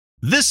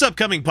This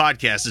upcoming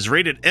podcast is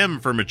rated M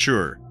for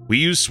mature. We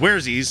use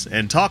swearsies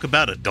and talk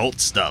about adult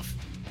stuff.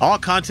 All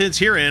contents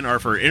herein are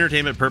for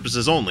entertainment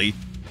purposes only,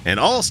 and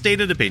all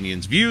stated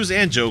opinions, views,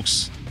 and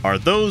jokes are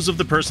those of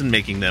the person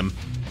making them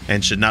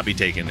and should not be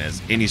taken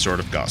as any sort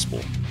of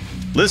gospel.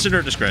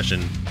 Listener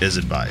discretion is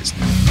advised.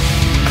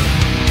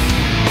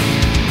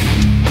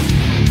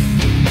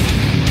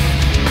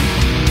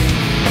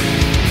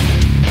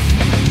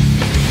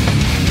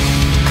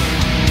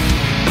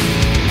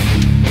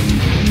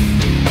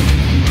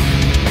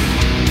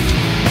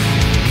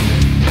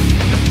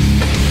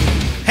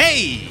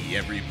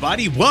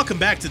 Welcome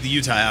back to the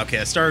Utah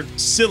Outcast, our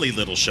silly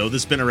little show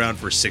that's been around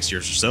for 6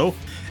 years or so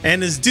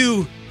and is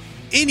due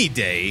any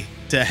day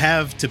to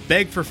have to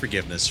beg for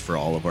forgiveness for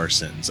all of our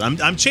sins.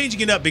 I'm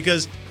changing it up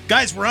because,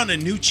 guys, we're on a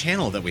new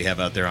channel that we have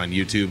out there on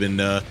YouTube,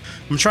 and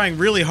I'm trying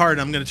really hard.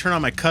 I'm going to turn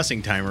on my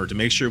cussing timer to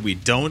make sure we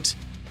don't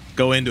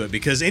go into it,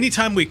 because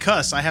anytime we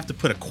cuss, I have to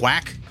put a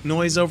quack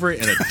noise over it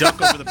and a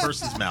duck over the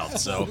person's mouth.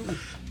 So,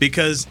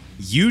 because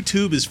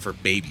YouTube is for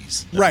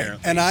babies, right?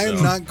 And I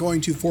am not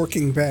going to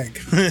forking beg.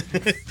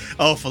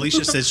 Oh,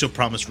 Felicia says she'll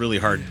promise really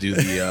hard to do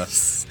the.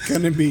 It's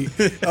gonna be.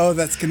 Oh,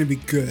 that's gonna be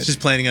good. She's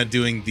planning on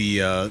doing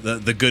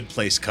the good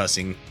place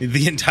cussing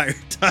the entire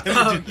time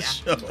we do the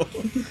show.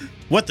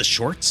 What, the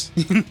shorts?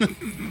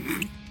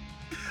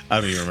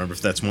 I don't even remember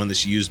if that's one that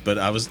she used, but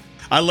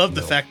I love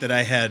the fact that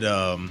I had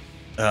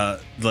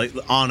like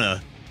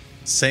Anna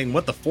saying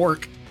 "what the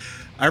fork."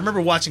 I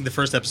remember watching the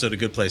first episode of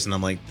Good Place, and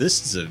I'm like,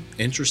 "This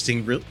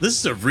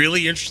is a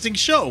really interesting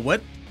show.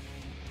 What?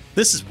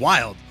 This is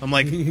wild." I'm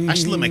like, I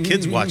should let my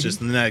kids watch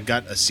this, and then I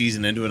got a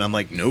season into it, and I'm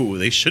like, "No,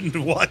 they shouldn't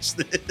watch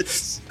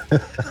this."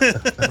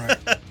 Right.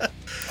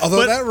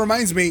 Although that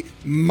reminds me,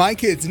 my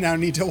kids now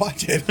need to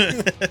watch it.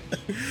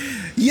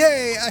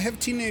 Yay! I have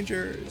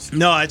teenagers.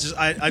 No, I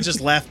just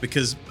laugh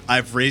because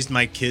I've raised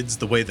my kids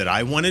the way that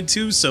I wanted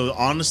to. So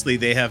honestly,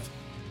 they have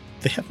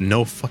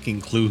no fucking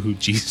clue who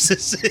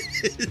Jesus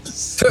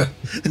is.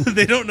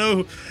 They don't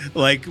know,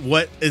 like,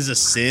 what is a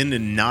sin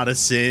and not a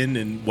sin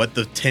and what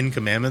the 10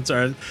 Commandments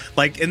are.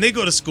 Like, and they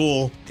go to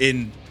school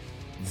in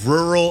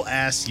rural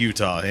ass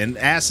Utah, and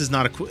ass is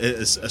not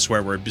a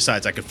swear word.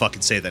 Besides, I could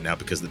fucking say that now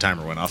because the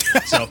timer went off.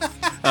 So,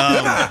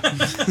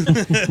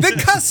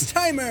 the cuss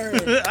timer.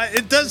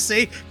 It does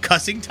say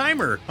cussing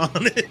timer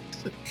on it.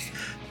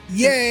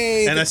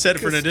 Yay! And I said it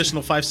for an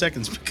additional 5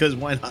 seconds because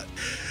why not?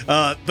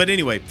 But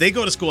anyway, they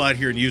go to school out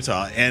here in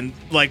Utah, and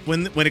like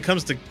when it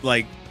comes to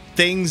like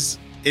things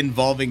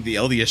involving the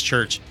LDS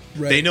Church,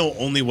 right, they know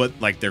only what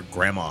like their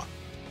grandma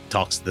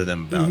talks to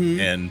them about,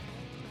 and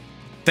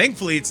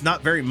thankfully it's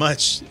not very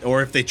much.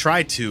 Or if they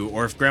try to,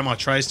 or if grandma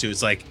tries to,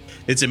 it's like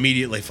it's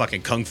immediately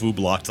fucking kung fu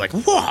blocked. Like,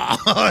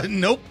 whoa,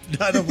 nope,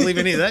 I don't believe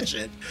any of that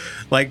shit.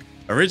 Like,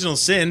 original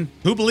sin,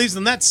 who believes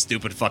in that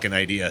stupid fucking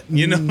idea?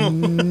 You know,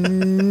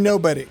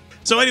 nobody.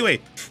 So anyway,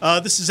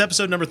 this is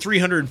episode number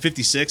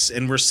 356,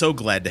 and we're so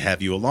glad to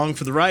have you along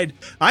for the ride.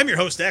 I'm your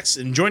host, X,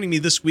 and joining me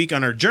this week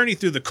on our journey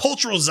through the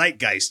cultural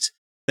zeitgeist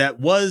that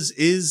was,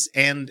 is,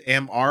 and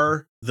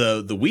are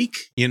the week,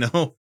 you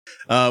know,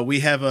 we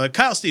have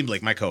Kyle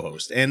Steenblake, my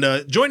co-host, and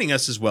joining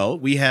us as well,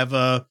 we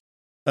have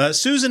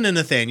Susan and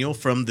Nathaniel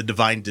from the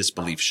Divine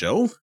Disbelief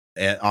Show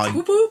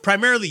on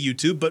primarily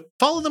YouTube, but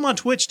follow them on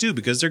Twitch too,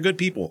 because they're good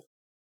people.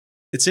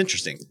 It's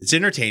interesting. It's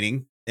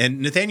entertaining. And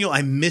Nathaniel,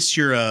 I miss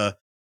your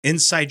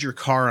inside your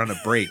car on a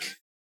break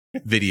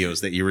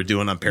videos that you were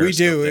doing on Periscope.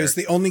 We do. It's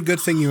the only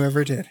good thing you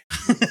ever did.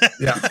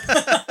 Yeah.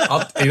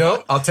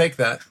 I'll take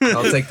that.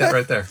 I'll take that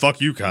right there. Fuck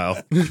you, Kyle.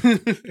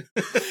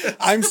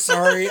 I'm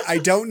sorry. I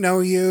don't know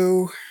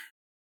you.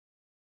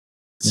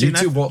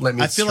 YouTube won't let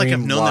me. I feel like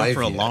I've known them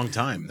for a long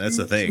time. That's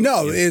the thing.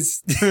 No,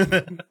 it's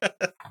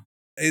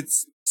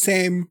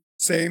same.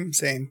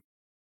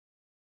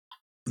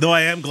 Though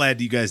I am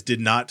glad you guys did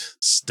not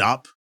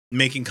stop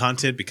making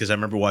content, because I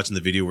remember watching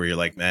the video where you're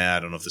like, I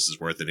don't know if this is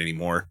worth it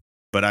anymore.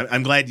 But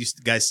I'm glad you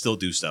guys still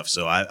do stuff.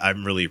 So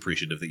I'm really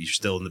appreciative that you're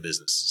still in the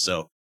business.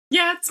 So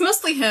yeah, it's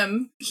mostly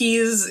him. He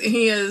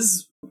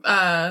is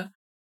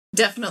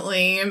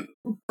definitely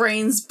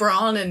brains,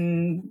 brawn,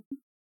 and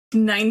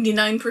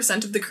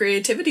 99% of the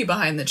creativity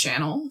behind the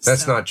channel.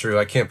 That's not true.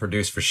 I can't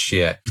produce for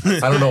shit. I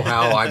don't know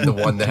how I'm the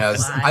one that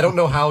has. I don't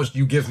know how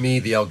you give me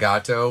the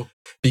Elgato,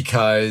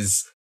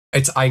 because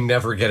I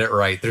never get it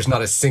right. There's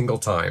not a single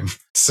time.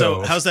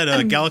 So how's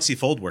that Galaxy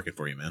Fold working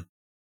for you, man?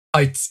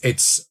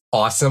 It's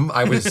awesome.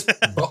 I was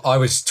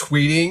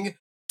tweeting,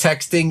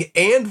 texting,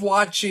 and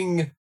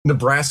watching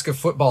Nebraska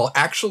football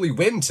actually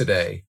win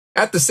today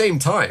at the same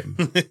time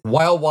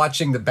while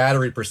watching the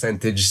battery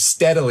percentage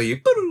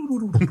steadily.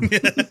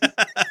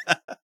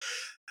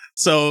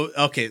 So,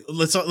 okay,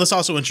 let's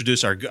also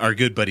introduce our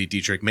good buddy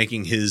Dietrich,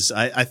 making his,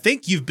 I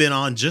think you've been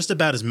on just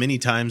about as many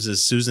times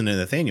as Susan and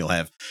Nathaniel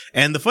have.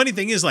 And the funny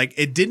thing is, like,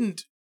 it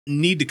didn't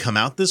need to come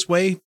out this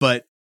way,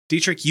 but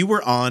Dietrich, you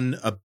were on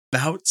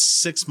about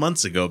 6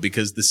 months ago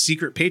because the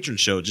Secret Patron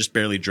Show just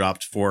barely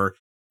dropped for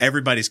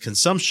everybody's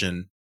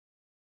consumption,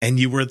 and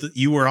you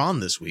were on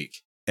this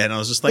week. And I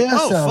was just like,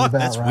 oh, fuck,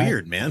 that's right.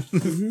 Weird, man.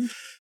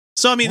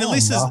 So, I mean, at Oh,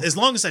 least wow. as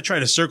long as I try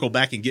to circle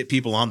back and get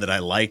people on that I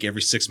like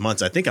every 6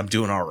 months, I think I'm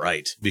doing all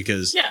right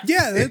because Yeah.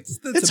 Yeah, that's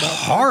it's about-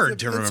 hard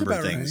to that's remember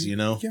about things, right. you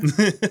know? Yeah.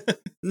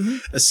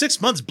 Mhm. 6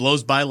 months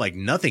blows by like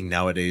nothing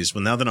nowadays.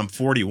 Well, now that I'm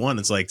 41,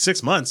 it's like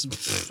 6 months.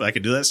 Pff, I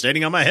could do that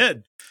standing on my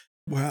head.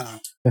 Wow.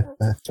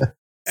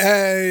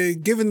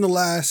 Given the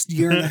last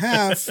year and a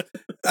half,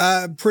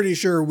 pretty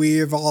sure we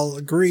have all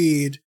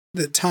agreed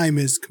that time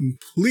is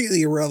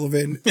completely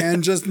irrelevant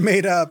and just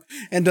made up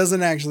and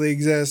doesn't actually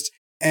exist.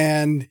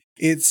 And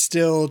it's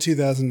still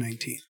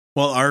 2019.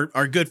 Well,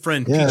 our good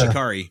friend Yeah. Peachy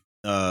Kari,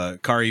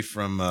 Kari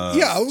from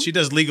Yeah. she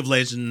does League of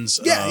Legends.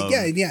 Yeah.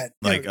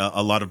 Like No,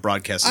 a lot of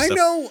broadcasts. And I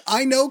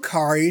stuff. know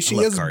Kari. I She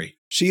love has Kari.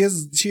 she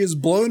has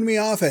blown me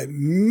off at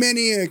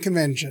many a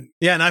convention.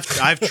 Yeah, and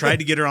I've tried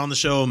to get her on the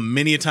show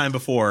many a time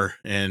before,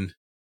 and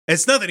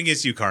it's nothing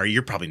against you, Kari.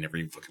 You're probably never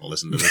even fucking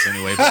listen to this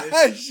anyway. But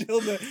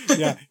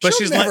But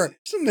she's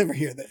she'll never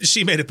hear this.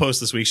 she made a post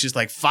this week. She's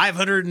like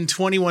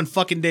 521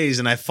 fucking days,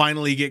 and I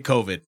finally get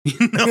COVID.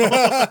 You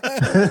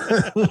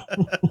know?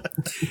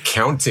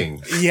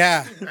 Counting.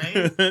 Yeah.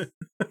 Right?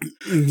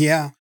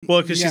 Yeah.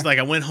 Well, because Yeah. she's like,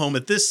 I went home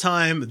at this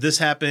time, this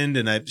happened,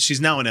 and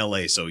she's now in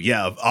LA. So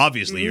yeah,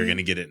 obviously you're Mhm.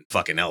 gonna get it in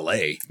fucking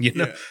LA. You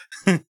know,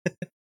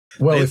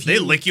 Well, they, if they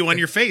you, lick you on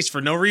your face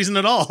for no reason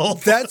at all.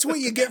 That's what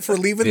you get for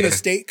leaving Yeah. the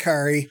state,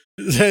 Kari.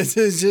 That's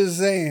just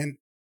saying.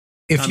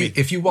 if I you mean,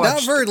 if you watch,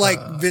 Not for like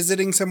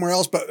visiting somewhere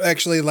else, but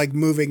actually like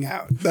moving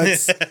out.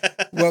 That's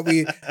what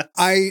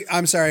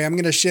I'm sorry, I'm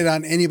gonna shit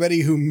on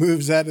anybody who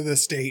moves out of the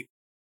state.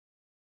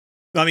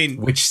 I mean,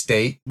 which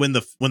state? when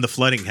the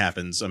flooding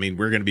happens, I mean,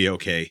 we're gonna be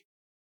okay.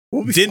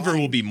 We'll be Denver fine.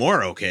 will be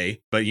more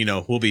okay, but you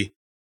know, we'll be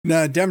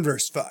No,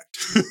 Denver's fucked.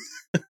 is it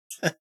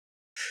gonna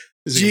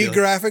be like-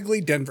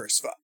 Geographically, Denver's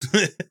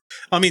fucked.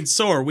 I mean,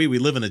 so are we. We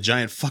live in a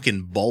giant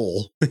fucking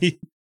bowl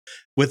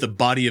with a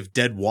body of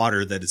dead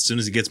water that as soon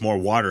as it gets more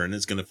water and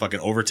it's going to fucking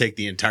overtake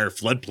the entire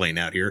floodplain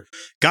out here.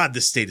 God,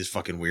 this state is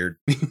fucking weird.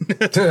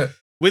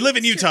 We live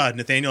in Utah,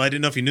 Nathaniel. I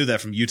didn't know if you knew that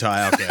from Utah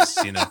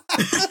Outcasts, you know.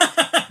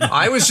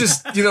 I was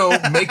just,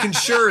 making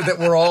sure that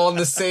we're all on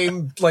the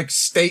same like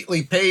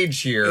stately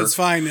page here. It's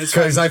fine. It's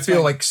fine. Because I it's feel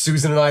fine. like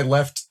Susan and I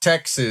left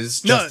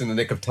Texas just No. in the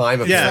nick of time,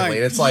 Yeah. apparently.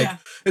 And Yeah.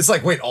 it's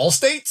like, wait, all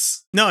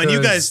states? No, and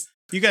you 'Cause-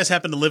 guys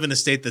happen to live in a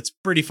state that's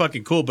pretty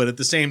fucking cool, but at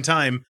the same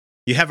time,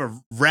 you have a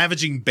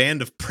ravaging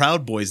band of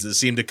Proud Boys that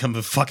seem to come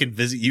and fucking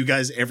visit you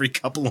guys every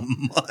couple of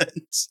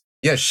months.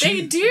 Yeah, They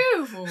she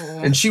do.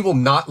 and she will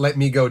not let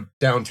me go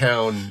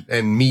downtown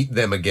and meet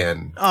them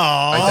again. Oh,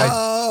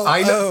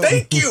 I know. Oh.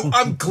 Thank you.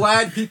 I'm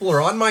glad people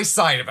are on my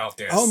side about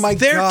this. Oh my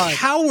they're god.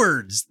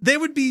 cowards. They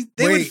would would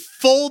Wait.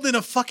 fold in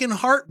a fucking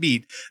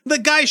heartbeat. The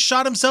guy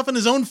shot himself in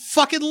his own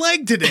fucking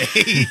leg today.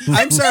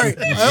 I'm sorry.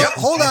 Yep.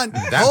 Hold on.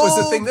 That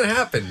was the thing that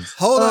happened.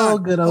 Hold Oh,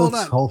 on. good Hold old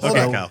on. Tulsa. Hold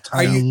Okay, on. Kyle.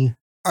 Are you Tiny.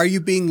 are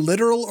you being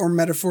literal or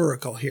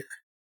metaphorical here?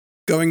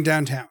 Going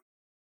downtown.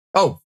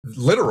 Oh,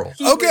 literal.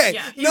 He would- Okay.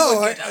 yeah, he No,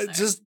 would get down I there.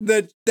 just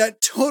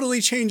that totally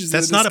changes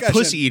That's the not a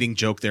discussion. pussy eating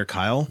joke there,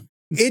 Kyle.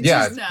 It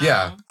Yeah, just, No.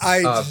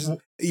 yeah.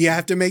 you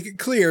have to make it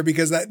clear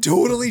because that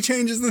totally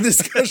changes the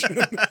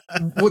discussion.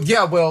 Well,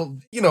 yeah, well,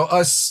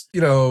 us,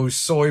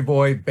 soy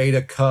boy,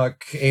 beta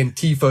cuck,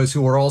 Antifas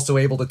who were also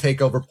able to take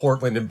over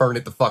Portland and burn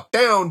it the fuck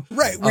down.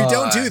 Right. We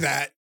don't do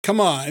that. Come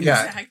on.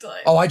 Yeah. Exactly.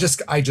 Oh, I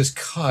just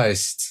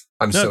cussed.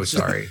 I'm No, so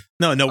sorry.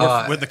 No,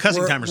 we're the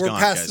cussing we're- timer's we're gone,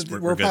 past guys. the-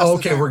 We're we're good. past Oh, the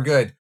okay, timer. we're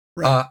good.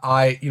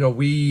 Right.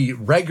 We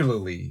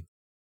regularly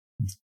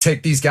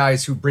take these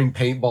guys who bring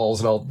paintballs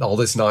and all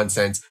this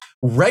nonsense,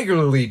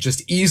 regularly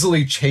just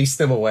easily chase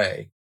them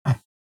away.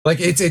 Like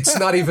it's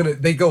not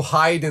even they go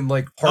hide in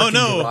like parking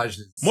no.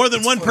 garages. More than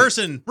It's one funny.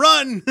 person.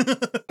 Run. No,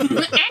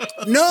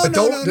 But no,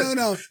 don't- no, no,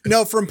 no.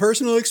 No, from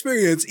personal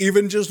experience,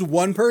 even just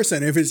one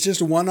person, if it's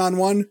just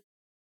one-on-one,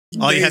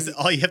 all you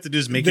have to do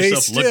is make they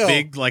yourself look still-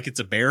 big like it's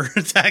a bear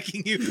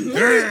attacking you.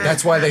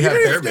 That's why they you have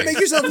don't bear have to mix. make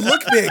yourself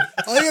look big.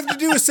 All you have to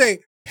do is say,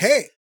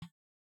 hey,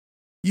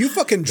 you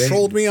fucking They-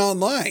 trolled me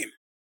online.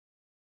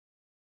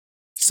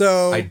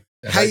 So,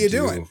 how you do.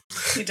 doing?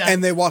 He does.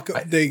 and they walk,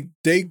 I- they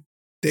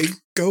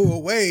go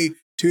away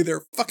to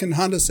their fucking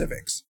Honda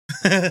Civics.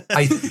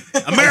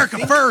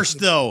 America first,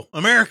 though.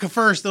 America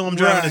first, though. I'm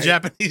driving Right. a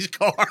Japanese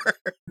car.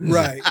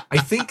 Right. I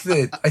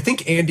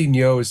think Andy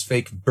Nyo's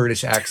fake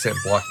British accent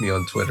blocked me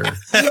on Twitter.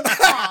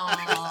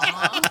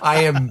 Aw.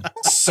 I am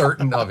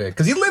certain of it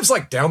because he lives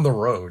like down the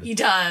road. He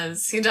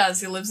does. He does.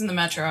 He lives in the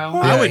metro.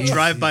 I would Yeah,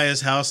 drive by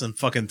his house and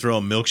fucking throw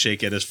a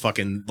milkshake at his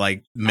fucking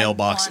like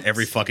mailbox want-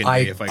 every fucking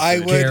I- day if I I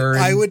could.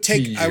 would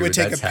take Guarantee I would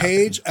you take a that's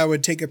page. I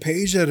would take a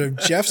page out of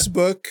Jeff's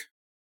book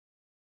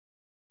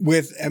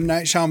with M.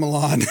 Night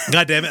Shyamalan.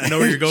 God damn it! I know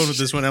where you're going with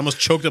this one. I almost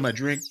choked on my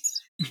drink.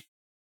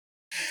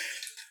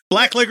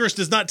 Black licorice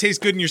does not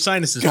taste good in your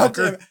sinuses, God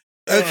damn fucker. it.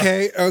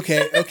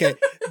 Okay.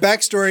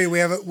 Backstory: we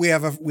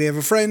have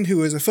a friend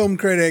who is a film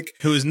critic,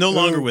 Who is no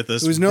longer with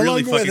us? Who's no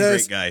really longer with fucking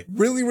us. great guy.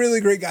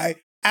 really great guy.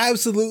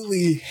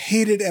 absolutely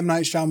hated M.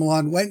 Night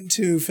Shyamalan, went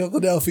to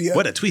Philadelphia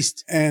What a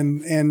twist.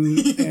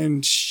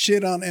 and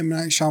shit on M.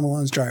 Night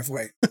Shyamalan's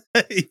driveway.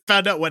 He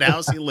found out what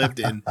house he lived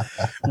in,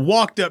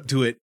 walked up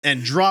to it,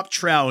 and dropped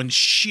trow and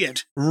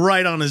shit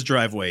right on his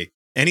driveway.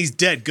 And he's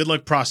dead. Good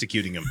luck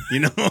prosecuting him. You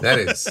know? That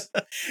is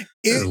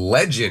a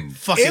legend.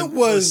 Fucking It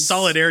was-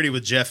 solidarity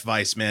with Jeff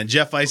Weiss, man.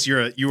 Jeff Weiss,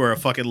 you are a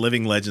fucking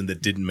living legend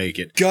that didn't make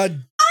it.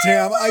 God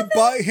damn, I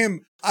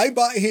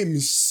bought him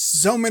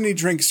so many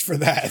drinks for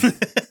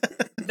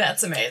that.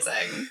 That's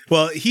amazing.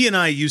 Well, he and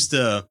I used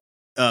to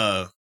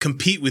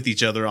compete with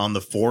each other on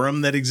the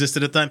forum that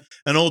existed at the time,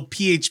 an old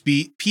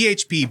PHP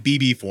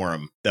BB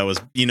forum that was,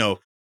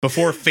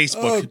 before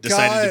Facebook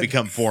decided God. to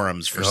become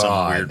forums for some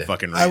God. weird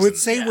fucking reason. I would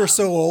say Yeah. we're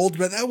so old,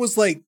 but that was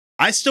like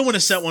I still want to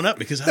set one up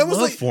because I that was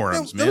love like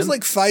forums, that, man. that was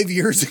like 5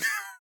 years ago.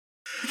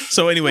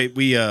 So anyway,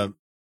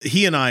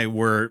 he and I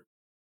were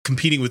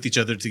competing with each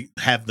other to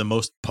have the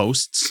most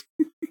posts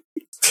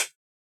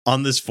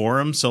on this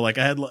forum. So like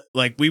I had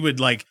we would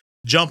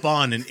jump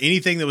on, and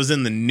anything that was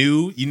in the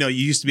new, you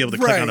used to be able to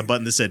click Right. on a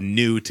button that said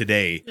new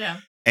today,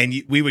 Yeah. and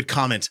we would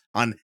comment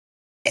on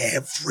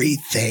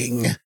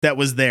everything that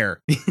was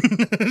there.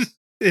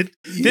 It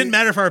didn't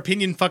matter if our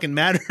opinion fucking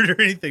mattered or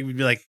anything. We'd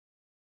be like,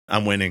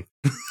 I'm winning.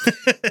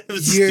 It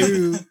was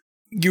stupid.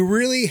 You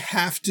really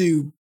have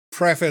to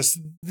preface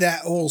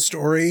that whole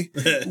story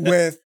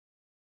with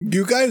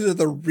you guys are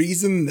the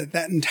reason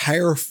that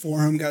entire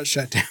forum got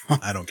shut down.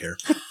 I don't care.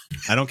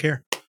 I don't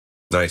care.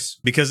 Nice.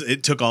 Because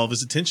it took all of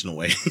his attention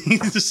away.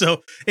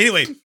 So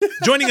anyway,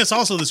 joining us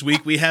also this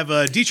week, we have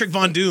Dietrich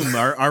Von Doom,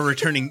 our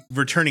returning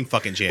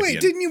fucking champion.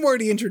 Wait, didn't you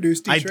already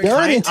introduce I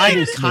Dietrich?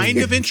 kind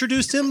of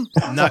introduced him,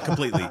 not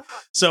completely.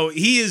 So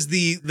he is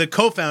the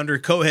co-founder,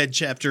 co-head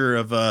chapter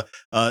of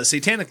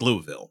Satanic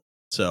Louisville.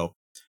 So,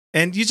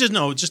 and you just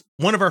know, just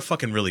one of our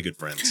fucking really good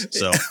friends.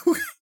 So,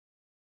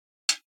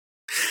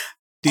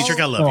 Dietrich,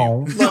 I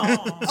love you.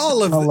 Aw.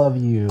 all of I love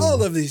you.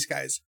 all of these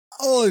guys,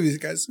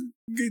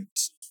 good,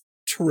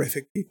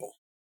 terrific people.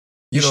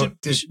 You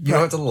You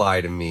don't have to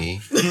lie to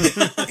me.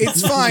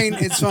 It's fine.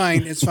 It's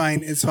fine. It's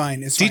fine. It's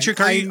fine. It's Dietrich,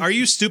 fine. are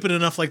you stupid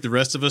enough like the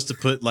rest of us to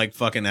put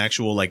fucking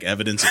actual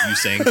evidence of you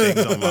saying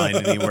things online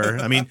anywhere?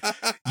 I mean,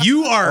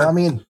 you are I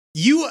mean,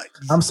 you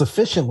I'm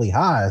sufficiently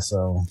high,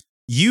 so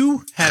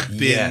you have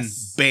been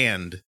Yes.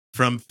 banned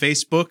from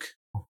Facebook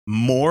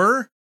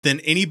more than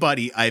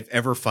anybody I've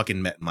ever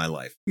fucking met in my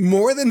life.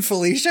 More than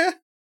Felicia?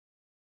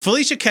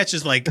 Felicia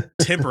catches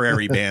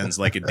temporary bans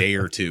a day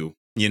or two,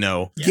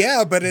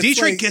 Yeah, but it's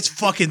Dietrich like, gets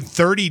fucking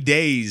 30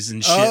 days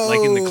and shit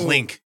in the Oh.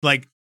 clink.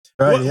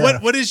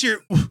 right, What is your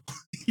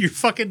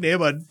fucking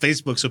name on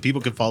Facebook so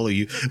people can follow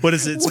you? What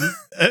is it?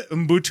 It's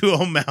Mbutu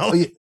Oh,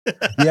 O'Malley.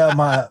 yeah.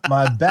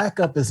 My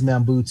backup is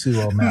Mambutu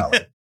O'Malley.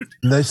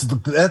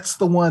 That's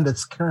the one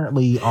that's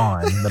currently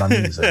on that I'm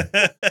using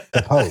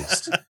to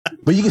post.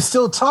 But you can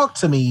still talk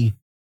to me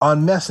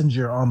on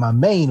Messenger on my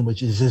main,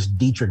 which is just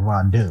Dietrich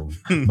Von Doom.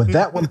 But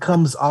that one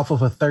comes off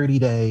of a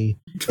 30-day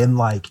in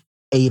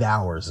 8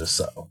 hours or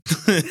so.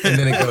 And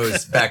then it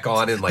goes back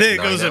on in Then it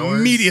 9 goes hours.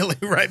 immediately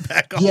right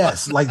back on.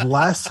 Yes,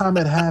 last time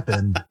it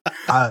happened,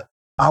 I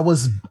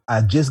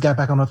just got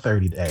back on a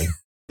 30-day,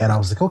 and I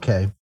was like,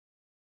 okay,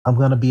 I'm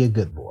gonna be a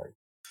good boy.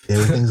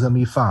 Everything's gonna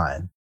be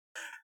fine.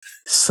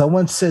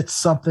 Someone said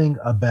something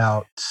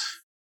about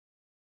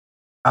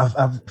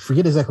I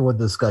forget exactly what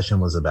the discussion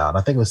was about.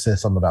 I think it was said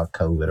something about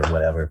COVID or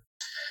whatever,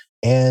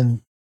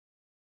 and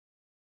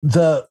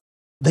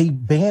they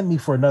banned me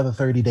for another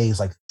 30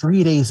 days,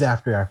 3 days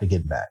after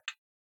getting back,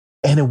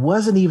 and it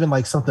wasn't even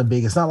something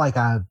big. It's not like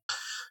I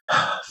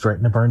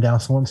threatened to burn down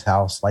someone's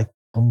house like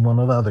one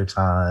of the other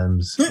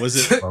times.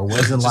 Was it Or it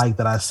wasn't Just like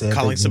that I said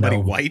calling that, somebody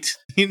white?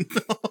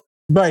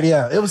 Right,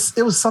 yeah. It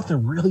was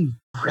something really,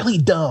 really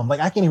dumb. I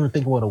can't even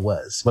think of what it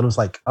was. But it was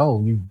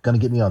oh, you're gonna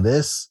get me on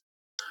this?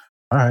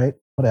 All right,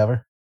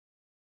 whatever.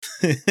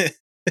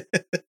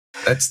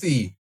 That's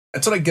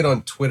what I get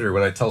on Twitter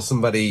when I tell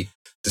somebody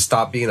to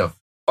stop being a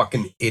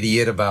fucking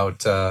idiot about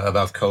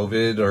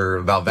COVID or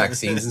about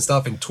vaccines and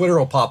stuff, and Twitter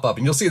will pop up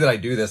and you'll see that I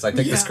do this. I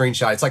take the Yeah.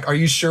 screenshot. It's are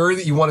you sure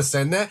that you want to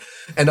send that?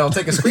 And I'll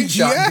take a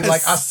screenshot and be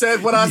Yes. I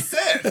said what I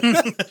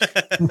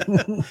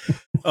said.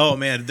 Oh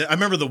man, I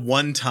remember the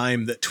one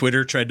time that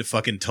Twitter tried to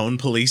fucking tone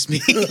police me.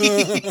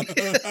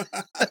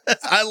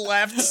 I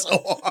laughed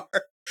so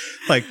hard.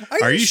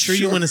 Are you sure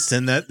you want to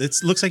send that? It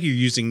looks like you're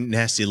using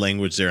nasty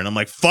language there. And I'm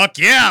like, fuck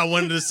yeah, I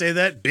wanted to say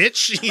that,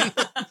 bitch.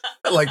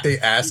 They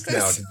ask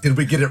now, did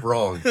we get it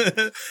wrong?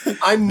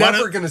 I'm Why never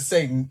don't- gonna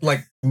say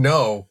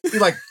no. Be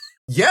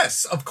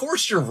yes, of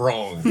course you're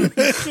wrong.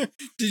 Did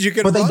you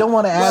get? But they wrong? don't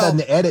want to add Well,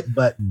 an edit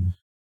button.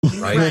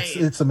 Right.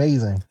 It's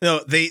amazing.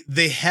 No,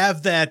 they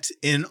have that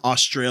in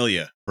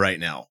Australia right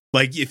now.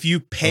 If you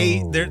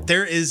pay, Oh.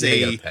 there is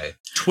They a gotta pay.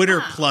 Twitter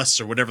Wow.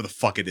 Plus or whatever the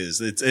fuck it is.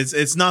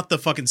 It's not the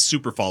fucking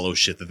super follow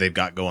shit that they've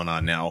got going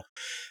on now.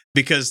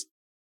 Because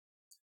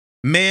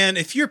man,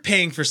 if you're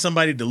paying for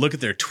somebody to look at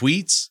their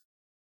tweets,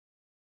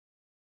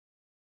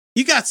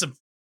 you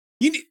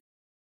need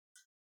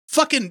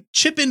fucking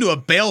chip into a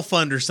bail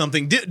fund or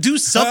something. Do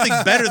something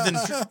better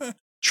than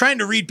trying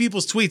to read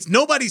people's tweets.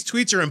 Nobody's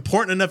tweets are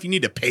important enough. You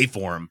need to pay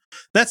for them.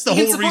 That's the You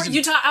can whole support reason.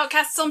 Utah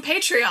Outcasts on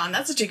Patreon.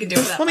 That's what you can do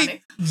with that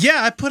money.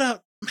 Yeah, I put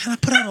out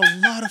a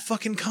lot of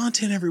fucking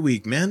content every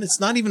week, man. It's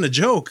not even a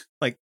joke.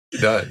 Like, He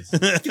does.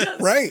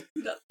 Right.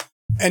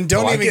 And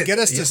don't I even get- get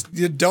us to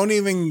you don't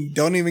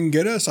even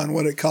get us on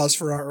what it costs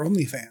for our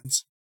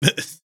OnlyFans.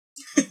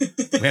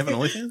 we have an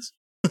OnlyFans?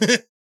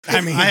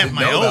 I mean, I have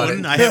my know about own.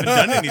 it. I haven't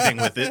done anything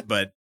with it,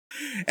 but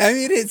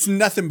it's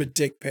nothing but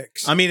dick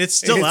pics. I mean, it's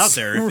still It's out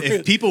there.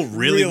 If people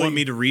really want really-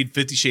 me to read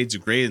 50 Shades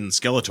of Grey in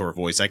Skeletor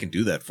voice, I can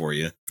do that for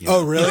you.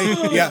 Oh,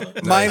 really? Yeah.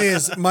 Mine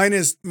is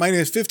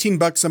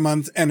 $15 a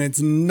month, and it's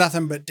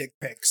nothing but dick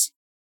pics.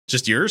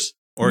 Just yours?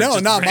 No,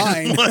 just not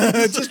random mine.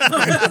 ones? Just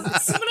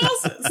Someone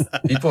else's.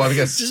 People have got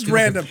just stupid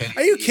random. opinions.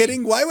 Are you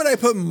kidding? Why would I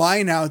put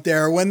mine out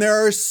there when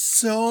there are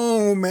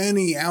so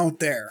many out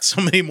there?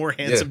 So many more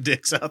handsome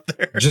dicks out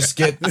there. Just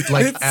get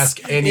like It's- ask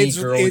any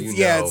girl you know.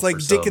 yeah, it's like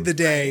for dick some. of the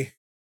day.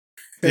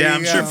 There Yeah, you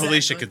I'm sure go.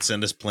 Felicia could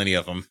send us plenty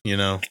of them, you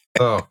know.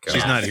 Oh god.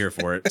 She's not here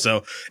for it.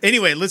 So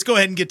anyway, let's go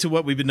ahead and get to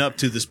what we've been up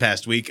to this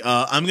past week.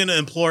 I'm going to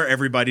implore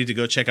everybody to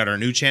go check out our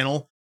new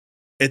channel.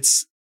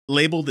 It's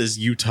labeled as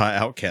Utah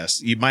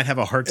Outcasts. You might have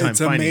a hard time It's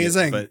finding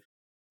amazing. it,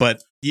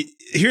 but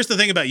here's the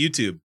thing about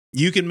YouTube.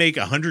 You can make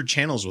 100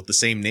 channels with the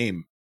same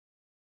name,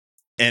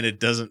 and it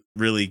doesn't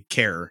really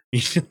care.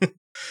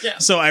 Yeah.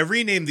 So I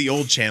renamed the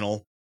old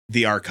channel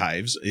The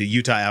Archives,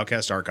 Utah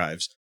Outcast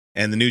Archives,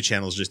 and the new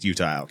channel is just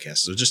Utah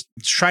Outcast. So just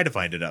try to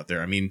find it out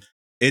there. I mean,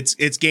 it's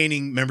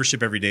gaining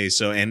membership every day.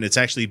 So, and it's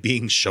actually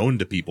being shown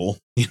to people.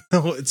 You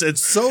know,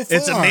 it's So far,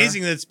 it's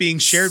amazing that it's being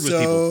shared with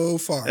people. So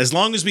far, As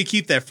long as we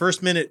keep that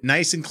first minute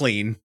nice and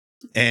clean,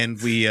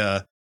 and we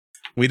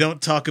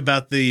don't talk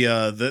about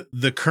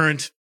the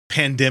current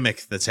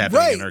pandemic that's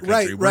happening in our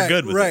country. We're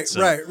good with it.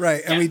 So.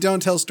 Right. And we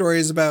don't tell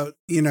stories about,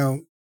 They're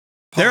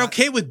pot.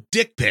 okay with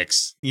dick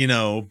pics,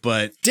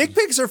 but Dick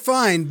pics are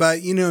fine,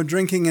 but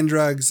drinking and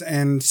drugs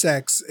and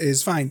sex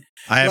is fine.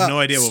 I have Well, no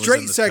idea what was in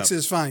straight this sex cup.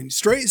 is fine.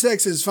 Straight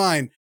sex is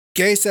fine.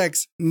 Gay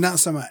sex, not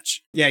so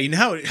much. Yeah, you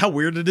know how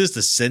weird it is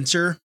to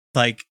censor?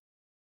 Like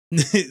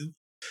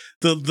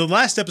the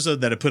last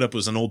episode that I put up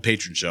was an old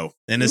patron show,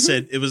 and it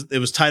said it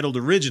was titled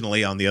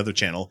originally on the other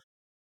channel,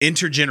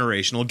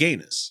 Intergenerational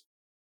Gayness.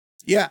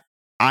 Yeah.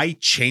 I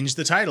changed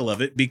the title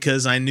of it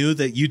because I knew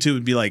that YouTube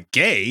would be like,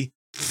 gay?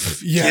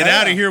 Yeah. Get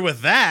out of here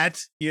with that.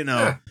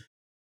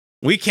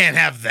 We can't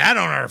have that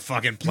on our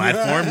fucking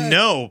platform. Right.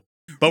 No.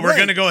 But we're Right.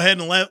 going to go ahead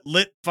and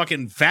let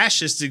fucking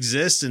fascists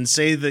exist and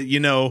say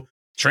that,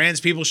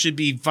 trans people should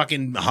be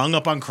fucking hung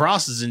up on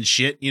crosses and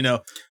shit,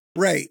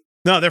 Right.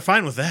 No, they're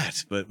fine with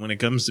that. But when it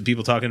comes to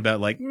people talking about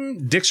like,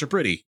 dicks are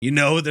pretty,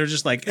 they're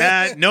just like,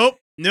 nope,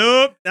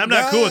 I'm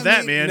not cool with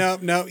that, man.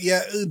 No.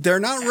 Yeah. They're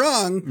not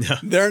wrong. No.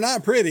 They're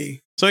not pretty.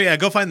 So yeah,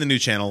 go find the new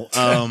channel.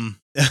 I'm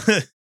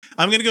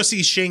going to go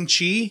see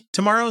Shang-Chi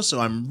tomorrow. So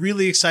I'm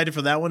really excited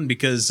for that one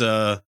because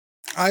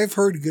I've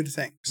heard good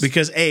things.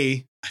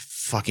 I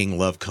fucking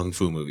love kung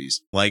fu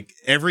movies. Like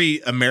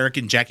every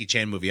American Jackie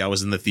Chan movie, I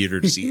was in the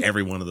theater to see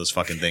every one of those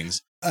fucking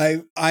things.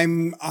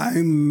 I'm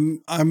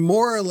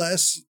more or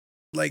less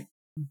like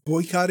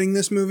boycotting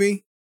this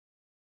movie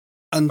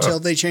until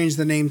they change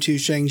the name to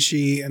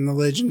Shang-Chi and the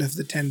Legend of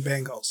the Ten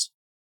Bengals.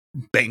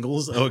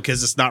 Bengals? Oh,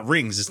 because it's not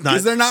rings. It's not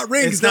Because they're not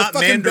rings. it's They're not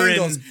fucking Mandarin,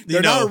 Bengals.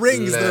 They're not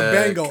rings.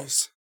 They're Look.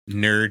 Bengals.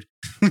 nerd.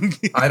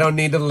 I don't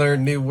need to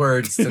learn new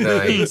words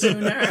tonight.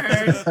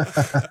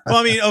 Nerd. Well,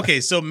 I mean,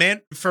 okay, so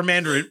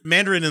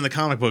Mandarin in the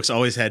comic books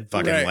always had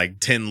fucking Right. like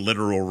 10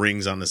 literal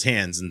rings on his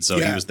hands, and so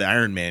he Yeah. was the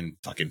Iron Man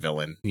fucking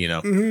villain,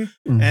 Mhm.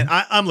 And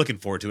I'm looking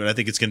forward to it. I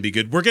think it's going to be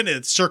good. We're going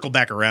to circle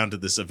back around to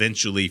this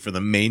eventually for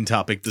the main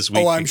topic this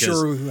week. Oh, I'm because,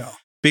 sure we will.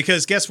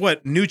 Because guess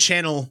what? New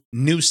channel,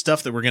 new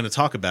stuff that we're going to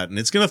talk about, and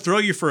it's going to throw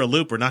you for a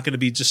loop. We're not going to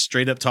be just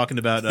straight up talking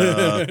about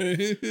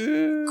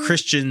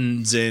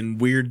Christians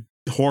and weird,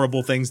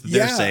 horrible things that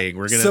they're saying.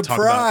 We're going to talk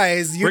about.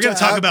 Surprise! We're going to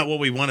talk about what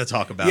we want to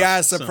talk about.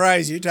 Yeah, So-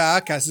 surprise! Utah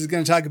Outcast is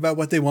going to talk about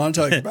what they want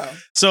to talk about.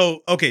 So,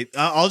 okay,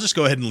 I'll just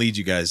go ahead and lead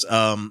you guys.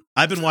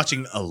 I've been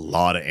watching a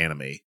lot of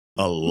anime,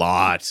 a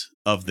lot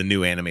of the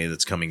new anime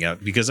that's coming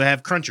out because I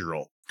have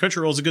Crunchyroll.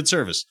 Crunchyroll is a good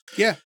service.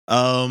 Yeah.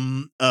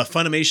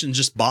 Funimation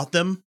just bought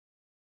them.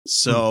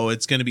 So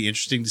it's going to be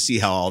interesting to see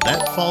how all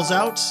that falls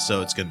out.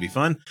 So it's going to be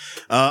fun.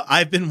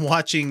 I've been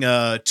watching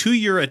To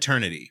Your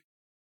Eternity,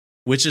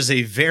 which is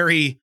a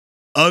very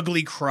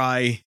ugly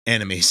cry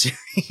anime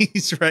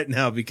series right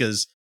now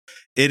because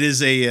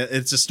it's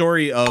a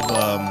story of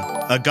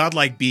a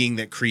godlike being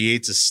that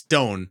creates a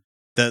stone.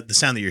 The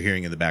sound that you're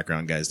hearing in the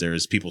background, guys, there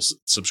is people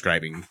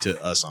subscribing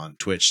to us on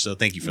Twitch. So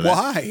thank you for that.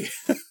 Why?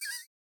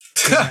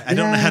 I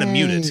don't know how to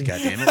mute it.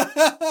 God damn it.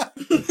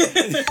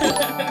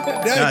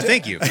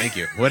 Thank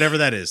you. Whatever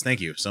that is.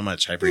 Thank you so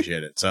much. I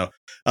appreciate it. So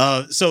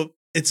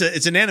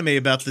it's an anime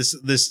about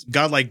this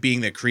godlike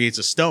being that creates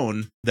a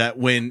stone that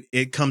when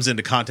it comes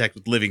into contact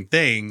with living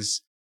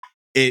things,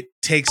 it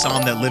takes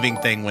on that living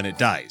thing when it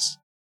dies.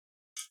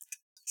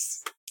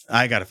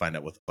 I got to find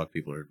out what the fuck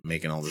people are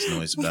making all this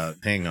noise about.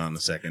 Hang on a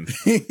second.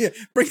 Yeah,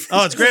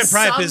 Oh, it's Grand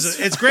Priapism. Subs.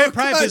 It's Grand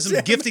God Priapism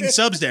damn gifting it.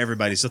 subs to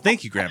everybody. So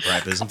thank you, Grand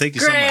Priapism. Thank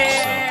you so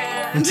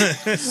Grand.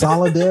 much.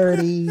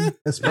 Solidarity.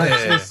 That's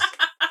precious.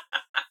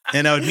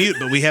 And I would mute,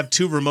 but we have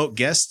 2 remote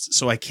guests,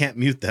 so I can't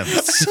mute them.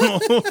 So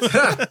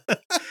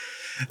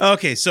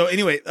okay, so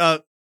anyway,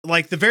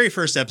 like the very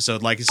first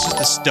episode, like it's just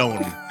a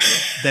stone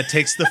that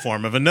takes the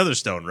form of another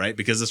stone, right?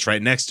 Because it's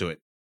right next to it.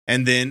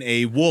 And then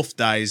a wolf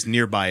dies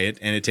nearby it,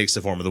 and it takes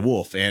the form of the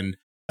wolf. And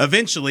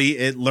eventually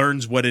it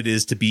learns what it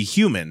is to be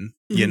human,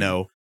 you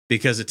know,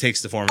 because it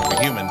takes the form of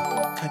a human.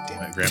 God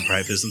damn it, Grand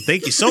Priapism.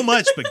 Thank you so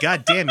much, but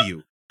god damn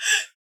you.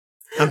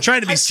 I'm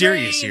trying to be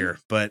serious here,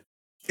 but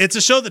it's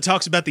a show that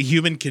talks about the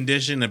human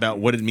condition, about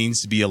what it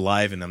means to be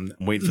alive, and I'm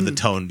waiting for the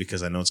tone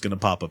because I know it's going to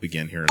pop up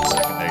again here in a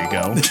second. There you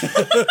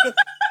go.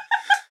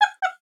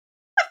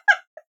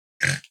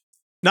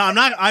 No,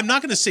 I'm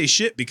not going to say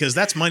shit because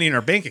that's money in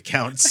our bank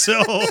account.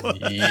 So,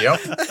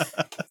 Yep.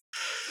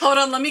 Hold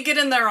on, let me get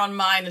in there on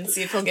mine and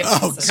see if he'll get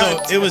Oh, me.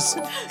 so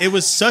it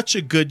was such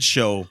a good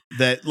show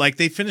that like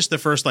they finished the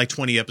first like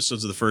 20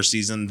 episodes of the first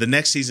season. The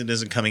next season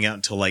isn't coming out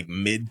until like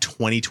mid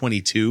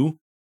 2022.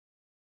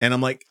 And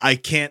I'm like, I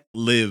can't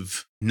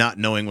live not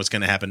knowing what's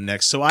going to happen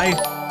next. So I,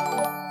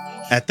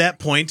 at that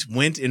point,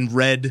 went and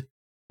read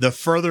the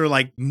further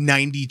like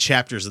 90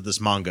 chapters of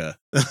this manga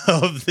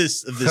of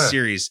this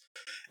series.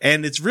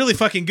 And it's really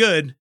fucking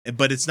good,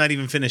 but it's not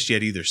even finished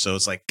yet either. So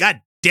it's like, God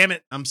damn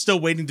it. I'm still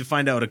waiting to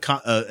find out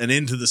an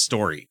end to the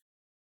story.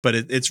 But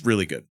it's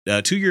really good.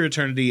 2 Year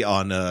Eternity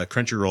on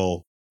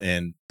Crunchyroll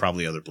and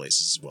probably other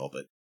places as well.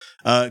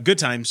 But good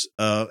times.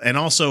 And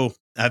also,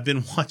 I've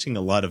been watching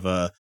a lot of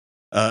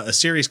a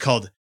series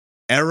called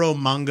Arrow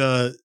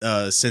Manga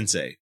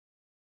Sensei.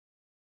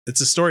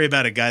 It's a story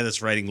about a guy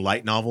that's writing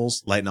light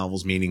novels. Light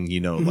novels meaning, you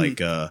know, like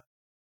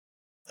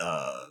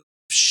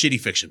shitty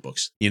fiction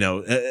books. You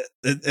know,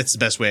 it's the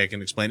best way I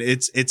can explain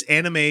it. It's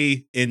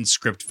anime in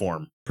script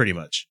form, pretty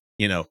much.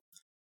 You know,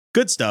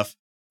 good stuff.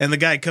 And the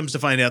guy comes to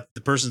find out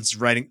the person's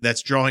writing,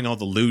 that's drawing all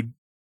the lewd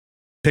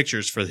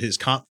pictures for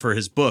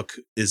his book,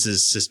 is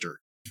his sister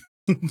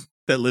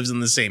that lives in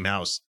the same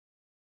house.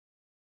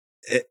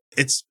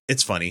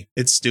 It's funny.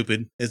 It's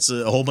stupid. It's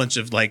a whole bunch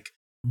of like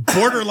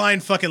borderline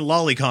fucking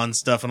lolicon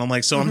stuff. And I'm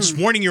like, so I'm just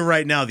warning you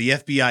right now, the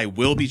FBI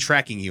will be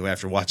tracking you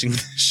after watching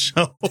this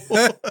show.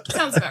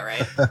 Sounds about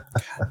right.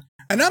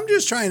 And I'm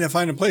just trying to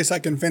find a place I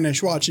can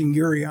finish watching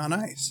Yuri on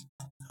Ice.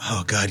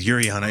 Oh God,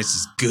 Yuri on Ice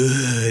is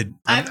good.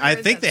 I've I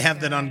heard think they that's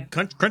have that on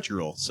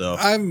Crunchyroll. So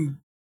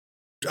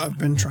I've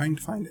been trying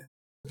to find it.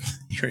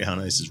 Yuri on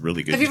Ice is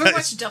really good. Have you ever guys.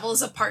 watched Devil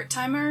as a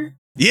Part-Timer?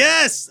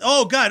 Yes.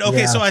 Oh God.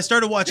 Okay, Yeah. so I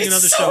started watching It's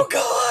another so show.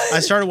 good. I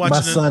started watching.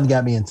 My son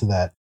got me into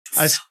that.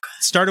 I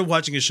started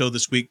watching a show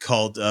this week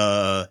called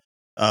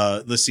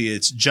let's see,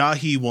 it's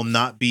Jahi will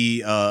not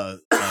be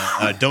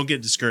don't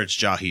get discouraged.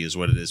 Jahi is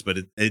what it is, but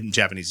in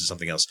Japanese is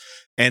something else.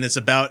 And it's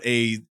about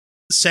a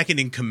second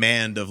in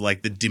command of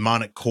like the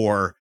demonic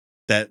core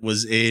that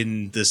was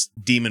in this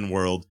demon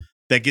world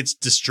that gets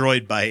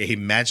destroyed by a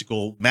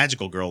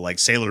magical girl, like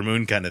Sailor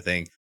Moon kind of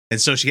thing.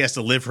 And so she has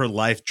to live her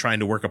life trying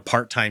to work a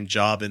part-time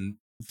job in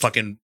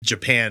fucking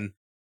Japan.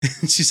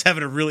 She's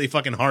having a really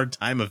fucking hard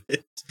time of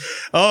it.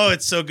 Oh,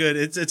 it's so good.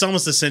 It's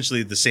almost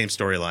essentially the same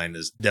storyline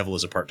as Devil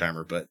is a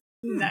Part-Timer, but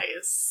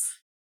Nice.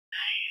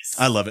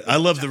 I love it. I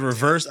love the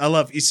reverse. I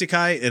love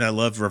isekai and I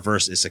love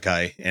reverse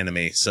isekai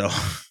anime. So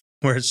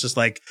where it's just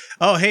like,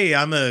 oh, hey,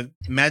 I'm a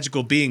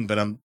magical being, but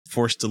I'm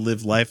forced to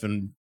live life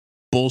in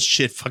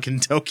bullshit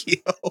fucking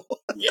Tokyo.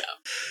 Yeah.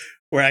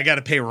 Where I got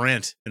to pay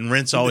rent, and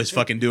rent's always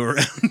fucking due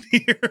around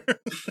here.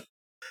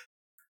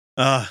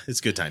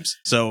 It's good times.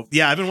 So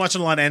yeah, I've been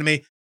watching a lot of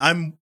anime.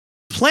 I'm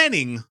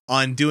planning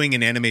on doing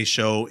an anime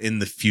show in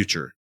the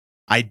future.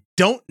 I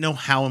don't know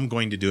how I'm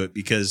going to do it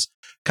because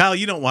Kyle,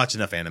 you don't watch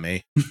enough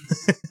anime.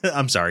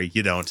 I'm sorry,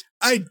 you don't.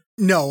 I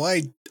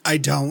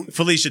don't.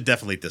 Felicia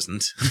definitely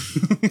doesn't.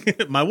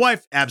 My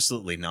wife,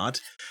 absolutely not.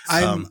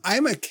 I'm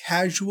a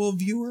casual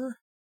viewer.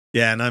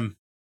 Yeah, and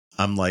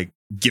I'm like,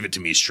 give it to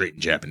me straight in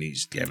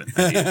Japanese, damn it.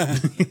 I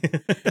need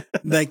it.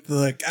 Like,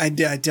 look, I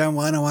don't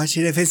want to watch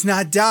it if it's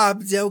not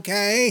dubbed,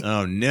 okay?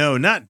 Oh no,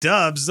 not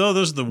dubs. Oh,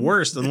 those are the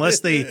worst unless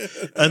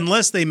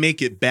they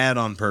make it bad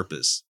on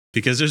purpose.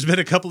 Because there's been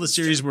a couple of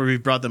series where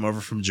we've brought them over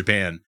from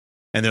Japan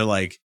and they're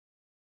like,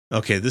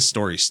 okay, this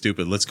story's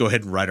stupid. Let's go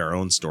ahead and write our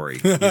own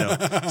story. You know,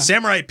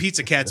 Samurai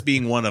Pizza Cats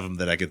being one of them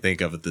that I could think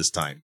of at this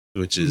time,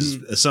 which is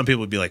some people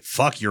would be like,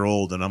 fuck, you're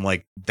old. And I'm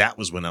like, that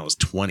was when I was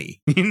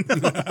 20. You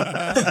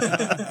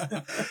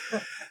know?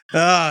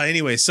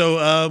 Anyway,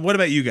 so what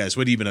about you guys?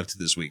 What have you been up to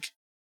this week?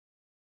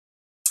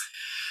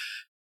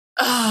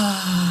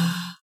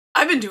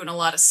 I've been doing a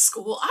lot of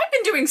school. I've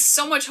been doing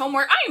so much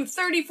homework. I am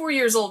 34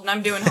 years old and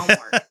I'm doing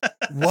homework.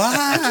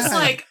 Why? I'm just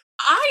like,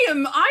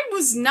 I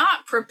was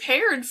not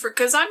prepared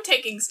because I'm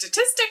taking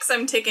statistics,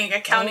 I'm taking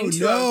accounting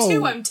 202,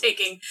 no. I'm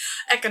taking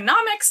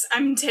economics,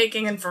 I'm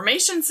taking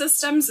information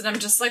systems, and I'm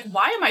just like,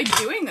 why am I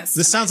doing this?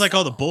 This to sounds like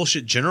all the myself?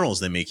 bullshit generals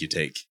they make you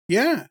take.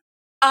 Yeah.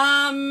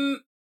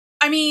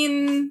 I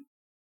mean,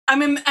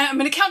 I'm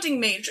an accounting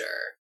major.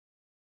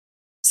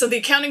 So the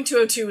accounting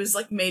 202 is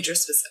like major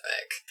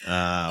specific.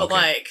 Okay. But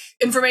like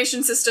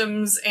information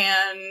systems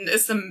and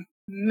it's the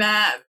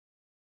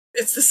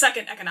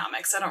second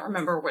economics. I don't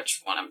remember which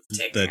one I'm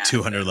taking. The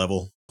 200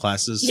 level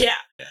classes.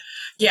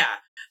 Yeah.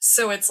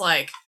 So it's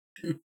like,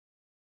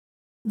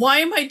 why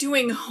am I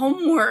doing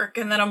homework?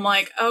 And then I'm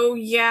like, oh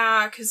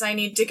yeah, because I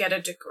need to get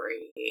a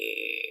degree.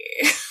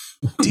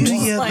 Do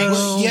you Like,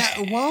 though?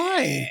 Yeah,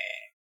 why?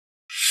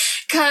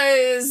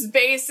 Because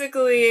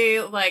basically,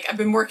 like, I've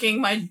been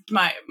working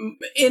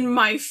in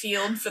my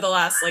field for the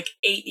last, like,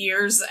 8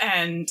 years,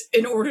 and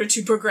in order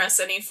to progress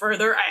any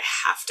further, I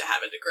have to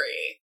have a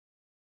degree.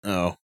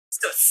 Oh.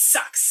 So it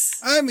sucks.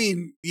 I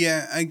mean,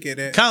 yeah, I get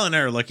it. Kyle and I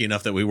are lucky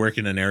enough that we work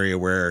in an area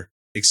where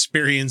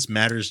experience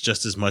matters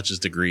just as much as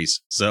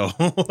degrees. So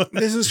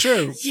This is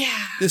true.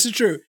 Yeah. This is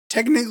true.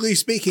 Technically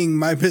speaking,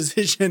 my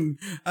position,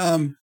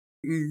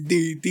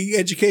 the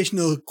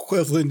educational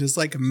equivalent is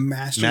like a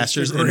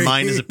master's degree. and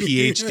mine is a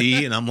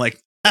PhD, and I'm like,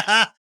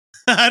 I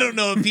don't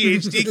know a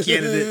PhD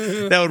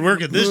candidate that would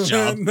work at this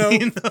job. No.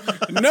 You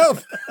know?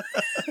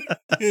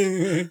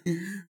 Nope.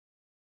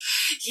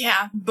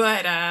 Yeah,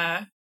 but,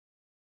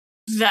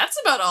 that's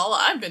about all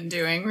I've been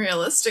doing,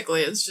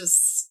 realistically, is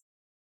just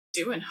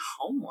doing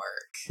homework.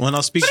 Well, and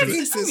I'll speak for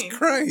Jesus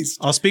Christ.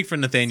 I'll speak for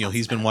Nathaniel.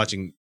 He's been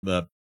watching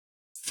the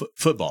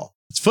football.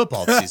 It's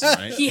football season,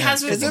 right? He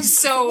has been, Is it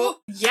so,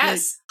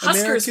 yes, like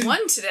Huskers American-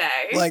 won today.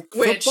 Like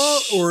which, football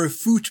or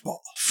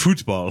football?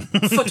 Football.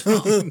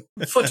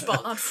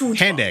 Football, not football.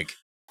 Hand egg.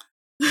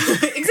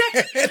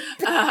 Exactly.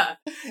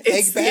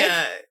 It's Egg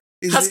bag?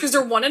 Is Huskers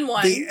are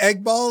 1-1. the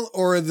egg ball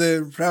or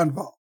the round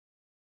ball?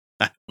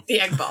 The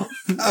egg ball.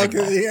 Okay,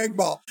 the egg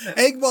ball.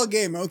 Egg ball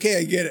game. Okay,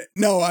 I get it.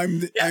 No, I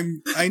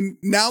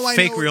now I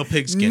Fake know, real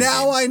pigskin.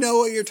 Now game. I know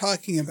what you're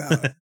talking about.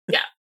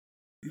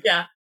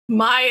 Yeah.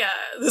 My,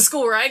 the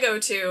school where I go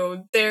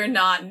to, they're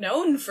not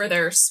known for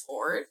their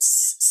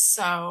sports.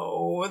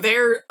 So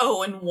they're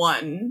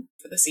 0-1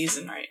 for the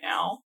season right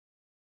now.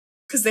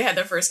 Because they had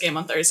their first game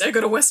on Thursday. I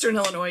go to Western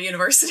Illinois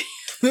University.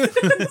 So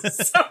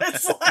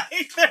it's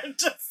like,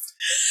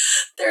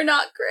 they're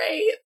not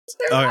great.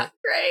 They're All not right.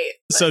 great.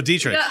 So They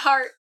Dietrich. got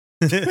heart.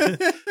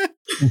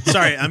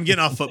 Sorry, I'm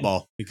getting off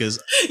football because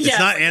it's Yeah,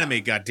 not football.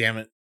 anime. God damn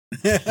it.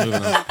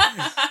 Moving on.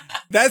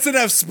 That's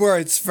enough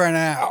sports for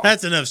now.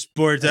 That's enough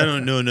sports. I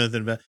don't know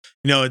nothing about.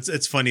 You know,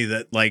 it's funny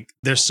that like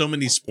there's so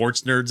many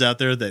sports nerds out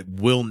there that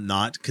will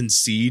not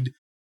concede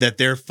that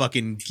their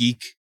fucking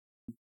geek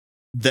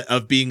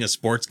of being a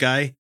sports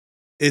guy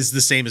is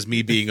the same as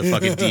me being a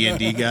fucking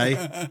D&D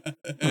guy.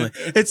 I'm like,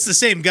 it's the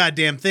same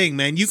goddamn thing,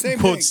 man. You can Same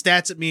quote thing.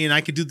 stats at me and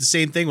I could do the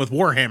same thing with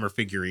Warhammer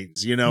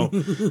figurines, you know?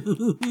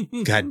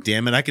 God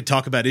damn it. I could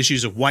talk about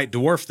issues of White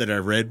Dwarf that I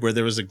read where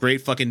there was a great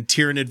fucking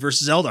Tyranid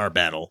versus Eldar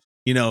battle.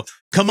 You know,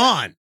 come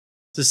on.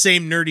 It's the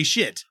same nerdy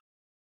shit.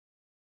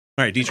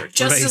 All right, Dietrich.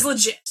 Just as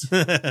legit.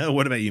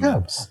 What about you,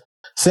 man? Yes.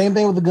 Same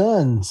thing with the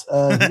guns.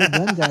 You're a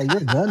gun guy. You're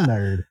a gun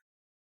nerd.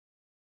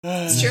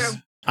 It's true.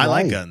 I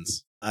like Right.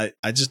 guns. I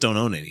just don't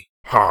own any.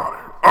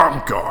 Hi,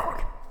 I'm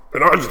God,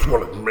 and I just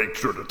wanted to make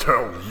sure to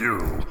tell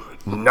you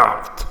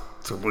not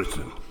to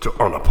listen to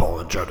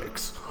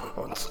Unapologetics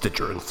on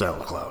Stitcher and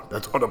SoundCloud.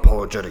 That's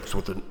Unapologetics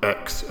with an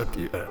X at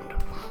the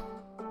end.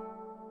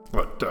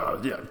 But,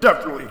 yeah,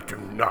 definitely do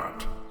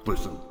not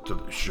listen to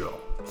the show.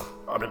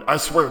 I mean, I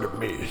swear to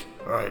me,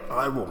 alright,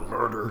 I will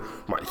murder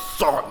my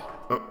son.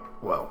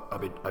 Well, I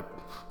mean, I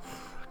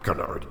kind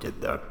of already did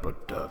that,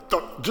 but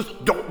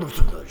just don't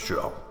listen to the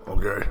show,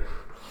 okay?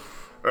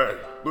 Hey,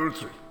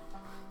 Lucy.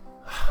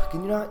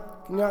 Can you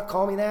not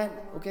call me that,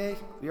 okay?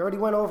 We already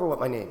went over what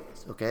my name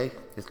is, okay?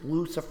 It's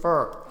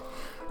Lucifer.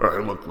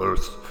 Alright, look,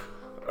 Luce.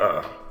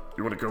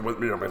 You wanna come with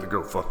me? I'm gonna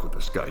go fuck with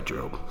this guy,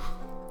 Joe.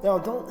 No,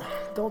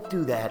 don't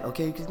do that,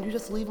 okay? Can you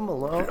just leave him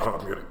alone? I'm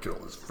gonna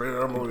kill his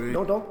family.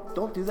 No,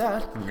 don't do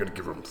that. I'm gonna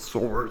give him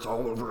sores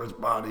all over his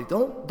body.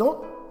 Don't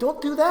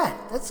do that.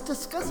 That's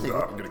disgusting.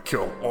 I'm gonna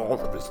kill all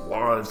of his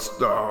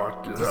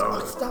livestock, you know.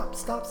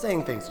 Stop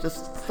saying things.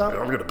 Just stop.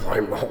 I'm gonna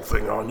blame the whole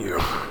thing on you.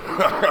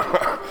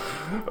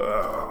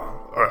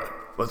 Alright,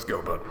 let's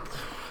go, bud.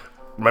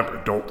 Remember,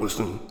 don't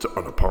listen to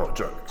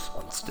Unapologetics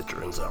on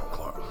Stitcher and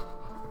SoundCloud.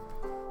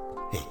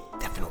 Hey,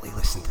 definitely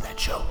listen to that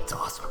show. It's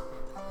awesome.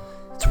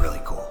 It's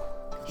really cool.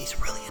 He's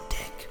really a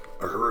dick.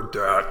 I heard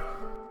that.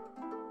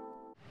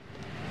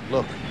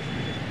 Look,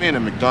 me and the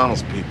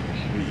McDonald's people,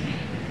 we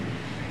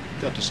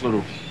got this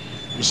little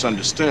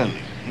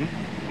misunderstanding.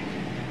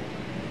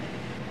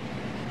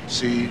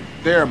 See,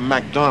 they're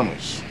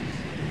McDonald's.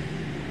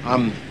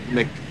 I'm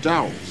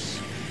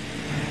McDowell's.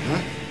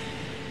 Huh?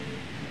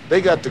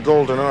 They got the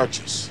Golden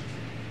Arches.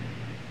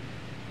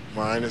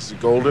 Mine is the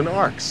Golden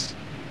Arcs.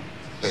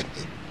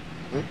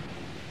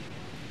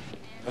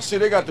 Now, see,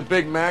 they got the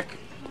Big Mac.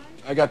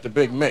 I got the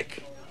Big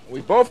Mick.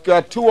 We both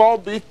got 2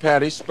 all-beef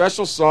patties,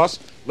 special sauce,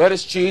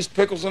 lettuce, cheese,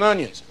 pickles, and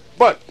onions.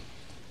 But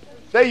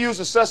they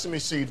use a sesame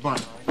seed bun.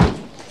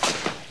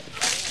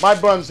 My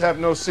buns have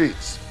no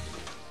seeds.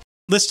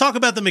 let's talk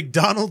about the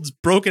McDonald's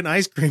broken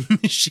ice cream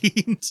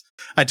machines.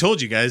 I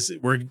told you guys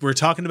we're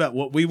talking about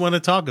what we want to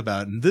talk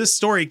about, and this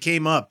story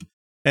came up,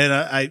 and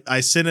I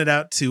sent it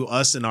out to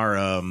us in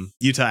our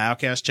Utah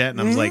Outcast chat,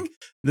 and I was like,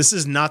 "This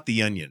is not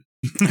the Onion."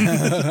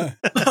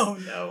 Oh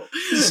no!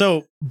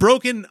 So,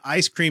 broken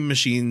ice cream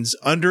machines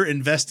under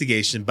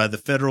investigation by the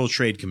Federal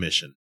Trade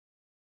Commission.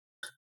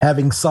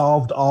 Having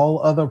solved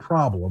all other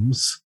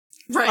problems.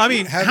 Right. I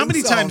mean, how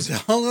many times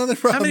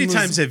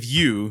times have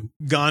you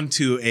gone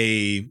to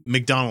a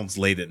McDonald's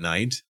late at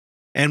night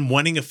and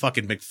wanting a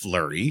fucking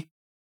McFlurry?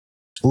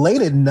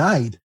 Late at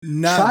night?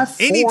 None.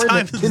 Any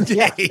time of the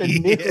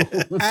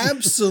day.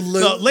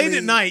 Absolutely. No, late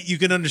at night, you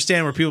can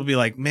understand where people be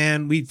like,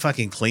 man, we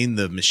fucking cleaned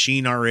the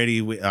machine already.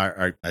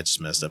 I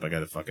just messed up. I got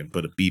to fucking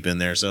put a beep in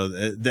there. So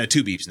that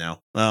 2 beeps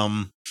now.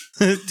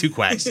 2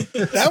 quacks.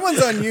 That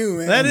one's on you,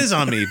 man. That is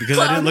on me because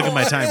I didn't look at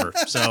my timer.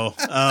 So,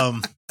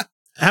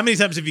 how many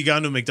times have you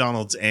gone to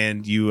McDonald's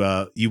and you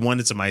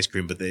wanted some ice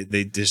cream, but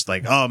they just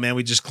like, oh man,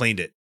 we just cleaned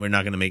it. We're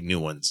not going to make new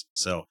ones.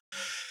 So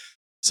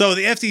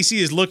the FTC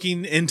is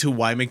looking into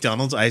why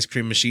McDonald's ice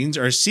cream machines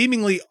are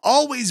seemingly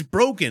always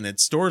broken at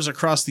stores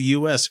across the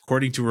U.S.,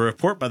 according to a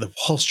report by the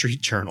Wall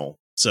Street Journal.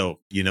 So,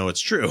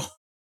 it's true.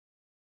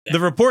 Yeah. The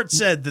report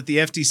said that the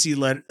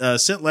FTC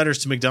sent letters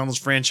to McDonald's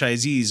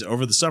franchisees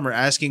over the summer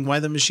asking why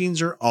the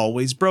machines are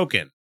always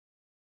broken.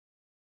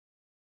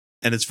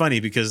 And it's funny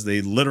because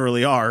they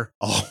literally are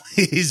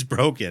always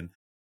broken.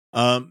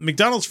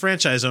 McDonald's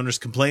franchise owners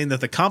complain that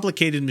the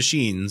complicated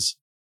machines...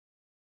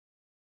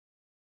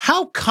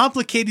 How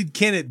complicated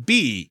can it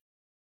be?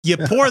 You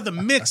pour the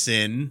mix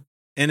in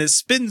and it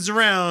spins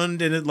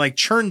around and it like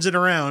churns it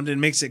around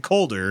and makes it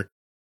colder.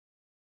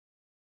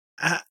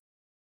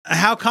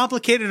 How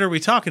complicated are we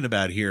talking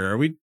about here? Are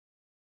we?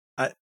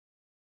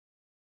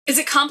 Is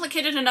it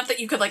complicated enough that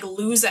you could like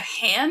lose a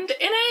hand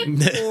in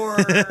it, or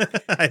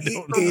I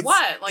don't know. or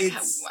what? Like,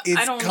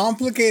 I don't. It's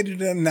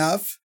complicated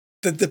enough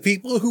that the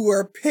people who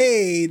are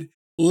paid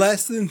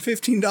less than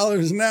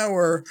 $15 an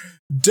hour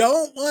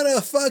don't want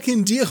to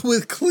fucking deal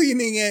with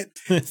cleaning it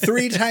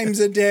 3 times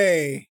a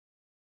day.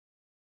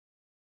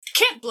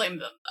 Can't blame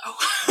them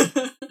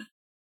though.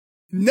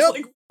 Nope.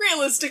 Like,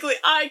 realistically,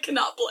 I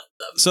cannot blame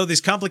them. So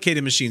these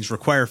complicated machines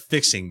require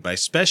fixing by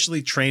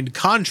specially trained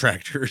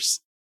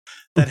contractors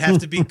that have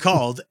to be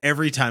called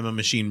every time a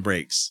machine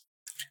breaks.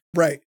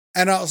 Right.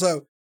 And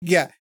also,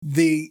 yeah,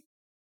 the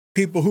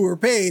people who are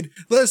paid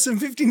less than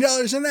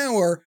 $15 an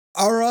hour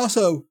are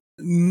also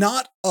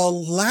not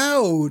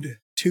allowed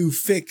to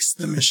fix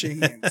the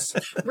machines.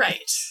 Right.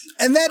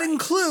 And that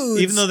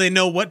includes... Even though they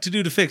know what to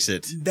do to fix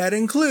it. That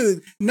includes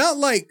not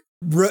like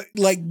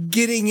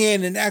getting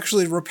in and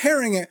actually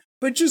repairing it,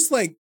 but just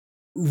like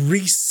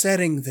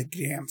resetting the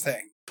damn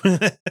thing.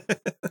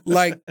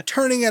 Like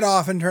turning it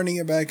off and turning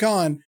it back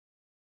on.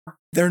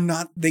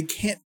 They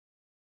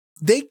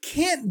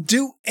can't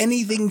do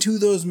anything to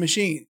those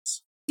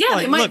machines. Yeah,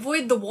 Like, they might look,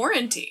 void the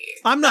warranty.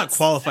 I'm not That's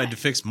qualified the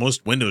to fix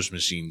most Windows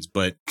machines,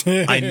 but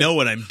I know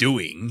what I'm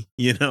doing,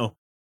 You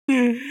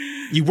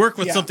work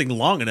with something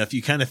long enough,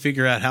 you kind of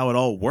figure out how it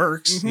all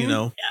works,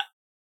 Yeah.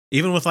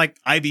 Even with like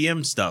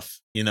IBM stuff,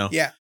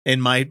 Yeah.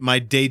 In my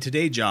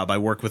day-to-day job, I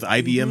work with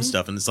IBM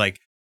stuff, and it's like,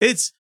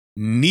 it's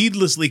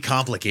needlessly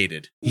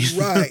complicated.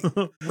 Right.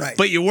 Right.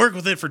 But you work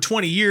with it for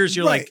 20 years,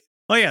 you're like,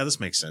 oh yeah, this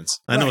makes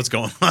sense. I know what's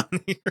going on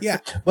here. Yeah.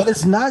 But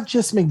it's not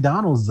just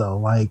McDonald's though.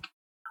 Like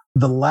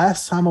the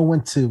last time I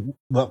went to,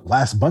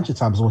 last bunch of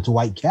times I went to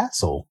White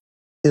Castle.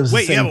 It was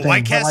the same thing.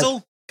 White But Castle?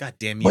 like, God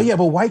damn you. well, yeah,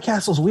 but White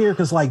Castle's weird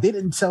because like they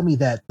didn't tell me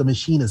that the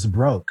machine is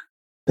broke.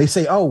 They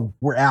say, "Oh,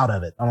 we're out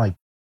of it." I'm like,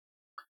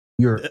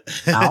 "You're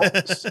out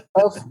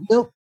of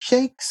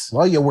milkshakes?"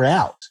 Well, yeah, we're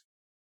out.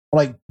 I'm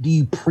like, do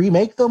you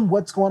pre-make them?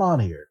 What's going on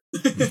here?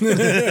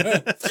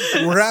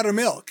 We're out of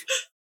milk.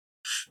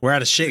 We're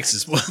out of shakes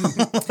as well.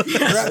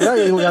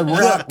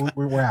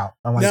 We're out.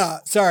 I'm like, No,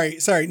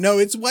 sorry. No,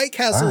 it's White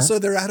Castle, Right. so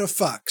they're out of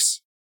fucks.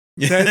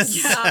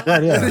 That's Yeah.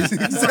 Right, yeah. that is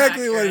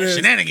exactly what it is.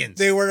 Shenanigans.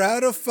 They were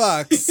out of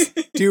fucks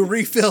to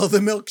refill the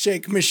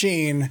milkshake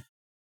machine.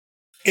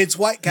 It's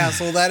White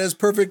Castle. That is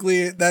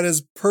perfectly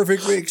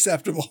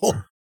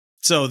acceptable.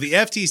 So the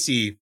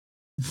FTC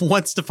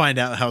wants to find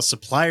out how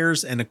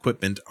suppliers and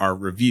equipment are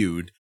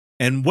reviewed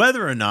and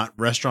whether or not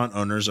restaurant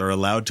owners are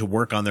allowed to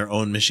work on their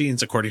own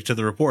machines, according to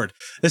the report.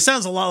 This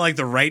sounds a lot like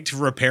the right to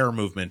repair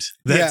movement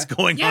that's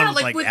going Yeah, on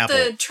with like with Apple.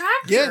 the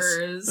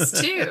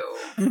tractors too.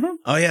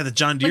 Oh yeah, the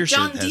John Deere Like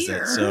John shit has Deere.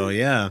 that. So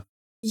yeah.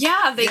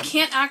 Yeah, they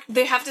can't act.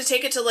 They have to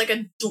take it to like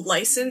a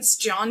licensed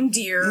John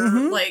Deere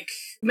like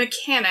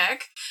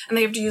mechanic, and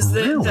they have to use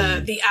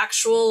the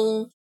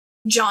actual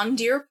John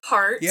Deere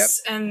parts. Yep.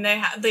 And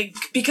they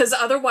because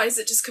otherwise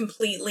it just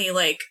completely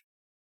like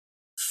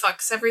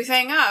fucks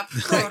everything up,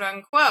 quote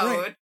unquote.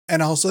 Right.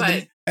 And also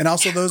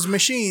those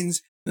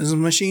machines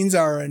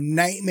are a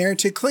nightmare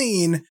to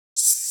clean,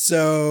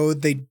 so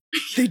they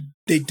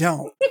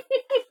don't.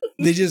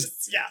 They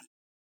just Yeah.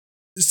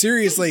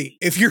 seriously,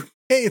 if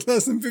paid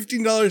less than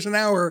 $15 an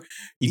hour,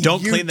 You don't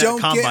clean that don't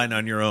combine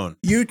on your own.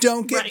 You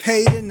don't get Right.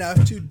 paid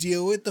enough to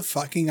deal with the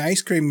fucking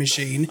ice cream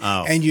machine,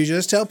 Oh. and you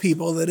just tell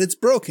people that it's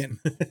broken.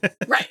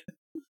 Right.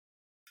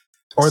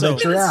 Or So-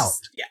 that you're out.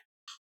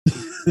 Yeah.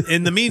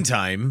 In the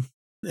meantime,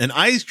 an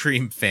ice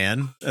cream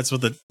fan, that's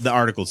what the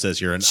article says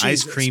here, an ice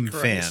Jesus cream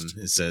Christ.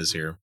 fan, it says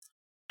here,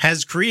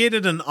 has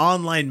created an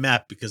online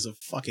map because of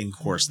fucking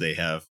course they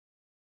have.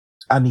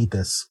 I need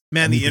this.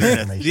 Man, I the need internet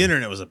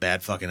information. was a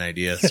bad fucking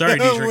idea. Sorry, It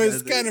Dietrich.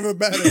 was kind of a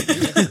bad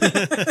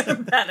idea.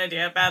 Bad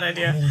idea. Bad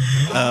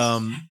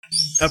idea.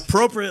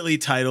 Appropriately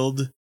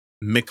titled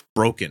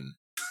McBroken.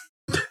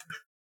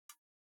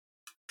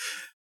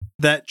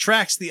 That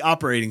tracks the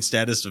operating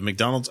status of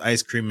McDonald's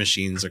ice cream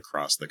machines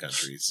across the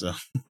country. So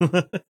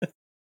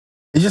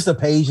It's just a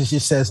page that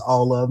just says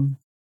all of them.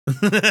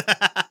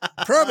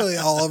 Probably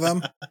all of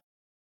them.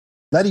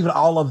 Not even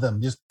all of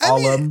them, just I all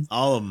mean- of them.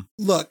 all of them.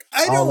 Look,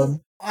 All of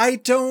them. I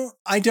don't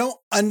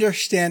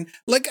understand.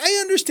 Like, I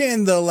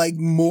understand the like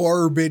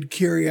morbid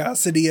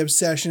curiosity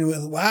obsession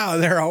with, wow,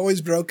 they're always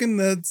broken.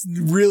 That's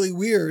really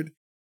weird.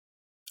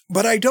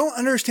 But I don't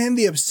understand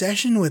the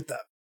obsession with them.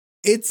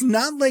 It's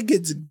not like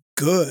it's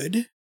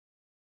good.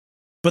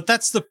 But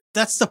that's the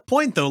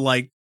point though.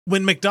 Like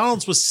when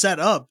McDonald's was set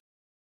up,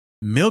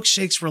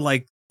 milkshakes were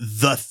like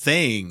the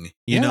thing.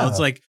 You know, Yeah. it's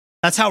like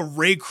that's how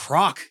Ray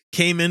Kroc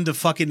came into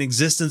fucking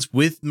existence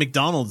with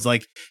McDonald's.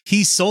 Like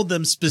he sold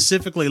them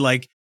specifically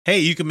like, hey,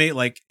 you can make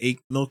like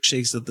 8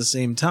 milkshakes at the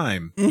same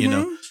time. You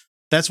know, Mhm.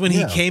 that's when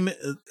Yeah. he came,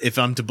 if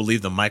I'm to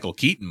believe the Michael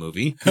Keaton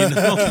movie, you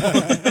know.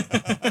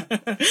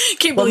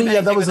 Can't Well, believe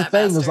yeah, that anything was the with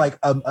thing. It was bastard. like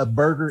a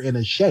burger and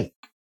a shake.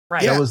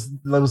 right. Yeah. That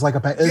was like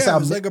a. It's Yeah, how it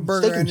was like a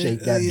burger steak and and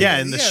shake. it- that Yeah,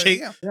 and the Yeah, shake,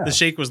 yeah. Yeah. the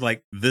shake was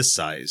like this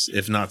size,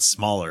 if not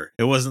smaller.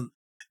 It wasn't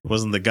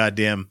the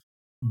goddamn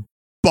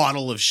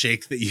bottle of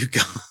shake that you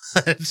got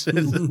at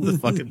the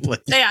fucking place.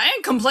 Hey, I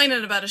ain't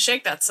complaining about a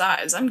shake that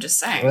size. I'm just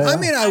saying. Well, I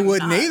mean, I I'm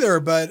wouldn't not. either,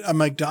 but a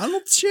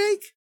McDonald's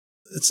shake?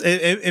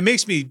 It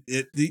makes me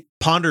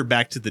ponder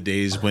back to the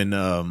days when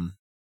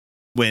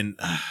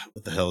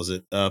what the hell is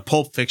it?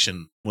 Pulp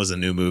Fiction was a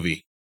new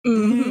movie,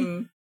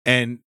 Mhm.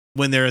 and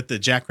when they're at the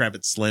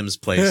Jackrabbit Slim's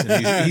place,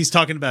 and he's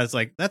talking about it's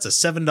like that's a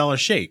 $7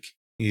 shake.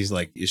 She's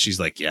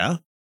like, yeah.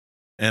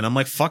 And I'm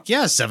like, fuck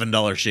yeah,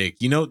 $7 shake.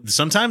 You know,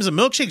 sometimes a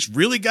milkshake's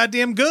really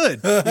goddamn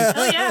good.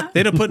 Hell yeah.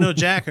 They don't put no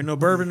Jack or no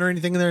bourbon or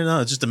anything in there. No,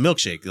 it's just a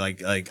milkshake,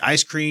 like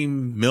ice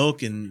cream,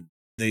 milk, and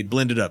they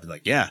blend it up.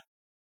 Like, yeah.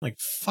 Like,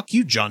 fuck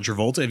you, John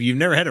Travolta. Have you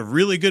never had a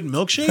really good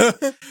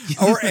milkshake?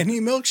 Or any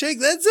milkshake?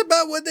 That's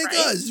about what they Right.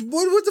 got.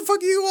 What the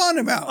fuck are you on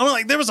about? I'm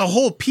like, there was a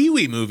whole Pee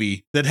Wee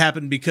movie that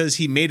happened because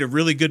he made a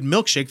really good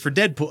milkshake for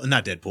Deadpool.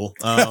 Not Deadpool.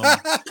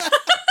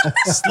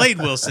 Slade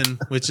Wilson,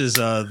 which is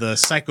the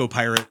psycho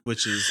pirate,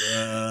 which is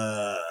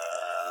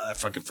I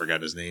fucking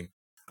forgot his name.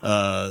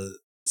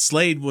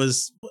 Slade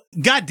was,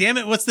 god damn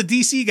it, what's the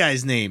DC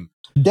guy's name?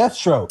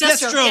 Deathstroke.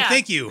 Deathstroke, yeah.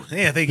 Thank you.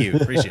 Yeah, thank you.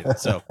 Appreciate it.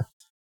 So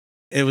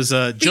it was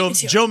Joe me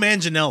to it. Joe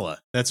Manganiello.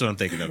 That's what I'm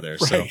thinking of there.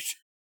 So Right.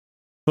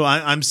 well,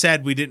 I'm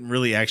sad we didn't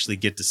really actually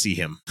get to see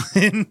him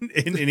in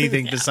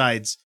anything Yeah.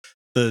 besides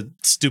the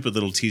stupid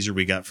little teaser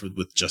we got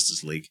with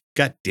Justice League.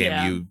 God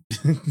damn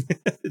you,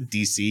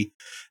 DC!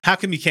 How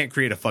come you can't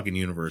create a fucking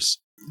universe?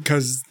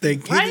 Because they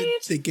gave Right?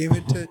 they gave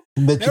it to That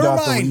you Never don't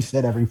have to mind.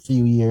 reset every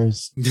few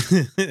years.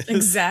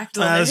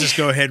 Exactly. Let's just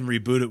go ahead and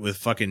reboot it with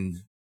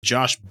fucking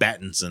Josh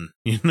Pattinson,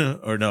 you know?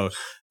 Or no,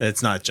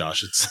 it's not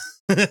Josh. It's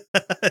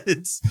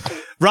it's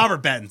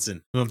Robert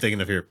Pattinson, who I'm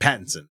thinking of here.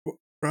 Pattinson.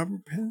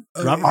 Robert Penn.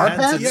 Robert Our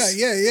Pattinson.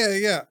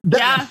 Pattinson? Yeah.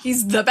 Yeah,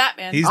 he's the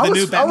Batman. He's I the was,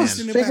 new I Batman. was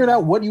The new figuring Batman.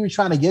 out what you were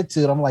trying to get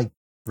to, and I'm like,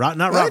 Not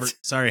What? Robert.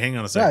 Sorry, hang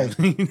on a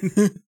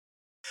second.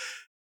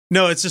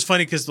 No, it's just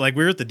funny because like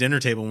we were at the dinner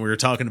table and we were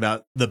talking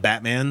about the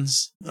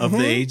Batmans of the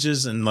Mhm.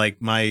 ages, and like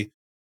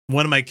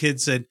one of my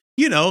kids said,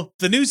 you know,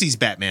 the Newsies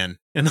Batman,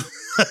 and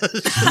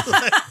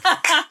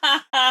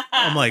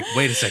I'm like,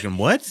 wait a second,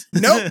 what?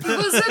 Nope.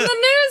 Who's in the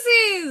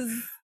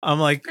Newsies? I'm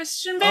like,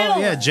 Christian Bale. oh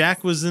yeah,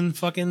 Jack was in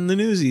fucking the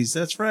Newsies.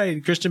 That's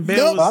right, Christian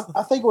Bale. Nope. Was,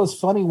 I think it was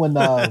funny when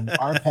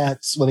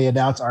Arpats, when they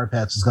announced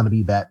Arpats was going to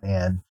be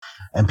Batman,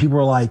 and people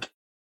were like,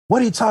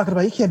 "What are you talking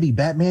about? He can't be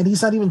Batman.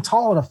 He's not even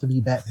tall enough to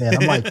be Batman."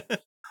 I'm like,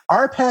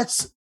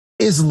 Arpats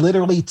is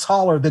literally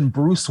taller than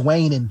Bruce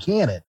Wayne in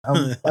canon.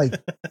 I'm like,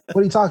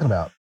 what are you talking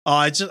about?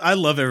 oh, I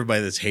love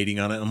everybody that's hating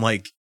on it. I'm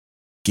like,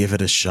 give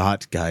it a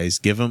shot, guys.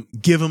 Give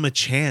him a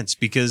chance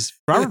because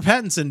Robert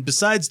Pattinson,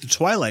 besides the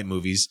Twilight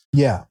movies,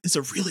 Yeah, is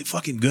a really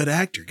fucking good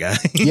actor, guy.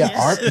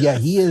 yeah,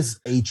 he is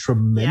a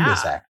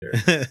tremendous Yeah.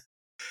 actor.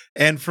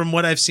 And from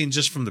what I've seen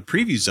just from the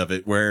previews of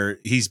it, where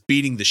he's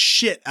beating the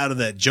shit out of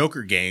that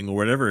Joker gang or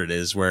whatever it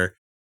is, where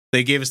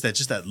they gave us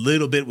that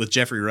little bit with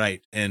Jeffrey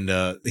Wright, and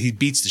he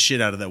beats the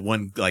shit out of that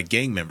one like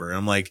gang member. And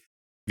I'm like,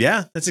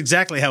 yeah, that's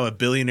exactly how a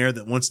billionaire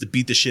that wants to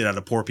beat the shit out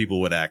of poor people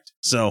would act.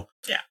 So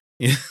Yeah.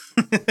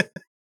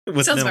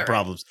 with Sounds mental about right.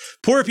 problems,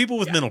 poor people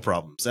with Yeah. mental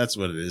problems. That's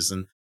what it is.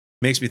 And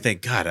makes me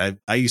think, God,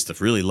 I used to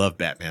really love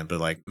Batman, but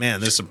like, man,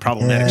 there's some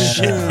problematic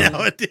shit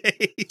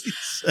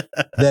nowadays.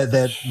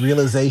 that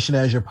realization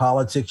as your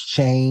politics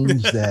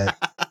change. That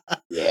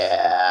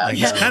Like,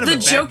 he's kind of the a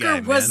bad Joker guy,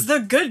 was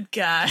man. the good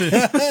guy.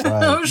 Right.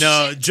 Oh,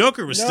 No, shit.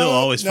 Joker was still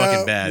always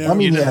fucking bad. I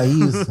mean, you know? yeah,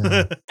 he's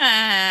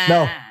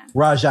no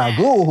Ra's al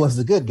Ghul was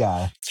the good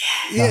guy.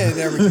 Yeah,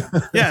 there we go.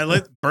 Yeah,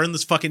 let burn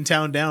this fucking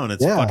town down.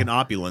 It's Yeah. fucking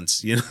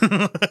opulence, you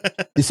know.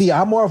 You see,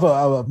 I'm more of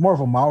a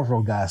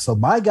Marvel guy, so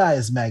my guy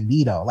is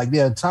Magneto. Like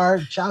the entire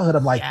childhood,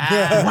 I'm like,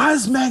 Yeah. why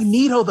is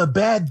Magneto the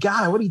bad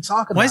guy? What are you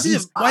talking Why about? is he?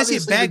 He's Why is he a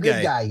obviously the bad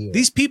good guy? here.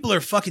 These people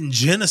are fucking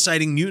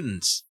genociding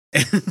mutants.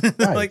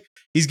 Like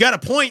he's got a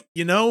point,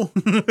 you know.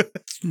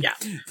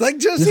 It's like,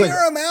 just He's hear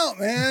like- him out,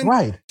 man.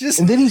 right. Just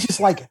And then he's just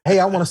like, hey,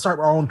 I want to start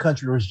our own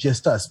country where it's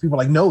just us. People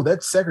are like, no,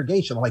 that's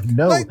segregation. I'm like,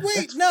 no, like, wait,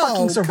 that's no, fucking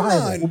come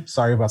survival. on. Oops,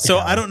 sorry about that. So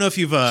I don't know if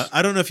you've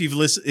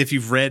listened, if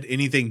you've read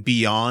anything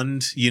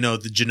beyond, you know,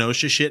 the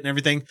Genosha shit and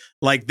everything.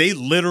 Like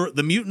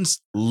the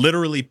mutants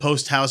literally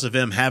post House of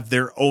M have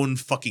their own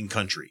fucking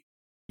country,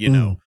 you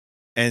know.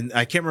 And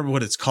I can't remember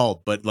what it's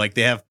called, but like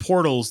they have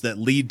portals that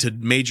lead to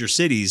major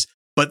cities,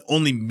 but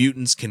only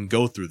mutants can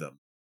go through them.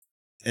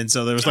 And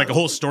so there was like a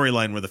whole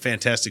storyline where the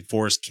Fantastic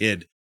Four's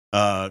kid,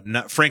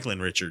 not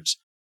Franklin Richards,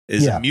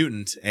 is a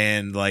mutant,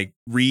 and like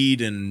Reed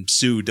and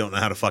Sue don't know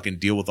how to fucking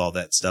deal with all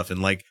that stuff. And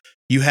like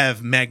you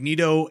have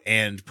Magneto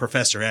and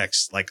Professor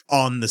X like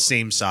on the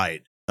same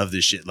side of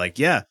this shit. Like,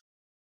 yeah,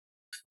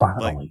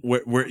 Finally.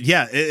 like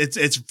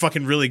it's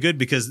fucking really good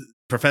because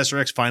Professor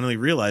X finally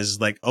realizes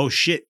like, oh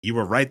shit, you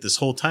were right this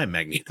whole time,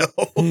 Magneto.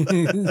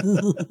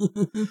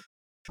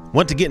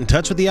 Want to get in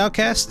touch with the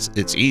Outcasts?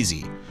 It's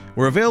easy.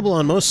 We're available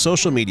on most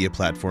social media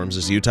platforms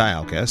as Utah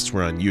Outcasts.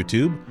 We're on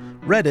YouTube,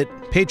 Reddit,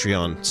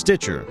 Patreon,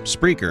 Stitcher,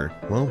 Spreaker,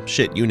 well,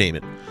 shit, you name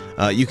it.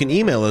 You can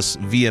email us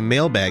via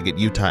mailbag at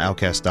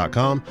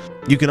utahoutcast.com.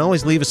 You can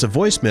always leave us a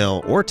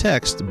voicemail or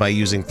text by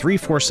using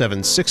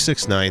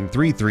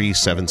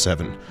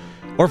 347-669-3377.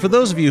 Or for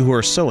those of you who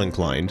are so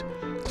inclined,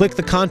 click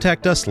the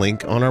Contact Us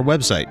link on our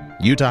website,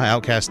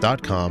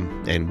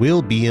 utahoutcast.com, and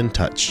we'll be in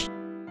touch.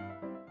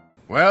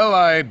 Well,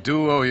 I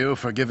do owe you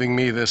for giving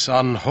me this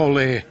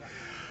unholy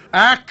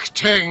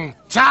acting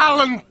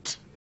talent.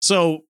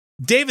 So,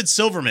 David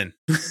Silverman,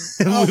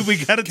 we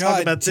got to talk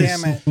God about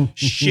damn this it.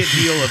 shit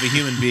deal of a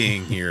human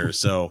being here.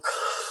 So,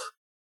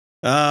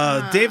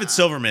 David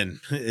Silverman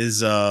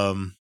is a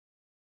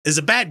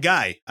bad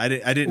guy. I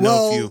didn't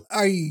know if you.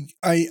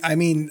 I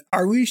mean,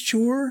 are we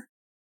sure?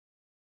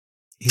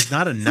 He's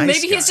not a nice.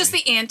 Maybe guy. he's just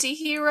the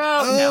anti-hero.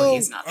 No,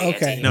 he's not the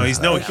okay. anti-hero. No, he's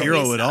no he's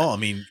hero at not. all. I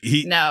mean,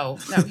 he. No,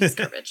 he's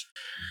garbage.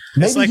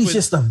 Maybe like he's with-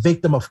 just a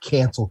victim of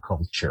cancel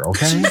culture,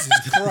 okay? Jesus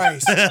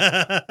Christ.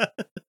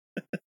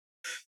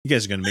 You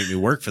guys are gonna make me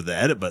work for the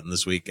edit button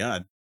this week.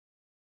 God.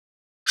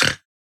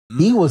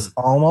 He was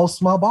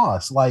almost my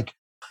boss. Like,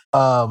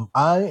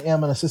 I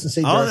am an assistant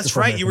state director. Oh, that's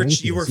for right. You were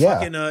American Atheists.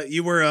 fucking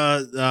you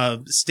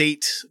were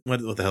state what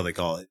the hell they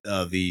call it?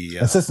 The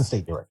assistant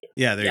state director.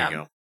 yeah, there Yeah. you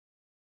go.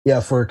 Yeah,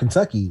 for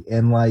Kentucky.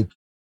 And like,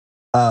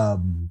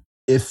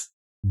 if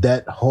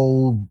that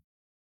whole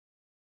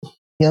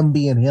him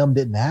being him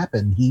didn't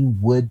happen, he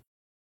would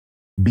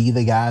be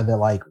the guy that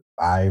like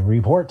I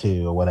report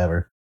to or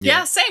whatever.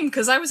 Yeah, same,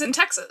 because I was in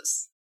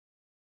Texas.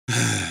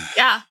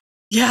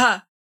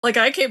 Yeah. Like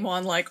I came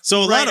on like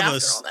So right after all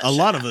that a shit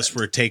lot of us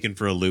happened. were taken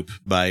for a loop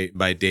by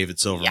David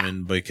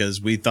Silverman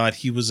because we thought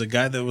he was a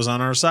guy that was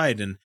on our side,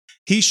 and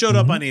he showed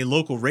up on a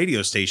local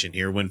radio station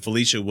here when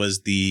Felicia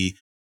was the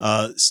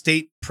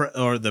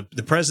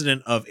the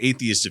president of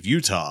Atheists of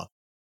Utah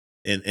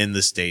in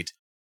the state,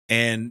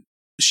 and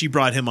she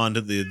brought him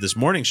onto this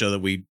morning show that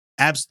we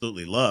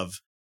absolutely love,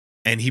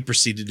 and he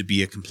proceeded to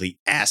be a complete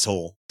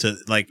asshole to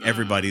like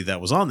everybody that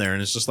was on there,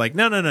 and it's just like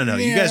no,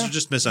 you guys Yeah. are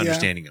just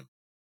misunderstanding him.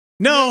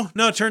 No,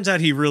 it turns out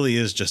he really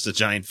is just a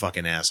giant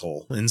fucking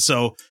asshole. And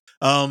so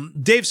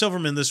Dave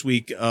Silverman this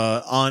week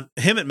on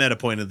him at Meta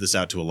pointed this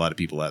out to a lot of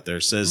people out there,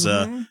 says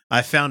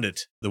I found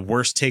it the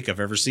worst take I've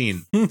ever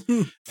seen.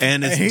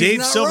 And it's He's Dave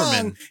not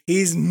Silverman wrong.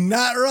 He's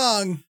not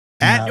wrong.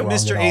 at Not wrong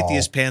Mr. at all.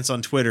 Atheist Pants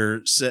on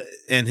Twitter,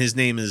 and his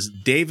name is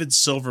David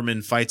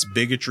Silverman fights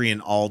bigotry in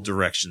all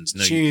directions.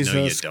 No, you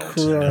Jesus don't.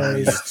 No,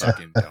 you Christ.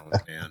 fucking don't,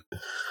 man.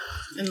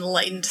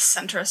 enlightened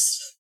centrist.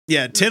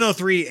 Yeah,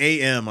 10:03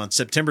 a.m. on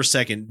September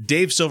 2nd,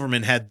 Dave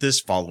Silverman had this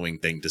following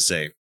thing to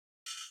say.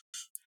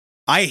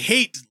 I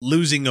hate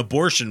losing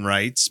abortion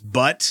rights,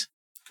 but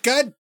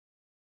God.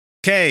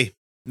 okay,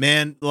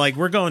 man, like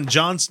we're going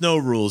Jon Snow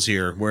rules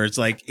here, where it's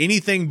like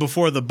anything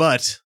before the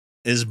but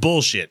is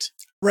bullshit.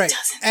 Right.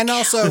 Doesn't And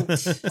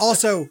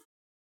also,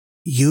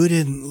 you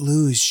didn't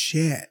lose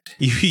shit.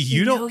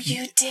 You No, don't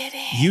you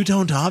didn't. you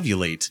don't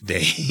ovulate,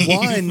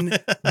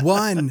 Dave.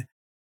 One,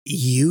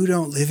 you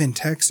don't live in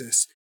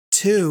Texas.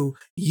 Two,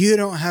 you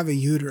don't have a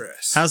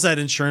uterus. How's that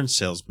insurance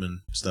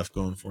salesman stuff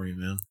going for you,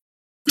 man?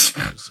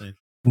 I'm just saying.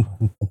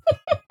 I'm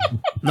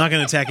not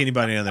going to attack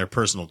anybody on their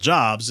personal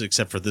jobs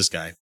except for this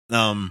guy.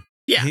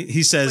 Yeah.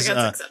 He says, Like,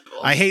 that's acceptable.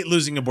 I hate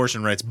losing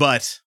abortion rights,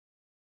 but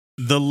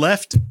The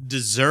left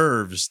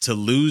deserves to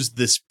lose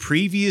this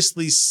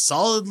previously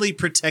solidly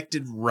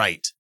protected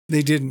right.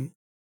 They didn't.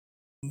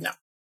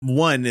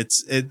 One,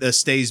 a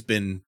stay's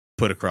been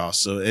put across,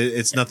 so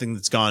it's nothing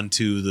that's gone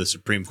to the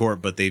Supreme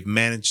Court, but they've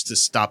managed to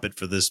stop it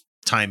for this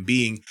time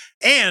being.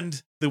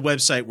 And the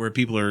website where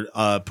people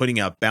are putting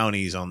out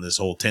bounties on this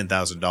whole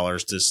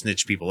 $10,000 to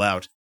snitch people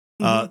out,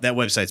 that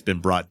website's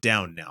been brought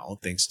down now,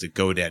 thanks to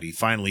GoDaddy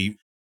finally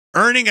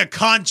earning a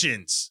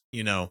conscience,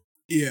 you know.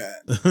 Yeah.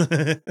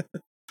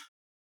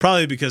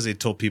 Probably because they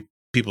told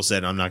people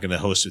said, I'm not going to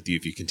host with you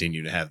if you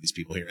continue to have these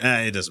people here.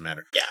 It doesn't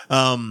matter.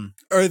 Yeah.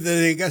 Or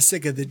they got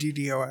sick of the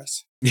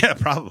DDoS. Yeah,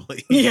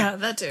 probably. Yeah,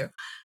 that too.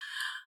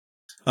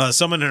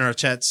 Someone in our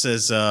chat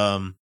says,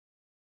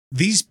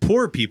 these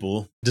poor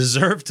people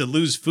deserve to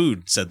lose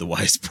food, said the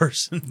wise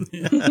person.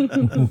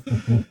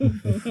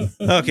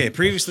 Okay,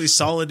 previously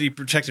solidly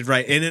protected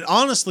right. And it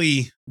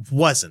honestly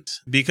wasn't,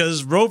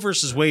 because Roe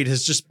versus Wade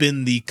has just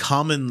been the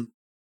common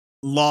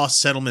law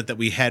settlement that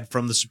we had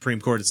from the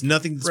Supreme Court. It's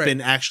nothing that's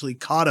been actually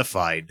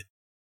codified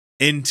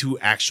into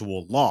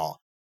actual law.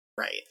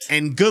 Right.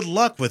 And good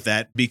luck with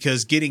that,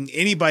 because getting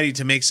anybody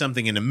to make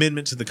something an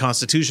amendment to the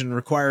Constitution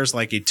requires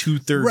like a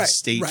 2/3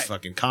 state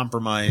fucking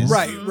compromise.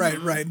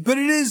 Right. But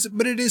it is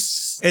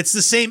it's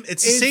the same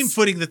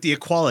footing that the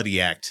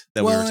Equality Act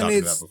that we were talking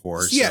about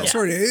before. Yeah,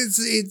 sort of.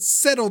 It's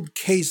settled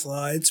case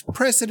law. It's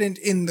precedent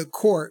in the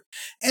court.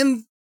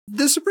 And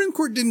the Supreme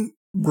Court didn't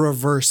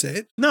reverse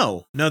it.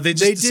 No, they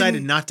just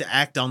decided not to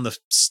act on the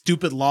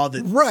stupid law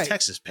that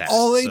Texas passed.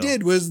 All they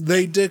did was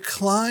they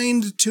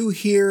declined to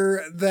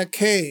hear the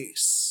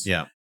case.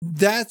 Yeah.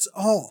 That's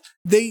all.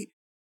 But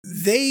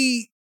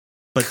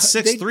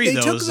 6-3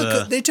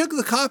 though they took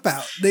the cop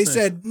out. They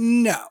said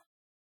no.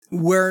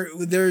 We're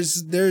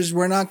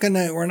not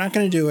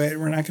gonna do it.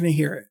 We're not gonna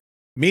hear it.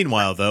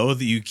 Meanwhile, though,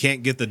 you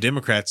can't get the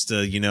Democrats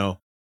to,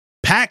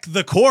 pack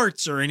the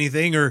courts or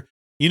anything, or,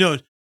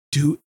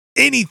 do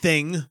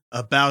anything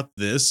about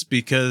this,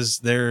 because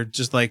they're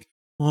just like,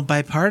 well,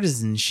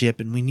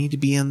 bipartisanship, and we need to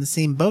be on the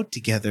same boat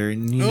together.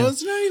 And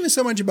it's not even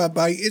so much about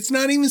it's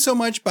not even so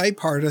much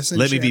bipartisanship.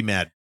 Let me be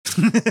mad.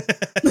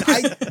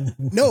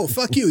 No,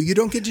 fuck you. You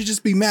don't get to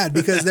just be mad,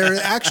 because there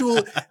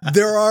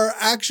are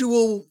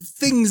actual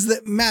things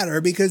that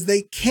matter, because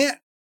they can't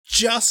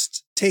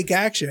just take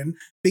action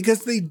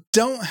because they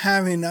don't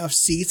have enough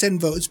seats and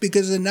votes,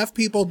 because enough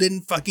people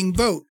didn't fucking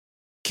vote.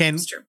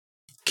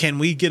 Can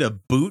we get a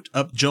boot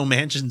up Joe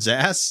Manchin's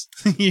ass?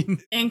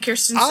 And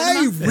Kirsten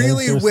I Sinema?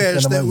 really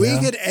wish that we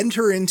could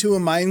enter into a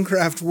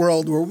Minecraft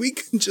world where we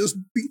can just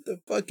beat the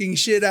fucking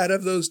shit out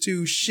of those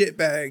two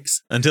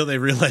shitbags. Until they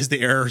realize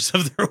the errors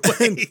of their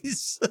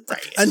ways.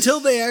 Until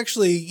they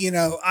actually,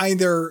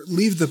 either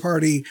leave the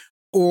party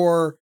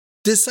or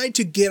decide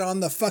to get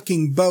on the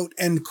fucking boat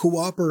and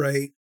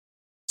cooperate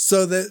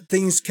so that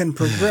things can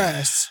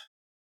progress.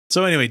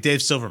 So anyway,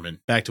 Dave Silverman,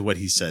 back to what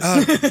he said.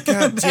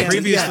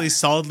 Previously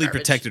solidly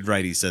protected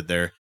right, he said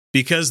there,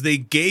 because they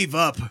gave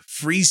up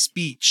free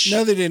speech.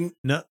 No, they didn't.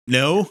 No.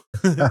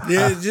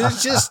 Yeah,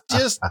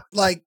 just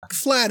like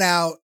flat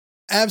out.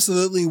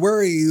 Absolutely. Where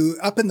are you?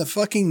 Up in the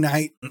fucking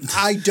night.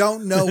 I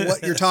don't know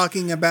what you're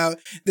talking about.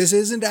 This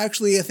isn't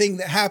actually a thing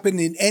that happened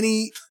in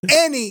any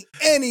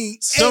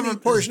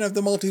portion of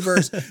the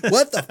multiverse.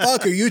 What the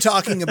fuck are you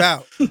talking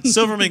about?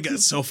 Silverman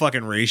got so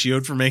fucking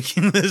ratioed for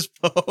making this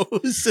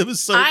post. It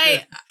was so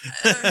good.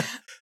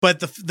 But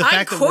the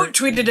fact I quote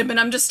tweeted him, and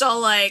I'm just all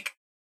like,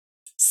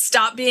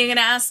 stop being an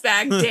ass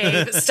bag,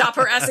 Dave. Stop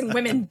harassing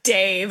women,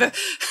 Dave.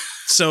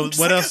 So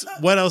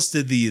what else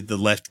did the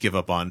left give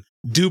up on?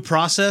 Due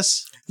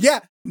process?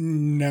 Yeah.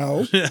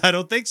 No. I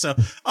don't think so.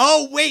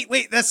 Oh,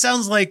 wait. That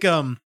sounds like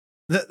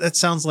that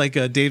sounds like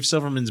Dave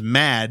Silverman's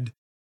mad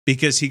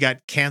because he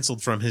got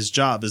canceled from his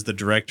job as the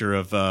director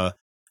of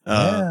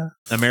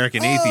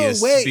American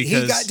Atheists. Wait,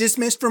 because he got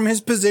dismissed from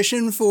his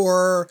position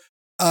for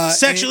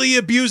sexually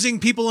abusing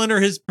people under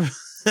his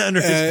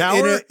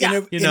power.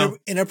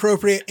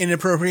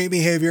 Inappropriate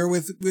behavior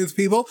with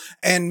people,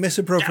 and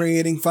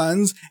misappropriating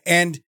funds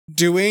and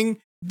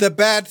doing the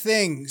bad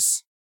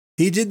things.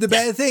 He did the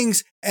bad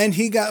things, and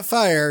he got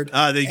fired.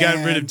 They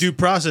got rid of due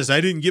process.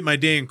 I didn't get my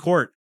day in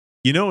court.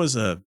 As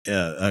a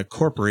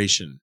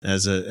corporation,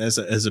 as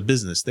a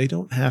business, they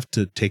don't have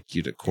to take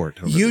you to court.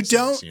 You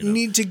don't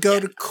need to go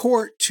to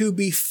court to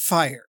be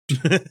fired.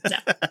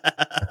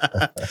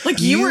 Like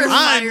you were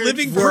fired. I'm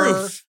living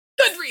proof.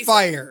 Good reason.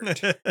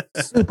 Fired.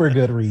 Super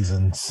good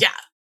reasons. Yeah.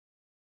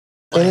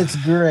 And it's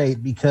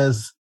great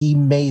because he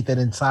made that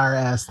entire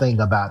ass thing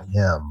about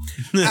him.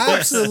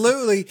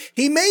 Absolutely.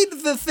 He made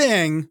the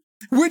thing,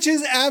 which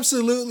is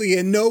absolutely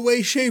in no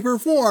way, shape, or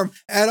form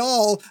at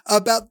all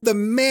about the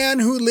man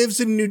who lives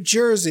in New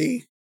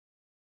Jersey.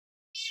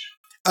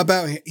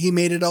 He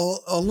made it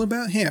all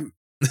about him.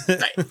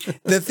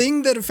 The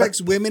thing that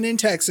affects women in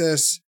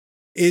Texas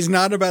is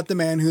not about the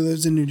man who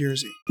lives in New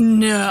Jersey.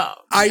 No.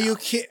 Are you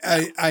kidding?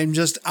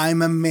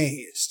 I'm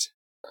amazed.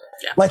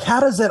 Yeah. Like, how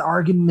does that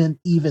argument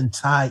even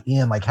tie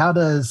in? Like, how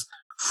does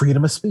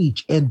freedom of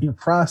speech and due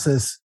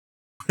process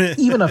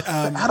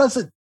how does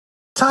it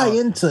tie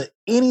into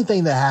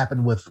anything that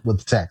happened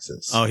with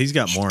Texas. Oh, he's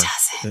got more.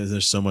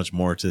 There's so much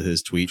more to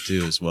his tweet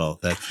too, as well.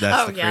 That's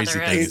the crazy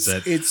thing is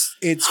that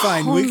it's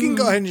fine. We can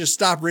go ahead and just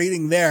stop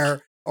reading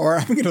there, or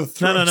I'm going to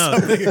throw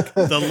something.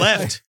 The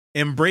left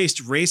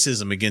embraced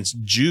racism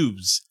against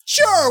Jews.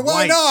 Sure,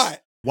 why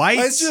not?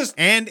 Whites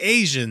and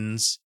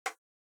Asians,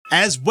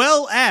 as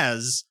well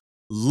as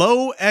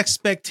low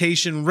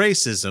expectation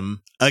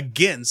racism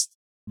against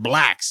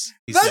blacks.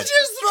 Let's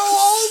just throw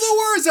all the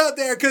words out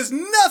there because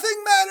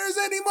nothing matters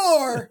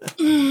anymore.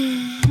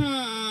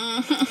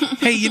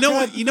 Hey, you know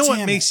what? You know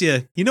what makes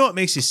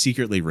you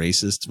secretly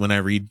racist when I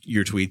read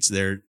your tweets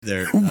there,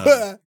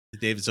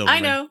 David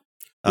Silverman. I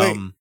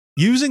know.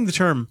 Using the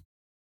term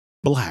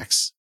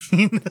blacks.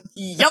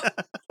 Yep.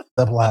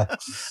 The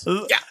blacks.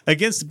 Yeah.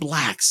 Against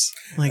blacks.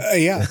 Like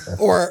yeah.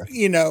 Or,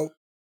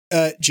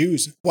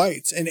 Jews,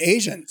 whites, and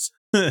Asians.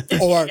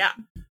 Or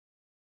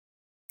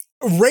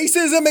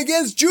racism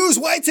against Jews,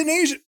 whites, and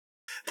Asians.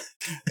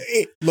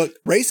 Hey, look,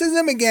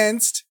 racism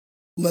against,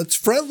 let's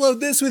front load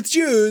this with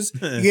Jews,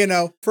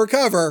 for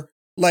cover.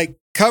 Like,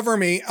 cover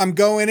me, I'm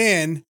going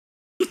in.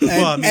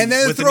 And, and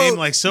then with a name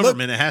like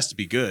Silverman, it has to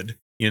be good,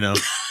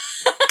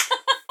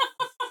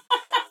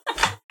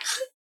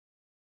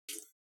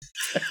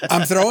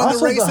 I'm throwing the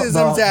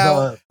racisms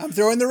out. I'm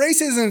throwing the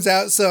racisms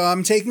out, so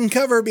I'm taking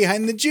cover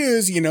behind the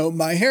Jews,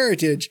 my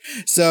heritage.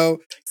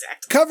 So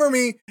cover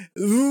me.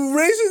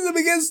 Racism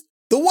against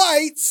the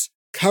whites.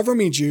 Cover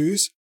me,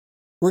 Jews.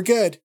 We're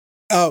good.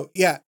 Oh,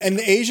 yeah. And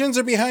the Asians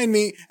are behind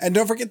me. And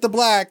don't forget the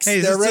blacks.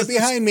 They're right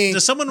behind me.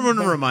 Does someone want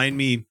to remind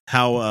me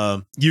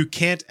how you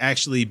can't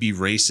actually be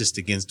racist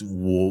against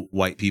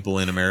white people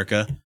in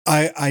America?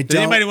 I don't. Does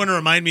anybody want to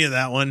remind me of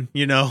that one?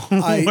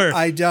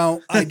 I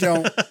don't.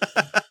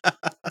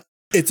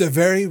 It's a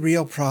very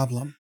real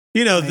problem.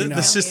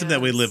 The system that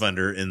we live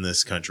under in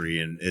this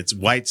country, and it's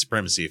white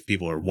supremacy. If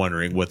people are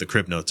wondering what the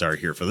crib notes are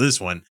here for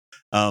this one,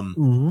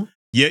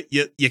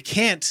 you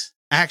can't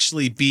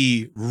actually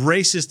be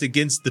racist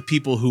against the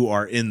people who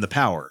are in the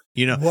power.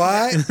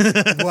 What?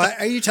 What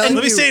are you telling me?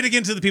 Let me say it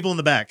again to the people in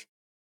the back.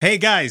 Hey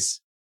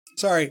guys.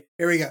 Sorry.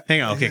 Here we go.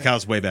 Hang on. Okay,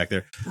 Kyle's way back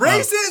there.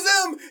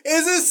 Racism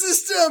is a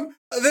system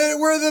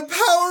where the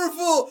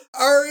powerful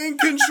are in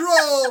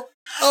control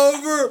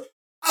over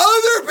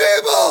other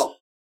people.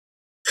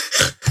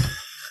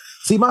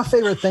 See, my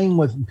favorite thing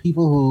with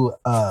people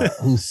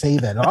who say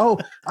that,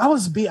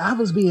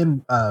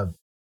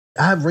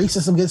 I have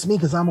racism against me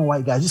because I'm a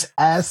white guy. Just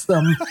ask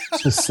them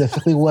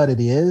specifically what it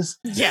is.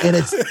 Yeah. And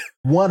it's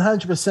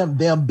 100%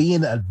 them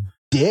being a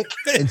dick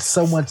and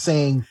someone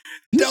saying,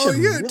 shut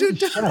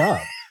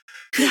up.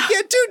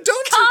 Yeah, dude,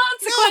 don't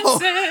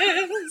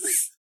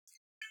consequences.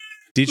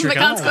 Dietrich, The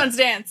consequence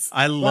dance.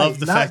 I love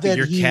the fact that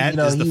your cat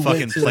is the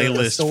fucking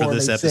playlist for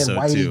this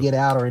episode too. Get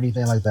out or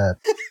anything like that.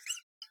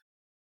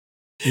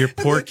 Your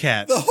poor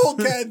cat. The whole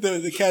cat,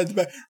 the cat's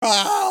back.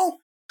 Ow.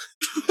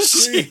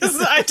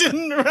 Jeez, I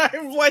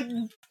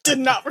did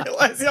not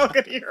realize y'all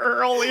could hear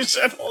her. Holy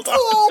shit, hold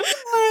on.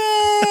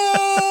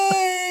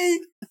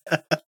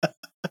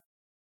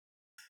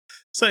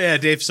 So yeah,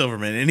 Dave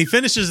Silverman. And he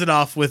finishes it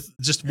off with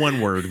just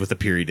one word with a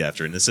period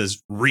after, and it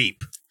says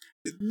reap.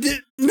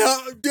 No,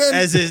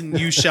 as in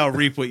you shall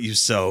reap what you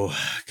sow,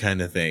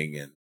 kind of thing.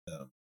 And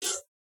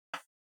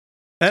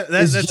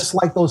that's just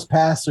like those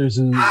pastors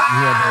who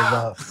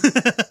the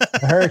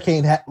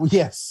hurricane.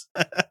 Yes,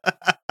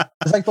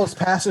 it's like those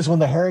pastors when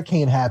the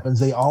hurricane happens.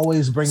 They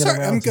always bring it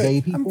around to gay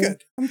people.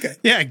 I'm good.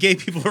 Yeah, gay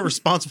people are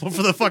responsible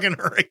for the fucking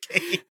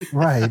hurricane.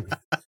 Right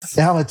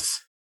now,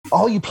 it's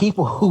all you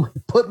people who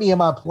put me in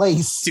my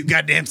place. You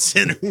goddamn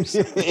sinners!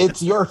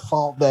 It's your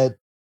fault that.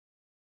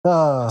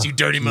 You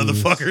dirty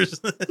motherfuckers.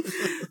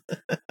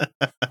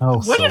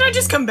 What did I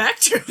just come back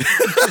to?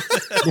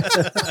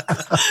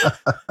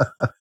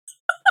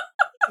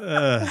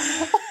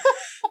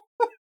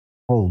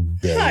 Oh,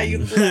 damn. Hi,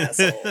 you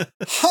asshole.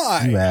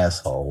 Hi. You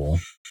asshole.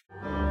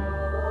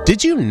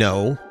 Did you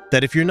know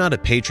that if you're not a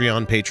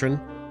Patreon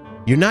patron,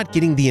 you're not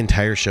getting the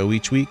entire show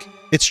each week?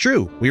 It's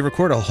true. We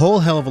record a whole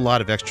hell of a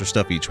lot of extra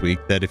stuff each week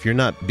that if you're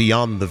not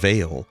beyond the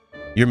veil,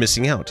 you're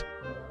missing out.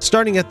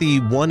 Starting at the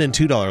 $1 and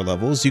 $2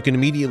 levels, you can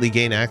immediately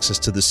gain access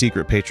to the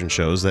secret patron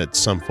shows that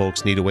some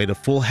folks need to wait a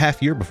full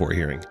half year before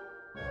hearing.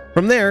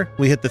 From there,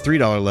 we hit the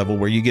 $3 level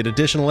where you get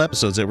additional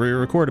episodes that we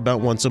record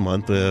about once a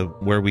month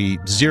where we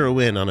zero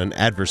in on an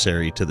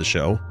adversary to the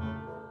show.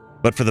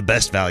 But for the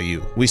best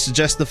value, we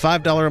suggest the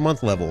 $5 a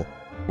month level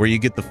where you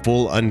get the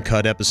full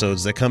uncut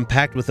episodes that come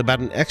packed with about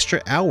an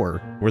extra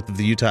hour worth of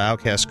the Utah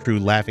Outcast crew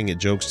laughing at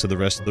jokes to the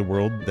rest of the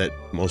world that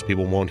most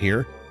people won't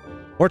hear.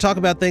 Or talk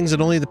about things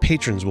that only the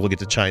patrons will get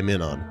to chime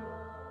in on.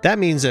 That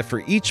means that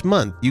for each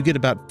month, you get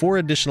about 4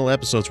 additional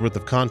episodes worth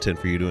of content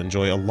for you to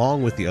enjoy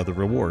along with the other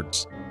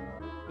rewards.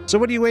 So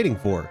what are you waiting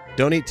for?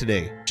 Donate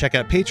today. Check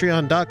out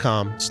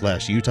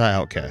patreon.com/Utah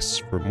Outcasts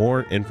for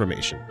more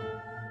information.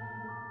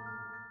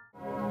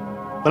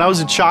 When I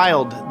was a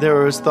child, there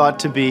was thought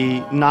to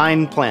be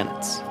 9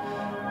 planets,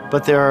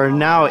 but there are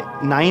now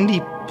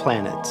 90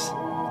 planets.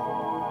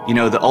 You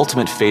know, the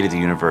ultimate fate of the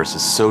universe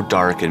is so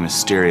dark and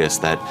mysterious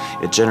that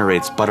it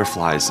generates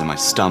butterflies in my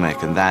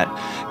stomach, and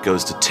that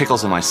goes to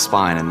tickles in my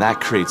spine, and that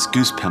creates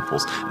goose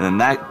pimples, and then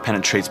that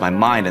penetrates my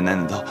mind, and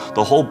then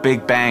the whole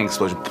Big Bang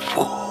explosion.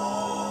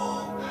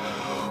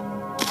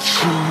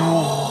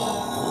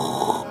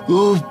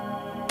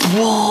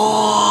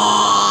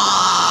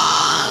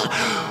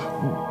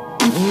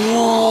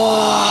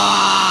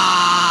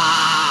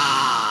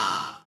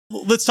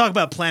 Let's talk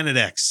about Planet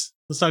X.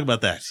 Let's talk about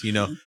that. You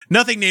know,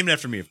 nothing named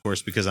after me, of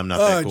course, because I'm not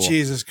that cool.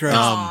 Jesus Christ.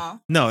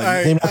 No,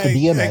 Named after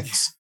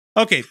DMX.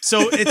 okay,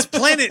 so it's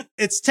planet.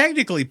 It's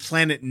technically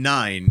Planet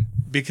 9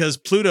 because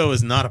Pluto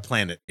is not a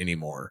planet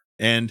anymore,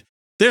 and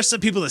there's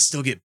some people that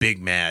still get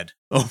big mad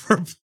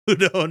over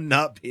Pluto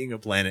not being a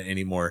planet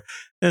anymore.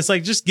 And it's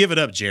like, just give it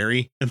up,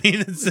 Jerry. I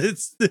mean,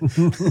 it's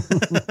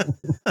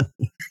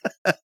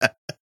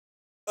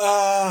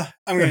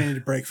I'm gonna need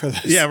a break for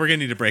this. Yeah, we're gonna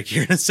need a break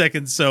here in a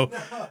second. So,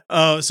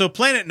 so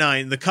Planet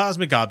 9, the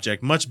cosmic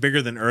object, much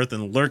bigger than Earth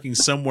and lurking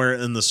somewhere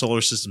in the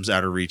solar system's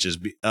outer reaches.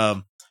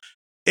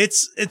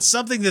 It's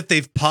something that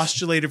they've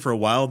postulated for a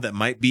while that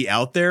might be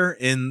out there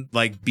in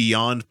like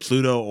beyond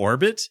Pluto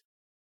orbit,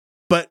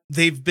 but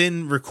they've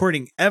been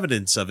recording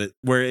evidence of it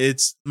where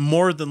it's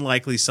more than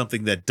likely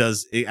something that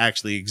does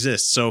actually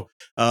exist. So,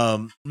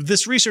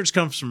 this research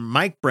comes from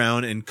Mike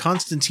Brown and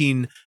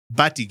Konstantin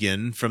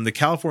Batygin from the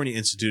California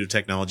Institute of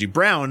Technology.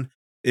 Brown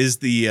is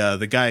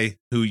the guy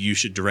who you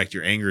should direct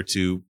your anger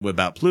to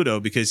about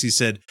Pluto, because he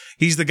said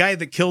he's the guy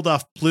that killed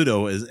off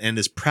Pluto and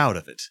is proud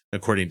of it,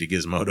 according to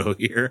Gizmodo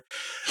here.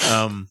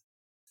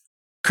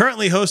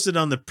 Currently hosted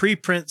on the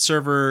preprint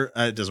server,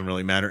 it doesn't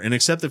really matter, and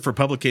accepted for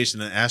publication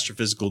in the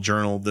Astrophysical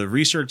Journal. The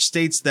research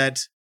states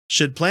that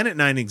should Planet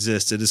 9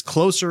 exist, it is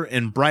closer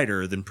and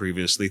brighter than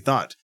previously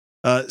thought.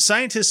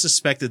 Scientists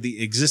suspected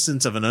the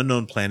existence of an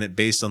unknown planet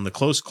based on the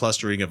close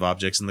clustering of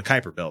objects in the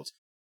Kuiper Belt,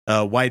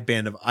 a wide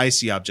band of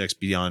icy objects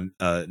beyond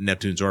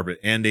Neptune's orbit,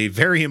 and a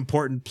very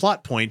important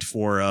plot point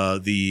for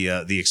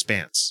the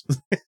Expanse.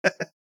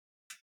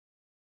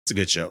 It's a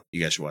good show.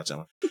 You guys should watch that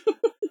one.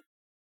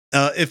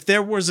 If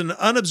there was an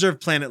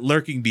unobserved planet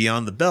lurking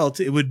beyond the belt,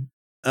 it would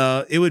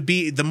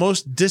be the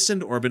most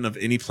distant orbit of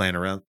any planet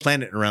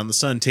around the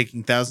sun,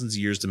 taking thousands of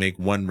years to make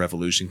one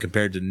revolution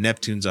compared to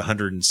Neptune's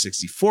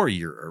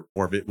 164-year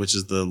orbit, which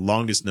is the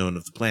longest known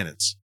of the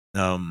planets.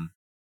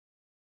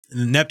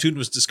 Neptune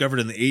was discovered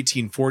in the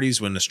 1840s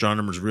when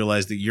astronomers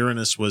realized that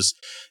Uranus was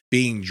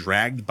being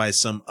dragged by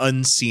some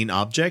unseen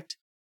object,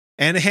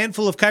 and a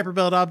handful of Kuiper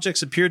Belt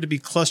objects appeared to be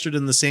clustered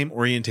in the same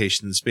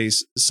orientation in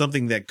space,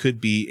 something that could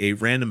be a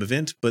random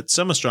event, but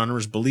some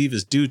astronomers believe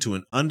is due to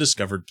an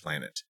undiscovered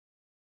planet.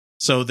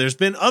 So there's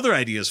been other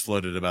ideas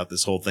floated about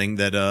this whole thing,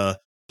 that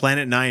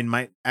Planet 9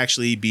 might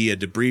actually be a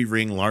debris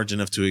ring large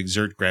enough to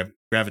exert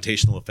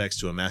gravitational effects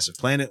to a massive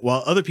planet,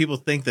 while other people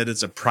think that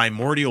it's a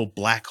primordial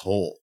black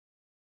hole.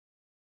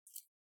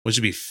 Which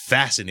would be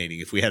fascinating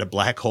if we had a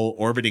black hole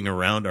orbiting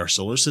around our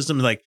solar system.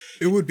 Like,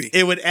 it would be.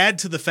 It would add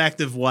to the fact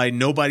of why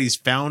nobody's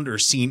found or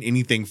seen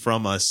anything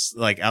from us,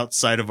 like,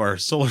 outside of our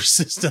solar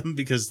system,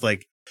 because,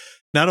 like,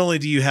 not only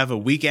do you have a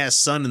weak ass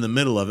sun in the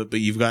middle of it,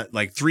 but you've got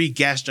like 3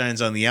 gas giants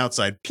on the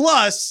outside,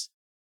 plus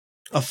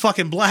a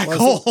fucking black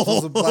hole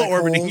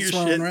orbiting your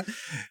shit. Right?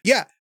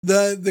 Yeah.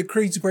 The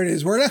crazy part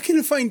is we're not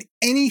going to find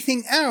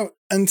anything out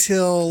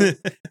until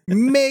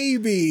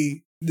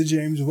maybe the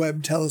James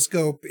Webb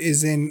Telescope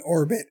is in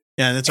orbit.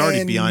 Yeah, and it's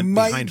already behind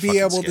be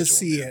able schedule, to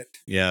see it.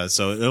 Yeah,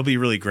 so it'll be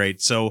really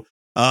great. So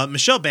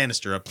Michelle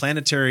Bannister, a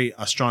planetary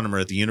astronomer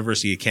at the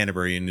University of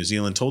Canterbury in New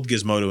Zealand, told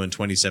Gizmodo in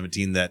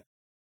 2017 that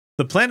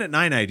the Planet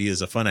 9 idea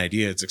is a fun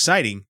idea. It's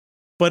exciting,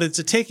 but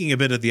it's taking a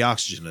bit of the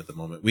oxygen at the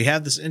moment. We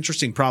have this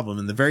interesting problem,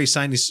 and the very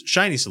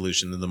shiny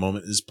solution in the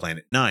moment is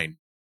Planet 9.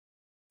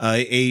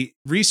 A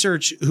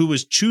research who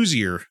was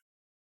choosier,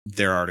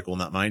 their article,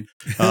 not mine,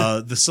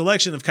 the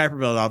selection of Kuiper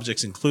Belt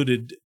objects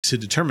included to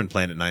determine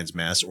Planet 9's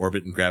mass,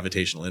 orbit, and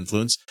gravitational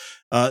influence.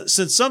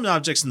 Since some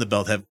objects in the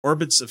belt have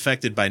orbits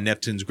affected by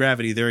Neptune's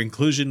gravity, their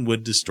inclusion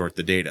would distort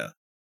the data.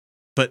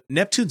 But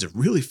Neptune's a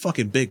really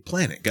fucking big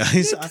planet,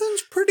 guys.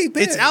 Neptune's pretty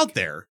big. It's out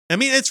there. I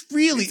mean, it's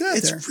really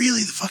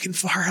the fucking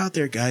far out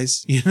there,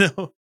 guys. You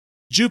know,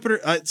 Jupiter,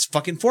 it's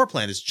fucking 4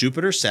 planets: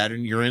 Jupiter,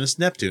 Saturn, Uranus,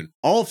 Neptune.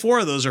 All 4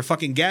 of those are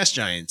fucking gas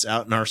giants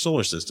out in our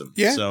solar system.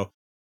 Yeah. So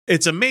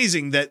it's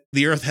amazing that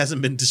the Earth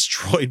hasn't been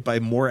destroyed by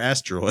more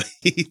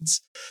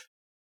asteroids.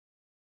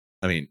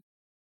 I mean,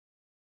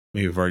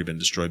 maybe we've already been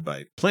destroyed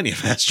by plenty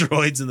of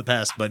asteroids in the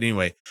past, but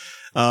anyway,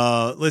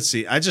 let's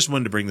see. I just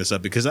wanted to bring this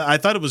up because I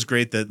thought it was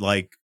great that,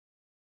 like,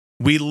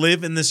 we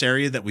live in this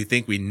area that we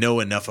think we know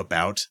enough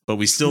about, but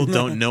we still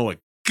don't know a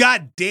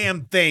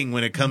goddamn thing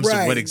when it comes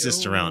to what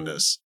exists around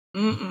us.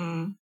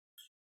 Mm-mm.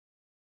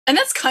 And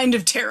that's kind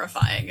of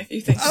terrifying if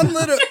you think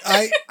about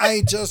it.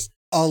 I just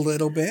a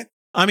little bit.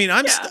 I mean,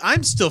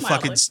 I'm still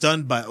fucking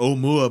stunned by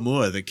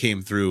Oumuamua that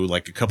came through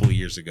like a couple of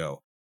years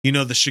ago. You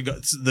know,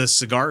 the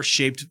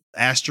cigar-shaped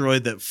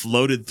asteroid that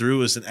floated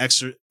through as an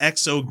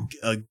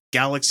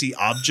exogalaxy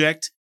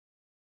object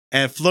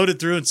and floated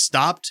through and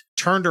stopped,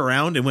 turned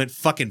around and went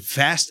fucking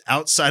fast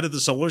outside of the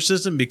solar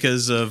system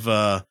because of,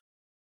 the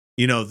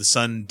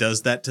sun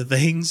does that to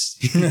things.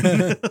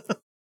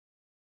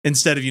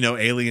 Instead of,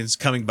 aliens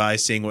coming by,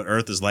 seeing what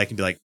Earth is like and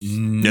be like,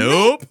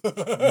 nope,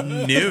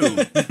 no.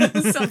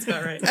 Sounds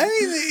about right. I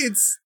mean,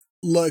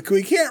 look,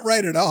 we can't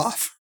write it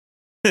off.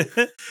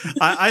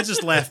 I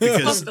just laugh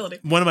because Possibility.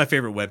 one of my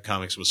favorite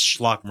webcomics was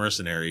Schlock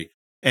Mercenary.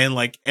 And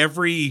like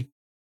every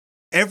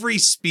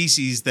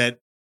species that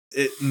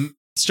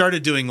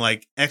started doing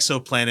like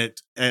exoplanet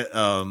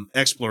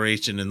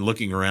exploration and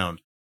looking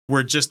around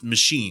were just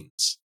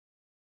machines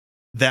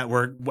that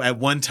were at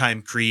one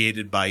time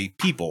created by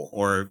people,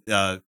 or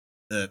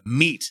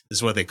meat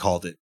is what they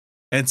called it.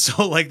 And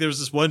so like there was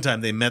this one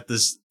time they met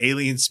this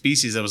alien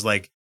species that was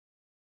like,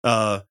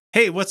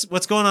 hey,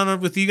 what's going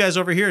on with you guys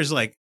over here? Is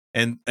like,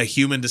 and a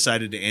human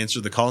decided to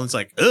answer the call and it's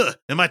like, ugh,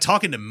 am I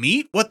talking to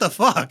meat? What the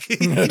fuck?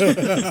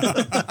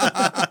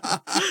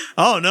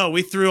 Oh no,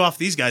 we threw off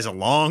these guys a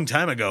long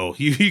time ago.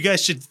 You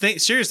guys should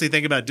seriously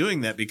think about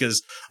doing that,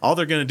 because all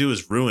they're going to do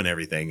is ruin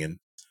everything. And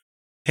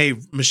hey,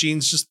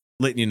 machines, just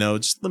letting you know,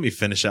 just let me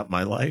finish up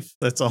my life.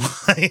 That's all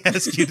I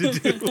ask you to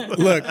do.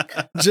 Look,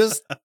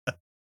 just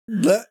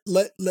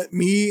let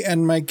me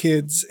and my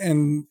kids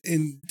and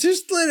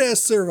just let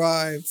us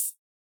survive.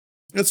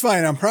 That's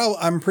fine.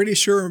 I'm pretty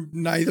sure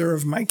neither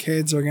of my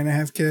kids are gonna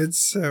have kids,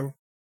 so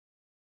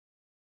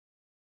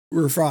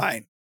we're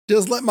fine.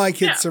 Just let my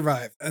kids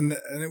survive, and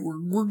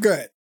we're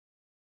good.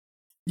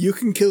 You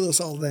can kill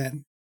us all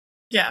then.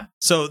 Yeah.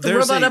 So the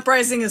robot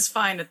uprising is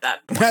fine at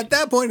that point. At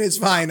that point, it's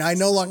fine. I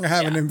no longer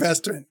have an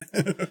investment.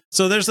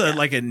 So there's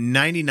like a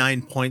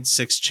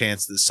 99.6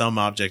 chance that some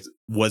object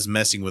was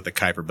messing with the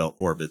Kuiper Belt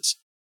orbits.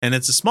 And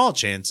it's a small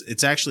chance.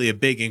 It's actually a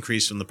big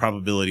increase from the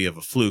probability of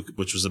a fluke,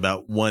 which was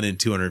about 1 in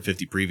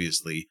 250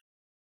 previously,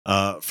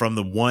 from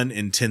the 1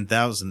 in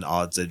 10,000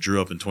 odds that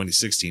drew up in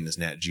 2016, as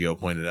Nat Geo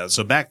pointed out.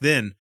 So back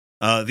then,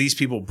 these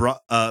people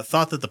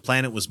thought that the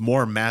planet was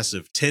more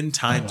massive, 10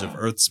 times of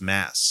Earth's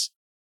mass,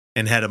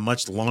 and had a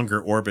much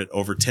longer orbit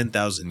over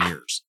 10,000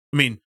 years. I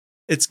mean,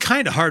 it's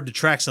kind of hard to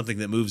track something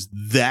that moves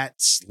that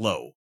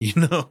slow,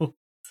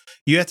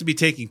 You have to be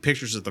taking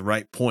pictures at the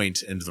right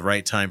point and at the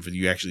right time for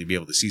you actually to be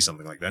able to see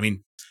something like that. I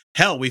mean,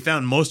 hell, we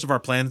found most of our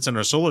planets in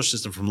our solar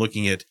system from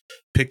looking at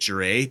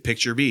picture A,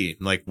 picture B,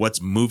 like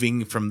what's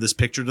moving from this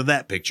picture to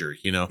that picture,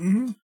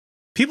 Mm-hmm.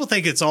 People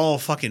think it's all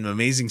fucking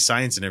amazing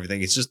science and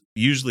everything. It's just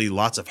usually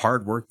lots of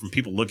hard work from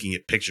people looking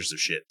at pictures of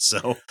shit.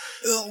 So,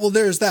 well,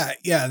 there's that.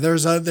 Yeah,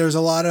 there's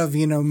a lot of,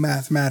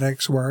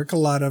 mathematics work, a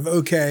lot of,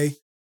 okay,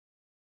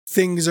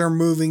 things are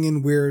moving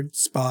in weird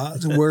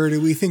spots. Where do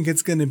we think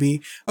it's going to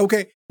be?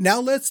 Okay, now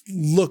let's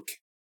look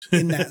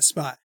in that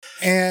spot.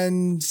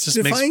 And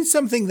to find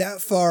something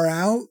that far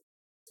out,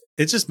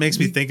 it just makes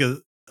me think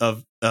of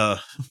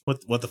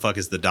what the fuck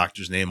is the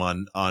doctor's name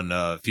on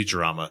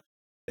Futurama?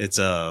 It's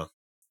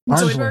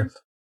Zoidberg?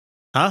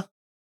 Huh?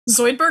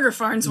 Zoidberg or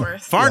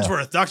Farnsworth?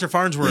 Farnsworth, yeah. Dr.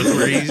 Farnsworth,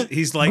 where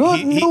he's like,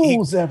 good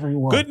news,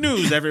 everyone. Good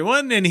news,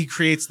 everyone. And he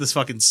creates this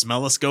fucking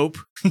smelloscope.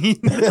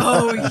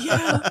 Oh,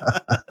 yeah.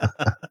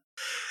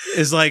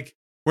 It's like,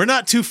 we're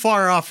not too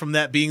far off from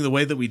that being the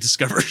way that we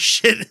discover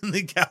shit in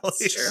the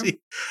galaxy.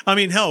 I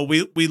mean, hell,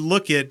 we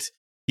look at,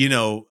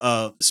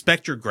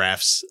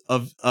 spectrographs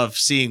of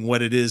seeing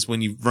what it is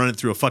when you run it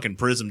through a fucking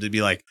prism to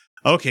be like,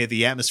 okay,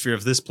 the atmosphere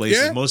of this place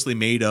is mostly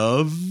made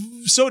of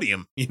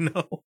sodium,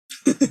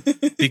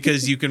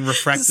 because you can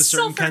refract the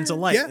certain kinds of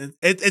light. Yeah.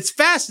 It's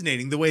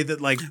fascinating the way that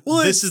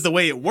this is the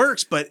way it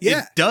works, but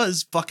it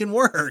does fucking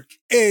work.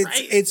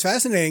 It's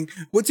fascinating.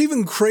 What's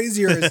even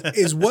crazier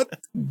is what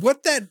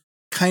that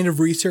kind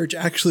of research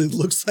actually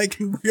looks like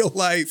in real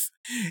life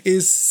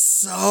is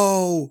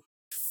so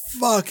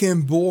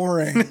fucking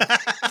boring.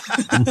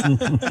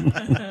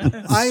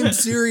 I'm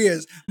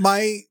serious.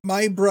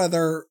 My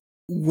brother,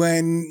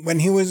 when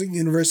he was at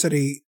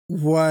university,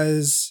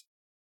 was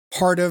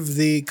part of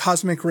the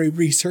cosmic ray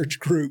research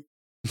group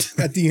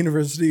at the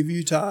University of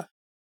Utah.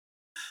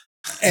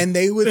 And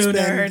they would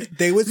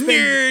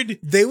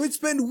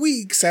spend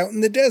weeks out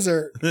in the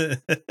desert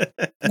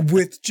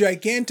with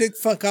gigantic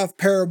fuck off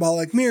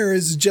parabolic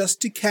mirrors just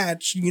to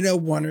catch,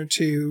 1 or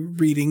 2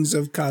 readings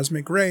of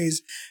cosmic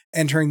rays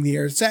entering the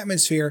Earth's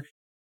atmosphere.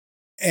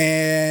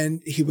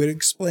 And he would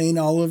explain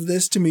all of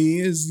this to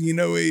me as,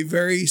 a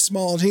very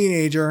small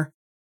teenager.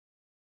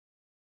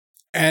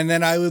 And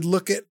then I would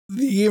look at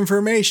the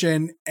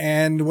information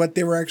and what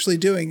they were actually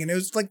doing. And it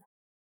was like,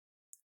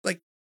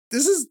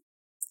 this is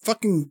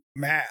fucking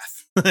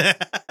math.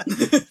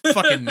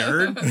 Fucking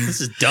nerd. This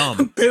is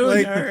dumb.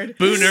 Boo nerd.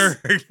 Boo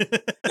nerd.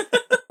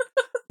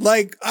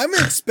 I'm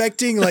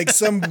expecting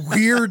some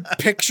weird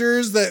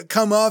pictures that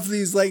come off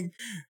these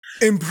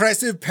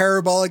impressive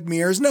parabolic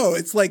mirrors. No,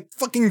 it's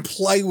fucking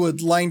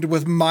plywood lined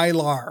with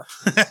mylar.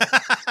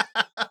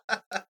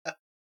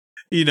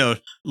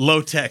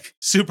 Low tech,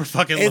 super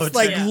fucking low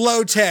tech. It's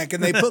low tech,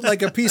 and they put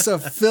a piece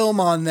of film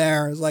on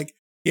there. It's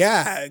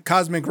yeah,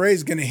 cosmic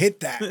ray's gonna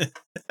hit that.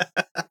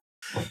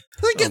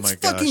 It's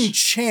fucking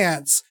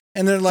chance.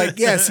 And they're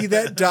yeah, see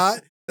that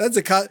dot? That's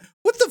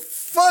What the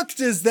fuck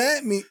does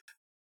that mean?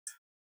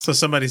 So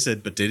somebody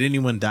said, but did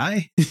anyone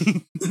die?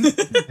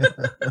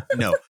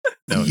 No,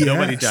 Yes.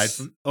 nobody died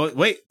from. Oh,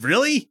 wait,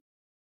 really?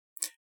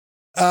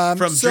 From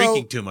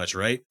drinking too much,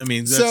 right? I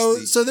mean, so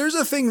there's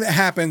a thing that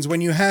happens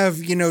when you have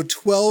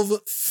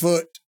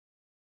 12-foot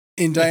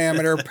in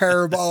diameter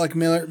parabolic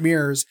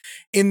mirrors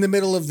in the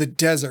middle of the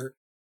desert.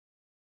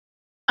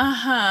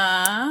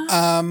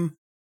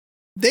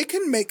 They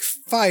can make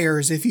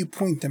fires if you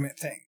point them at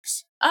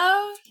things.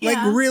 Oh, yeah.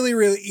 Like really,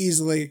 really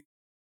easily.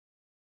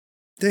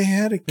 They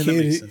had a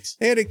kid.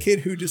 They had a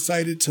kid who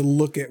decided to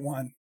look at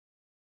one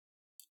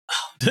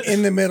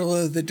in the middle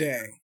of the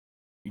day.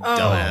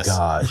 Dumbass.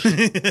 Gosh.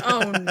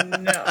 Oh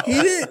no.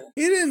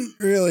 He didn't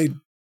really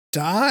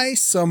die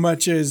so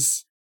much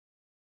as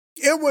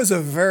it was a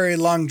very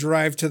long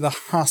drive to the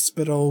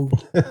hospital.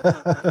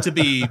 To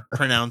be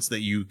pronounced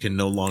that you can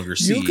no longer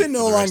see. You can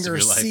no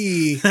longer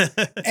see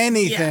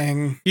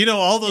anything. You know,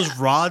 all those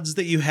rods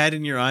that you had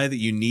in your eye that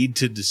you need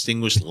to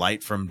distinguish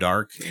light from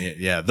dark.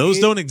 Yeah, those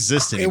don't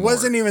exist anymore. It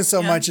wasn't even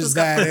so much as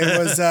that. It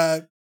was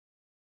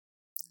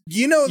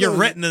your those,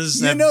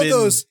 retinas have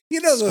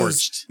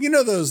scorched.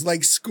 Those like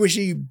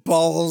squishy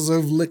balls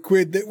of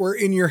liquid that were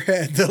in your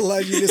head that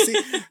allowed you to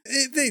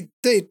see.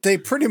 They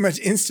pretty much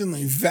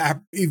instantly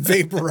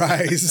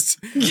vaporized.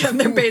 Yeah,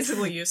 they're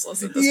basically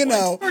useless at this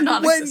point. Or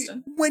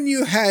non-existent. When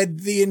you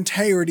had the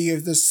entirety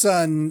of the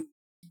sun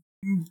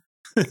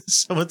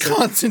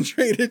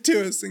concentrated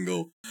to a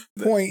single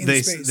point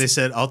in space. They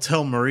said, I'll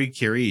tell Marie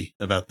Curie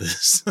about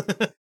this.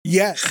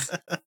 Yes.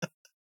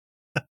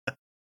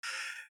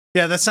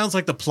 Yeah, that sounds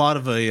like the plot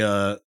of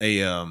a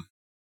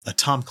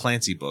Tom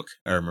Clancy book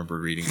I remember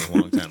reading a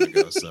long time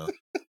ago. So,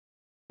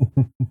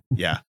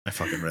 yeah, I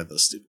fucking read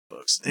those stupid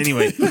books.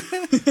 Anyway,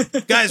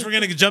 guys, we're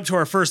going to jump to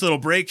our first little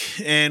break.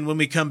 And when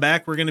we come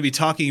back, we're going to be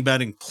talking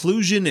about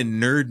inclusion in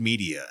nerd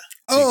media.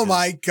 Oh,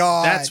 my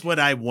God. That's what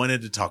I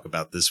wanted to talk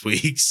about this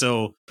week.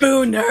 So,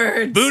 boo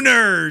nerds. Boo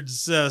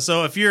nerds.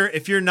 So if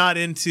you're not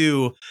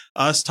into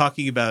us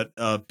talking about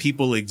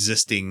people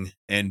existing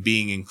and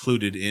being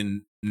included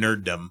in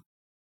nerddom,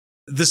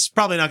 this is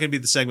probably not going to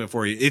be the segment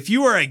for you. If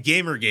you are a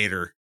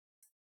gamergator,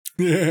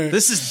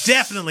 this is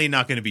definitely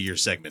not going to be your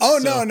segment. Oh,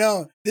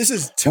 no. This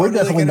is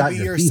totally going to be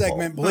your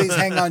segment. Please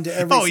hang on to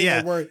every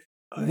single word.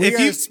 We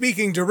are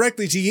speaking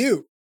directly to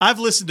you. I've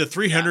listened to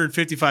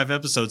 355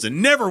 episodes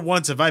and never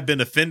once have I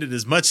been offended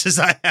as much as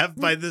I have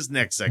by this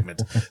next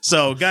segment.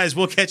 So, guys,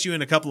 we'll catch you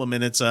in a couple of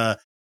minutes. We're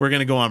going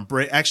to go on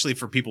break. Actually,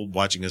 for people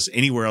watching us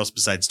anywhere else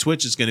besides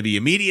Twitch, it's going to be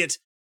immediate.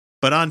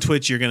 But on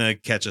Twitch, you're going to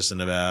catch us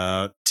in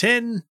about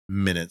 10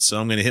 minutes.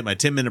 So I'm going to hit my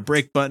 10-minute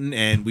break button,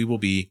 and we will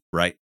be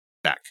right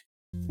back.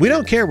 We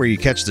don't care where you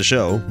catch the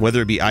show,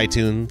 whether it be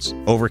iTunes,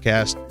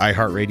 Overcast,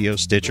 iHeartRadio,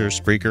 Stitcher,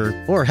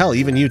 Spreaker, or hell,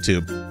 even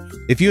YouTube.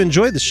 If you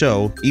enjoyed the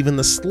show, even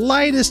the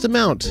slightest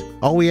amount,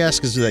 all we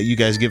ask is that you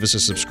guys give us a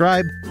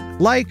subscribe,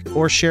 like,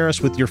 or share us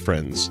with your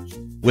friends.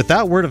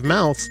 Without word of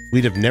mouth,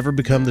 we'd have never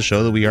become the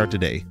show that we are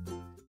today.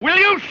 Will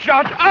you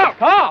shut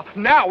up?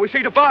 Now we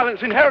see the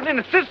violence inherent in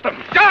the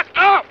system. Shut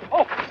up!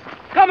 Oh,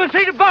 come and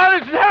see the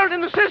violence inherent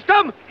in the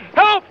system.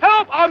 Help,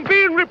 I'm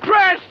being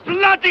repressed,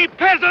 bloody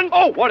peasant.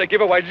 Oh, what a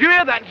giveaway. Did you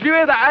hear that,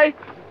 eh?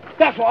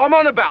 That's what I'm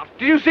on about.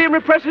 Do you see him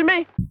repressing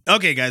me?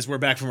 Okay, guys, we're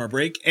back from our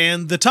break.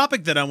 And the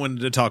topic that I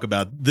wanted to talk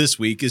about this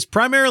week is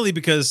primarily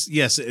because,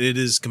 yes, it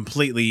is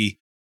completely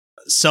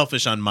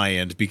selfish on my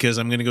end because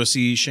I'm going to go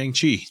see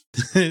Shang-Chi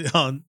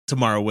on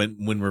tomorrow when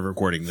we're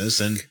recording this.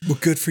 And well,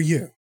 good for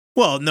you.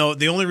 Well, no,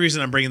 the only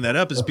reason I'm bringing that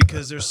up is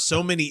because there's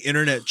so many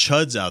internet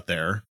chuds out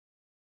there.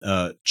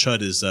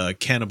 Chud is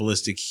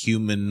cannibalistic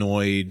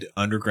humanoid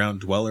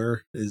underground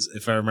dweller, is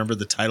if I remember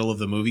the title of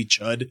the movie,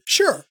 Chud.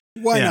 Sure,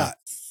 why not?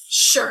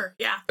 Sure,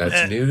 yeah.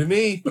 That's new to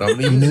me, but I'm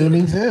new to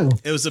me too.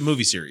 It was a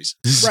movie series,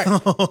 right?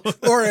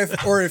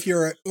 or if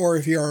you're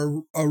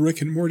a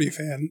Rick and Morty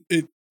fan,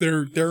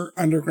 they're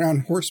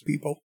underground horse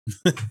people.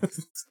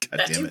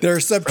 God damn it, they're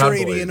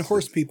subterranean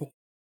horse people.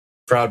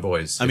 Proud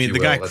Boys. I mean, the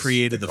guy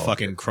created the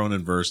fucking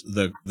Cronenverse,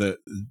 the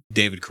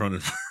David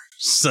Cronenverse.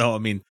 So, I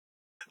mean,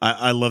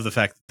 I love the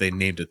fact that they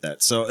named it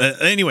that. So,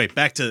 anyway,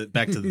 back to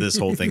this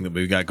whole thing that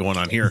we've got going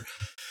on here.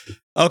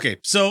 Okay,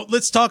 so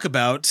let's talk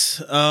about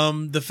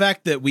the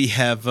fact that we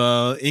have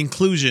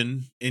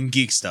inclusion in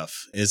geek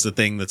stuff is the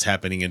thing that's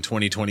happening in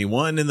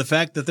 2021, and the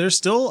fact that there's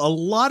still a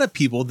lot of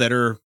people that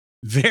are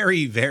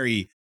very,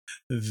 very,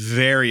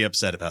 very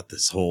upset about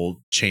this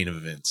whole chain of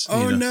events.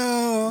 Oh,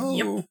 no.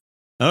 Yep.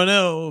 Oh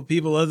no,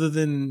 people other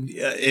than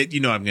it,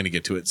 I'm going to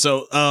get to it.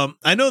 So,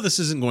 I know this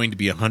isn't going to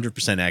be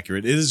 100%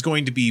 accurate. It is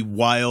going to be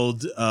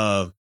wild,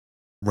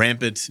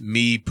 rampant,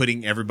 me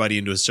putting everybody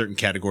into a certain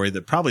category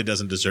that probably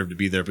doesn't deserve to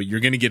be there, but you're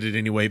going to get it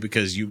anyway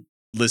because you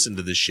listen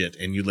to this shit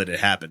and you let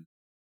it happen.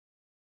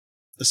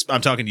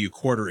 I'm talking to you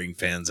quartering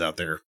fans out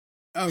there.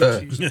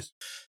 Oh, Jesus.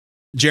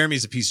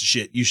 Jeremy's a piece of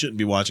shit. You shouldn't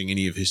be watching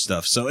any of his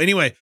stuff. So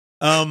anyway,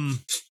 I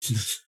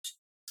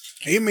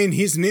mean,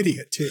 he's an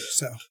idiot too,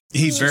 so.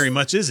 He very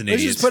much is an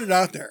idiot. Let's just put it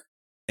out there.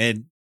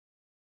 And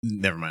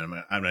never mind.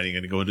 I'm not even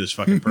going to go into his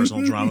fucking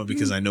personal drama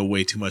because I know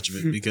way too much of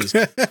it because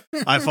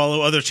I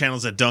follow other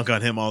channels that dunk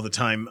on him all the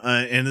time.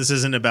 And this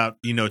isn't about,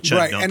 Chud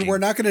right. dunking. And we're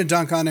not going to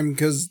dunk on him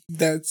because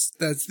that's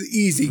the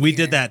easy. We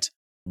did that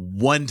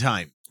one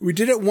time. We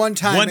did it one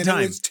time. It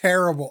was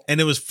terrible. And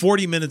it was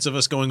 40 minutes of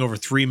us going over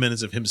 3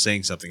 minutes of him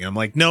saying something. And I'm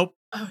like, nope,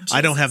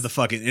 I don't have the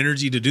fucking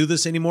energy to do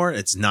this anymore.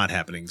 It's not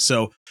happening.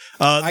 So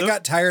I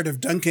got tired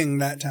of dunking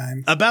that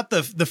time. About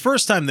the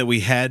first time that we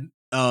had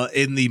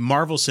in the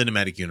Marvel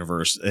Cinematic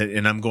Universe,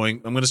 and I'm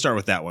going to start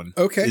with that one.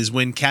 Okay. Is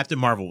when Captain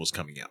Marvel was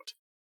coming out.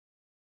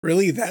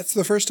 Really? That's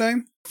the first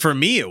time? For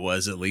me, it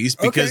was, at least,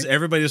 because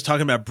everybody was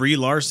talking about Brie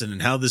Larson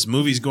and how this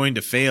movie's going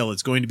to fail.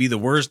 It's going to be the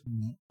worst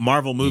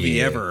Marvel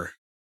movie ever.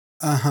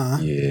 Uh-huh.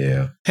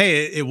 Yeah.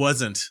 Hey, it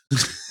wasn't.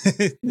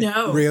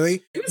 No.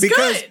 Really? It was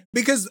good.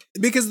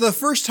 Because the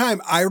first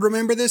time I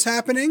remember this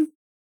happening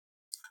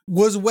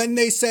was when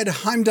they said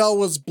Heimdall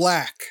was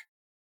black.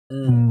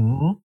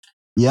 Mm-hmm.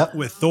 Yep.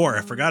 With Thor,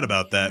 I forgot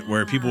about that,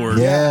 where people were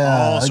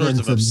all all sorts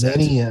of upset.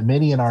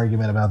 Many an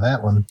argument about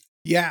that one.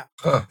 Yeah.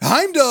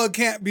 Heimdall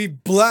can't be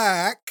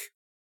black.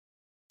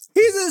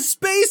 He's a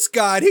space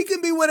god. He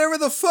can be whatever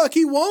the fuck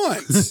he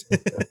wants.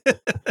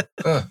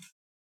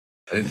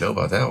 I didn't know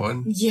about that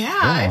one.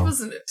 Yeah, it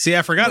wasn't. See,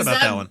 I forgot about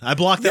that one. I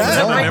blocked that. Was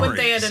that one right memory, when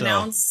they had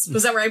announced?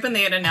 Was that right when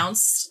they had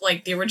announced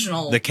like the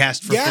original the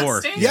cast for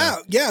Thor?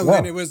 Yeah.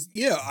 When it was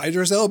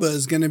Idris Elba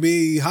is going to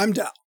be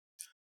Heimdall.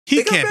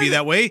 He can't be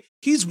that way.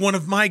 He's one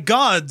of my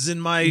gods in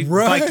my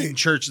Viking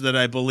church that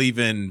I believe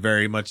in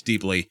very much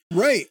deeply.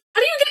 Right.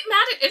 How do you get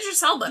mad at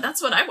Idris Elba?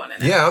 That's what I want to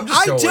know. Yeah, I'm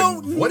just going,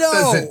 don't what know.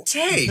 does it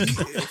take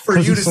for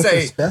you to He's such say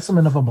a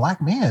specimen of a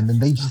black man, and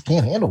they just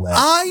can't handle that.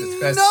 I know.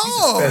 he's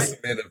a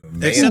specimen of a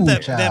man. Except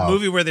that child.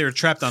 movie where they were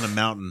trapped on a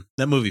mountain.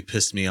 That movie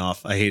pissed me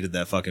off. I hated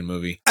that fucking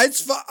movie.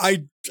 It's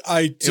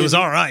It was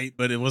all right,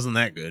 but it wasn't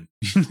that good.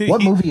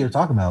 What movie are you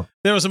talking about?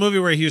 There was a movie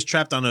where he was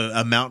trapped on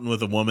a mountain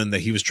with a woman that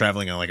he was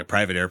traveling on like a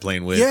private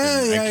airplane with. Yeah,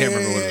 I can't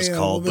remember what it was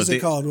called. What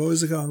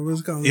was it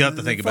called? You have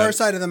to think about Far it.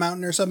 Side of the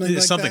Mountain or something like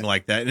that. Something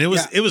like that. And it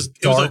was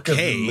Dark of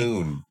okay. the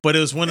Moon. But it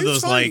was one of It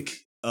was those fine. like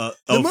The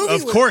of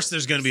movie was- course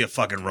there's gonna be a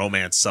fucking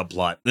romance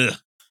subplot. Ugh.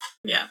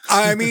 Yeah.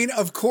 I mean,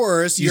 of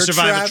course, You you're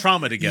survive trapped, a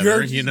trauma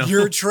together,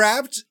 You're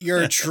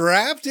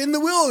trapped in the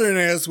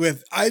wilderness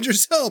with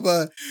Idris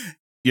Elba.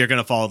 You're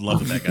gonna fall in love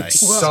with that guy.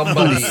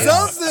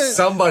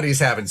 Somebody's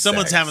having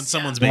Someone's sex. having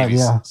someone's Yeah, babies.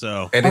 yeah.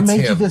 So And I it's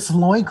made you him. this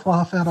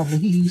loincloth out of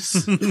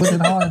leaves. Put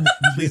it on.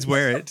 please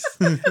wear it.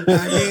 I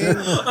mean,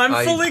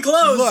 I'm fully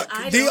clothed. look,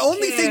 I the don't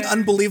only thing care.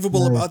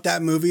 unbelievable Right. about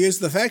that movie is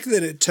the fact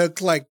that it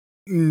took like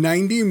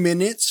 90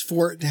 minutes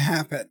for it to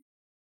happen.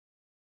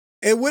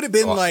 It would have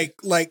been like,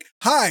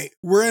 hi,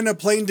 we're in a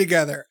plane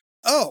together.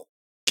 Oh,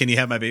 Can you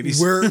have my babies?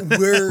 we're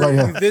Right,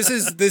 yeah. this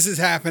is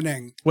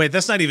happening. Wait,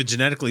 that's not even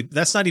genetically.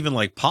 That's not even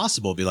like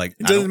possible. Be like,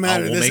 It doesn't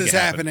matter. We'll This make is it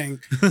happen. happening.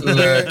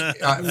 Look,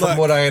 from Look.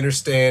 what I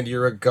understand,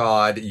 you're a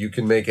god. You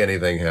can make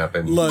anything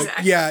happen. Look,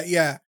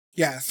 Exactly.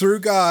 yeah. Through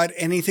God,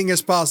 anything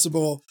is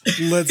possible.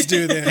 Let's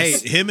do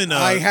this. Hey, him and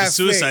I the have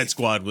Suicide faith.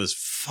 Squad was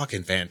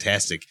fucking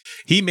fantastic.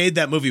 He made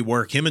that movie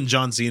work. Him and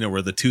John Cena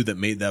were the two that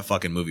made that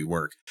fucking movie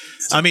work.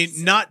 I mean,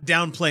 not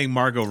downplaying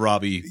Margot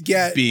Robbie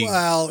being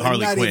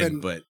Harley not Quinn, even-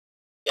 but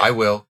I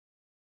will.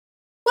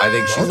 I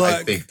think I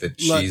Look, think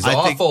that look, she's I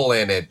think- awful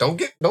in it.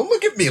 Don't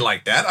look at me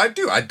like that. I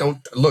do. I don't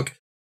look.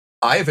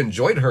 I've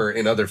enjoyed her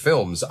in other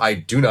films. I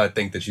do not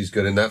think that she's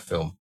good in that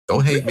film.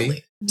 Don't hate me.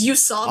 Really? You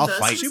saw I'll the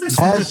fight.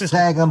 Suicide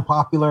Hashtag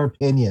unpopular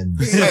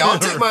opinions. Hey, I'll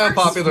take my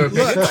unpopular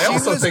opinion. Look, I she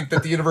also was- think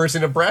that the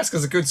University of Nebraska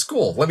is a good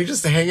school. Let me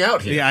just hang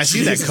out here. yeah, I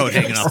see that coat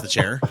hanging off the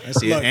chair. I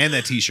see Look. it, and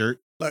that T-shirt.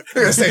 Look,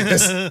 I'm gonna say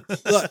this.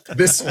 look.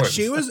 This one.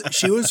 She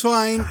was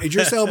fine.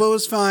 Idris Elba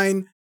was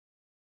fine.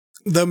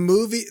 That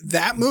movie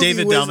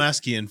David was,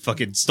 Dalmaskian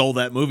fucking stole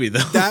that movie though.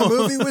 That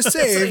movie was right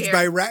saved here.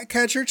 by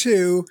Ratcatcher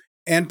 2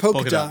 and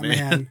Polka Dot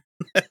Man.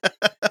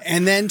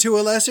 And then to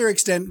a lesser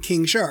extent,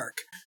 King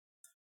Shark.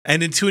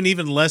 And to an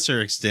even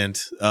lesser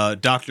extent,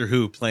 Doctor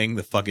Who playing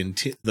the fucking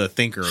the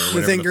Thinker or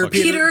whatever Thinker, the fuck.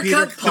 Peter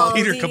Peter Capaldi.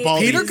 Peter Capaldi.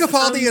 Peter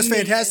Capaldi is amazing.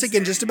 fantastic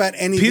in just about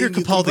anything. Peter You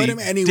can put him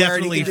Capaldi anywhere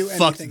definitely and he can do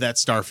fucked anything. that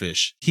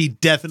starfish. He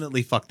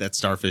definitely fucked that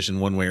starfish in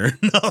one way or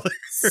another.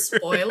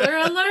 Spoiler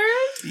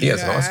alert. He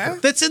has an Oscar.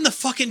 That's in the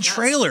fucking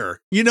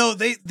trailer. You know,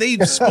 they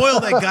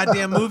spoiled that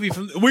goddamn movie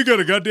from we got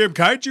a goddamn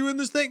kaiju in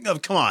this thing. Oh,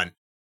 come on.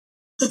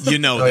 You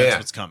know Oh, that's yeah.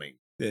 what's coming.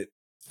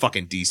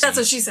 Fucking DC. That's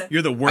what she said.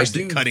 You're the worst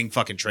I at do. cutting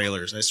fucking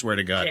trailers. I swear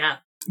to God. Yeah.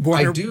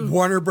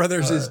 Warner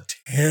Brothers is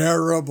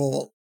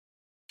terrible.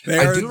 They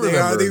I are, do they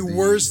are remember the the-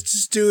 worst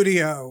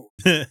studio.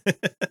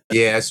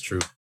 Yeah, it's true.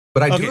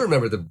 But I Okay. do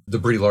remember the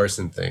Brie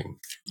Larson thing.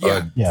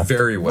 Yeah. Yeah.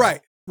 Very well.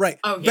 Right.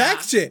 Oh, yeah.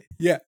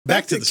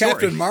 Back to the Captain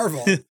story.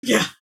 Marvel.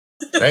 Yeah.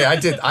 Hey,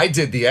 I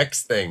did the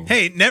X thing.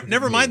 Hey,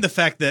 never mind the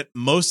fact that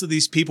most of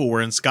these people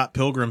were in Scott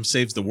Pilgrim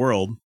Saves the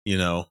World, you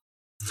know.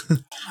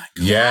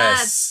 Yes.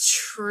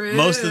 That's true.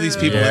 Most of these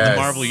people in the Yes.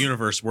 Marvel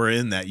universe were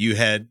in that. You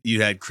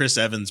had Chris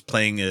Evans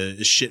playing a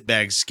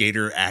shitbag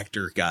skater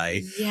actor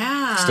guy.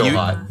 Yeah. Still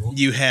hot.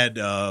 You had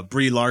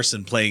Brie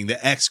Larson playing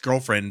the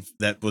ex-girlfriend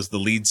that was the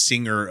lead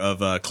singer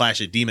of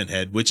Clash at Demon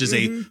Head, which is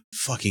a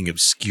fucking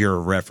obscure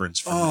reference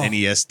from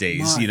NES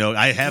days. my You know,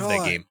 I have that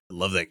God. game. I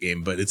love that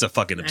game, but it's a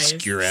fucking Nice.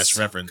 obscure ass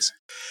reference.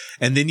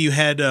 And then you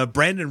had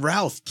Brandon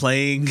Routh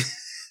playing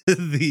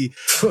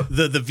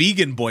the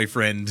vegan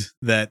boyfriend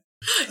that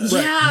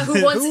Yeah,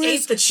 who once Who ate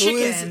is- the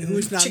chicken? Who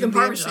is not chicken in the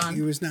parmesan. MCU?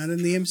 He was not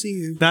in the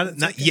MCU.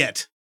 not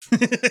yet.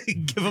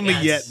 Give him a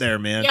Yes. yet there,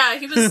 man. Yeah,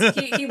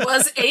 he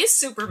was a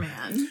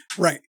Superman.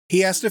 Right. He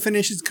has to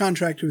finish his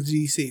contract with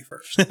DC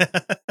first.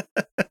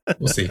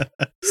 We'll see.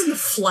 He's in the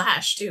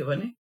Flash too,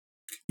 isn't he?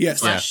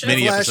 Yes. Flash show?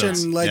 many Flash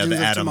episodes. and Yeah, Legends the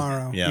of Atom.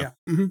 Tomorrow. Yeah.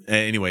 Mhm.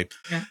 Anyway,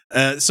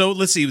 Yeah. so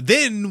let's see.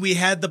 Then we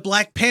had the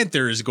Black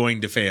Panther is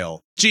going to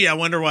fail. Gee, I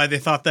wonder why they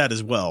thought that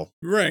as well.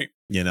 Right.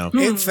 You know.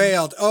 It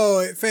failed. Oh,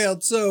 it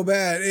failed so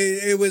bad.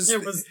 It was.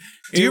 It was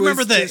Do you it was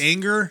remember the just-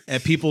 anger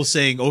at people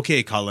saying,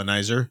 "Okay,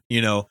 colonizer"?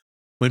 You know,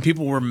 when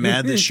people were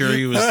mad that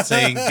Shuri was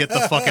saying, "Get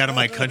the fuck out of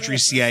my country,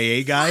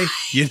 CIA guy."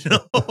 You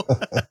know.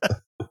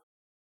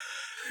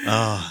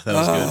 Oh, that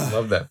was good.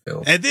 Love that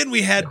film. And then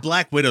we had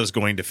Black Widows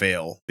going to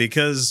fail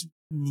because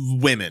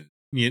women.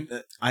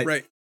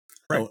 Right.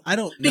 I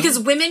don't know. because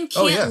women can't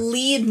Oh, yeah.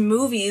 lead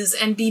movies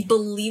and be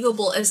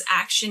believable as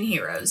action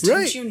heroes. Didn't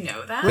Right. you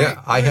know that?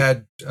 Yeah, I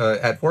had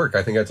at work.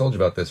 I think I told you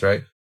about this,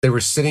 right? They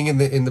were sitting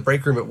in the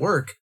break room at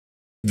work.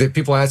 The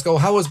people ask, "Oh,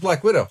 how was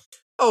Black Widow?"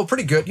 "Oh,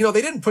 pretty good." You know,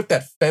 they didn't put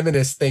that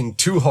feminist thing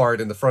too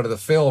hard in the front of the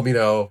film. You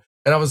know,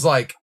 and I was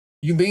like,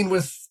 "You mean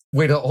with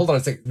hold on a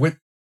second,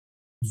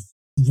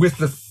 with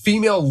the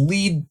female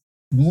lead?"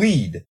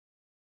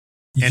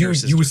 And her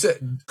You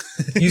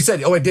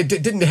said, "Oh, it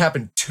didn't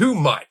happen too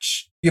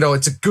much. You know,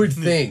 it's a good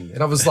thing."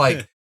 And I was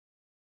like,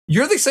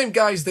 "You're the same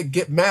guys that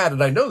get mad,"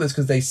 and I know this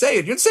because they say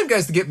it. You're the same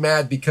guys that get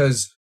mad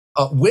because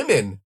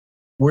women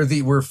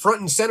were front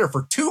and center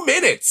for 2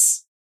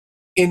 minutes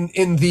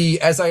in the,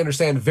 as I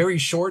understand, very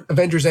short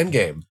Avengers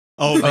Endgame.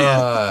 Oh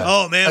man!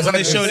 Oh man! as When I-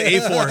 they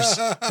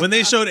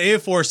showed A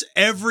Force,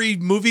 every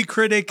movie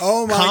critic,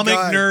 Oh, my comic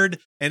God. nerd,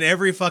 and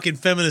every fucking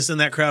feminist in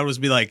that crowd was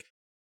be like.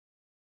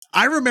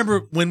 I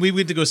remember when we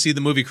went to go see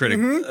the movie critic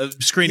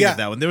screening Yeah. of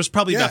that one. There was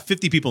probably Yeah. about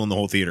 50 people in the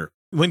whole theater.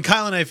 When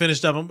Kyle and I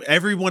finished up,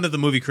 every one of the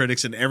movie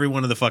critics and every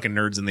one of the fucking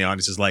nerds in the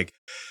audience is like,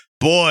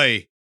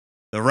 "Boy,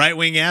 the right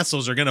wing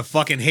assholes are gonna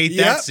fucking hate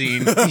that Yep.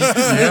 scene." Yep.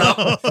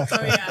 Oh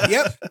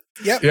yeah.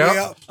 Yep.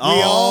 Yep.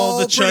 All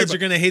the pretty chuds are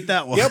gonna hate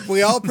that one. Yep,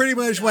 we all pretty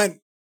much went.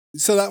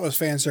 So that was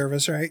fan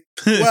service, right?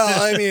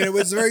 Well, I mean, it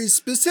was very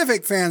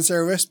specific fan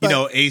service, but You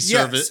know,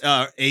 yes.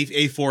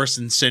 A Force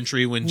and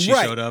Sentry when she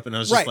Right. showed up, and I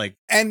was just Right. like,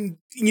 And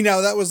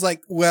that was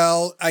like,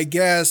 well, I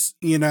guess,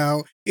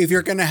 if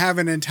you're going to have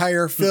an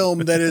entire film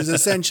that is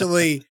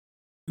essentially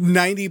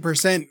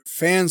 90%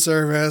 fan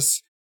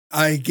service,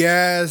 I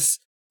guess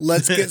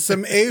let's get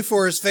some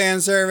A-Force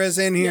fan service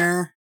in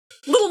here.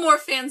 A little more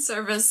fan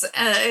service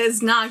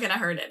is not going to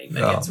hurt anybody.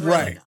 No. It's really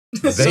Right.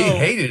 not. They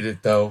hated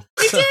it though.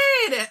 They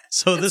did.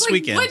 so It's this like,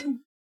 weekend,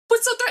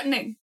 what's so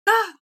threatening?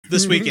 Ah.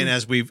 this weekend,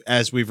 as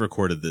we've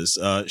recorded this,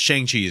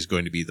 Shang-Chi is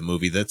going to be the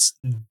movie that's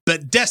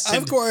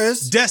Of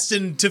course.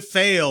 destined to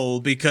fail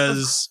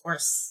because Of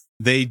course.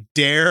 they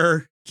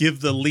dare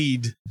give the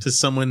lead to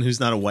someone who's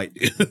not a white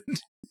dude.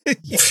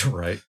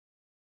 Right.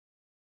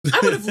 I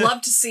would have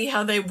loved to see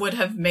how they would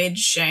have made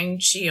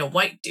Shang-Chi a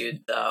white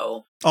dude,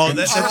 though. Oh,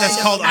 that's Try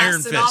called to Iron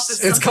pass it off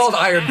Fist. as It's called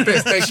Iron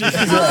Fist. Thank you.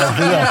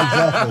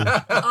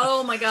 exactly.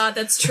 Oh my god,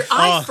 that's true.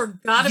 I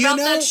forgot you about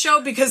know- that show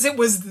because it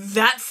was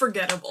that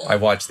forgettable. I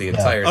watched the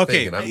entire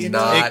Okay, thing, and you I'm know,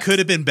 not. It could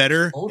have been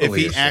better totally if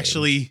he ashamed.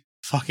 actually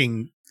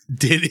fucking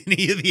did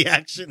any of the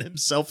action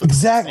himself.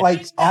 Exactly.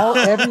 Like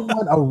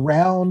everyone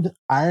around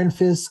Iron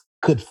Fist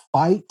could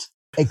fight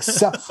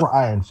except for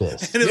Iron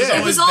Fist. And it was Yeah. It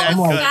always was all bad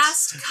like-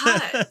 cuts.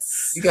 fast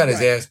cuts. He got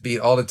his ass beat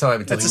all the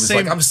time until That's he the was same-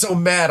 like, "I'm so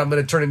mad, I'm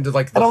going to turn into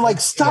like." And I'm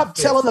like, stop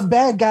telling the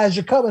bad guys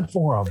you're coming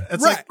for them.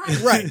 That's Right,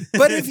 like right.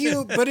 But if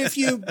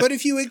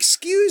you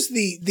excuse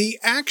the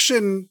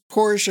action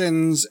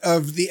portions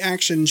of the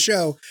action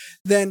show,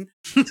 then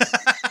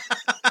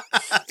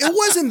it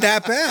wasn't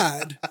that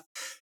bad.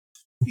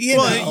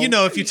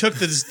 If you took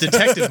this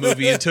detective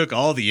movie and took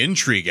all the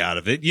intrigue out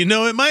of it,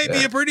 it might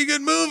be a pretty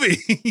good movie.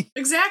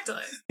 Exactly.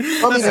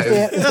 I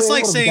mean, That's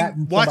like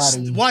saying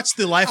watch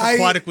The Life I-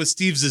 Aquatic with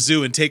Steve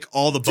Zissou and take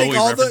all the Bowie Take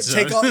all references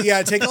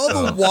out. take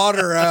all the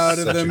water out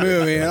of Such the a good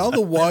movie and point. all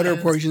the water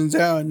portions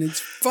out, and it's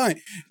fine.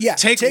 Yeah,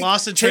 Take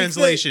Lost in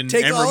Translation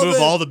and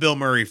remove all the Bill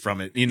Murray from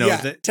it.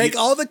 Take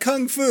all the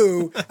kung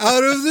fu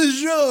out of the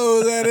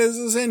show that is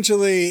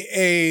essentially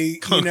a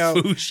Kung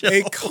fu show.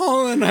 a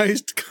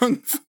colonized kung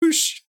fu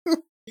show.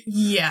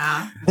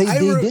 Yeah. They I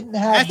didn't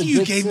have After the you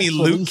good gave me sense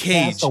to Luke at least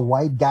cast Cage. a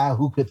white guy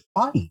who could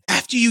fight.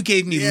 After you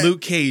gave me Yeah.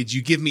 Luke Cage,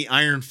 you give me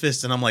Iron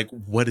Fist, and I'm like,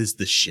 what is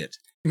this shit?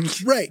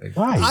 Right.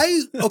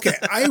 Right.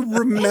 I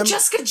remember. And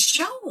Jessica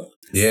Jones.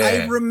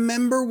 Yeah. I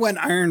remember when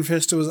Iron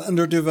Fist was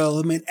under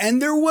development,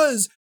 and there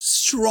was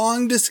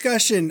strong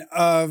discussion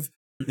of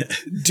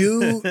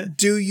do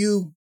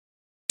you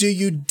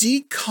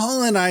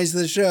decolonize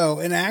the show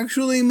and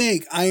actually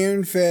make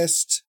Iron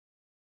Fist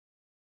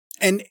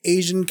an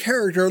Asian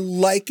character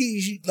like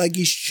he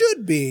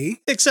should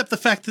be? Except the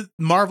fact that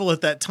Marvel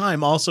at that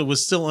time also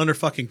was still under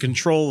fucking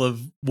control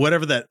of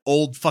whatever that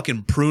old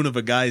fucking prune of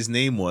a guy's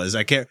name was.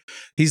 I can't.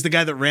 He's the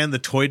guy that ran the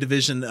toy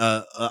division.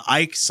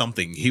 Ike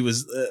something. He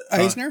was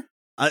Eisner.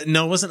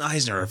 No, it wasn't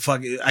Eisner.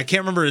 Fuck, I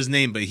can't remember his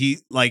name, but he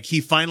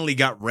finally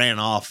got ran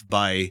off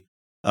by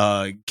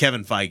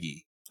Kevin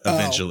Feige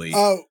eventually.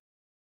 Oh,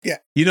 yeah.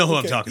 You know who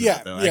I'm talking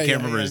about, though. I can't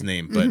remember his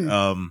name, but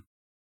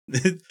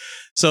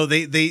so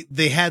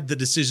they had the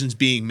decisions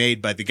being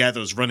made by the guy that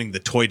was running the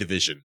toy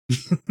division.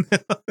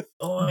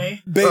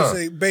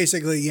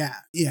 Basically, yeah.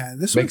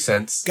 This makes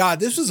sense. God,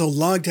 this was a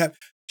long time.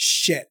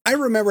 Shit, I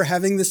remember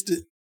having this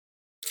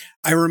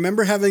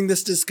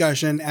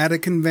discussion at a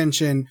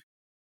convention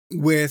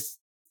with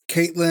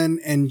Caitlin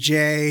and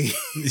Jay,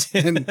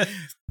 and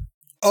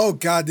oh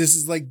God, this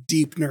is like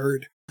deep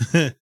nerd.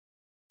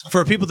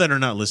 For people that are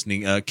not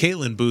listening,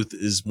 Caitlin Booth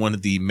is one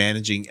of the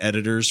managing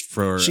editors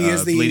for She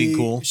is Bleeding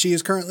Cool. She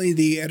is currently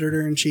the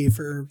editor-in-chief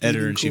for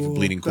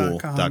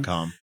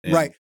BleedingCool.com.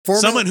 Right.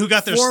 Someone who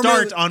got their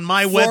start on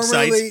my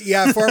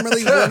website.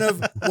 Formerly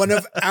one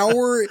of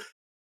our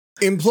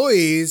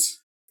employees.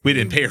 We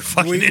didn't pay her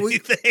fucking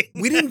anything.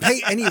 We didn't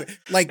pay any.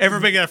 Like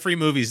everybody got free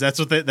movies. That's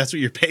what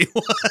your pay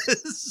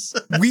was.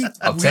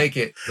 I'll take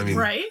it. I mean,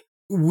 right.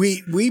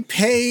 We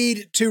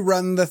paid to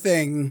run the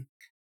thing.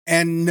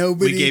 And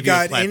nobody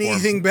got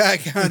anything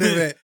back out of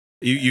it.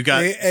 You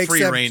got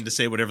free reign to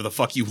say whatever the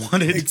fuck you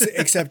wanted,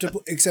 except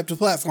a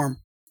platform.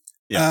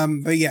 Yeah.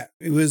 But yeah,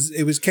 it was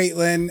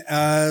Caitlin,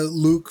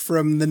 Luke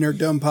from the Nerd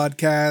Dome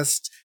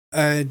podcast,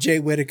 Jay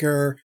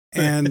Whitaker,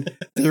 and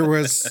there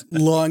was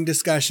long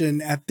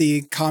discussion at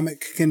the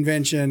comic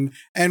convention.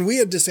 And we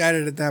had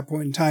decided at that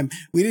point in time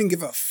we didn't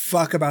give a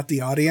fuck about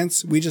the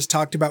audience. We just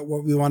talked about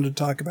what we wanted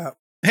to talk about.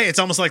 Hey, it's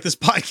almost like this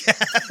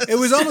podcast. It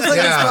was almost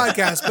like this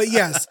podcast, but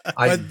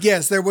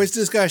yes, there was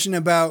discussion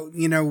about,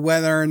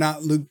 whether or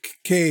not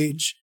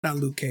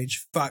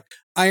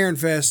Iron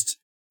Fist,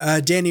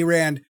 Danny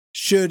Rand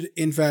should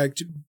in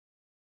fact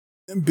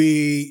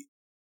be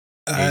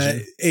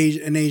an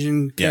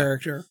Asian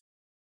character.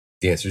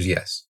 The answer is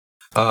yes.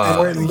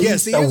 Or at least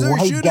yes, the a answer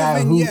white should guy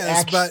have been who yes,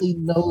 actually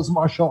knows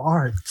martial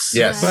arts.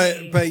 Yes.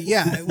 But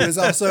yeah, it was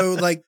also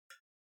like,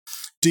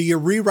 do you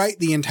rewrite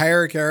the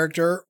entire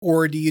character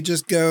or do you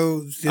just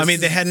go? I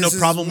mean, they had no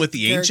problem with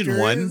the ancient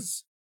one.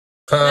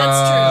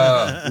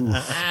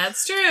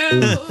 That's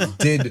true.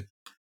 Did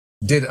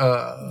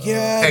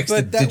yeah,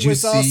 but that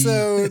was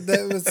also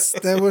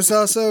that was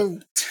also.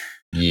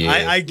 Yeah,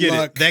 I get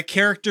it. That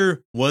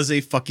character was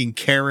a fucking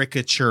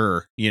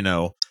caricature,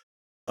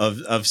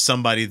 of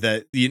somebody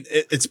that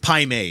it's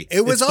Pai Mei.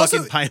 It was it's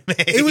also Pai Mei.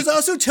 It was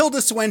also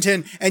Tilda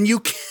Swinton, and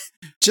you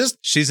just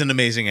she's an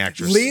amazing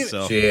actress. She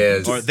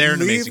is. Or they're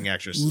an amazing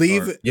actress.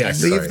 Leave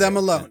them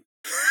alone.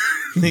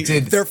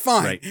 They're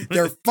fine. Right.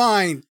 They're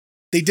fine.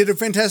 They did a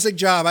fantastic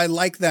job. I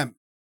like them.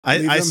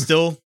 I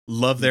still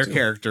love their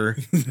character.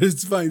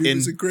 It's fine. It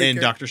was a great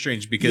in Doctor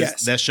Strange because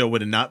that show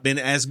would have not been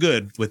as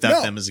good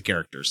without them as a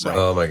character. So.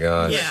 Oh my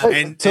god! Yeah.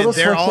 And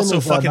they're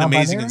also fucking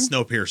amazing in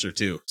Snowpiercer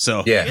too.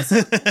 So yeah.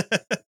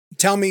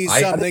 Tell me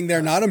something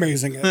they're not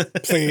amazing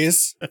at,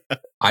 please.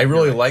 I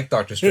really like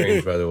Doctor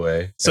Strange, by the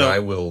way, so and I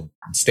will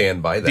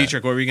stand by that.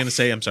 Dietrich, what were you going to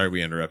say? I'm sorry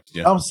we interrupted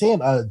you. I'm saying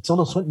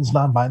Tilda Swinton's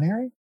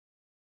non-binary.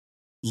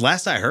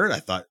 Last I heard, I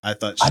thought I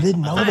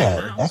didn't know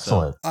that.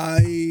 Excellent.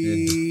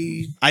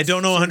 I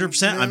don't know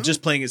 100%. I'm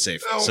just playing it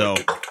safe. So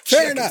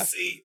fair enough.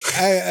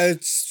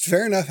 It's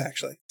fair enough,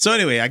 actually. So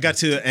anyway, I got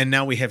to, and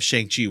now we have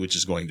Shang-Chi, which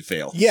is going to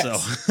fail.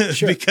 Yes, so,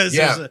 sure. because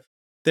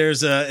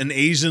there's an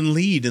Asian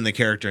lead in the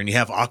character, and you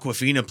have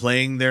Aquafina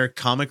playing their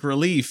comic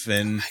relief.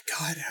 And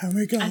oh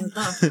my god, I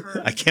love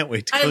her. I can't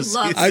wait to go see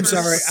it.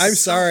 I'm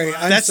sorry.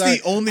 That's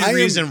the only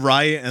reason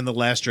Raya and the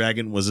Last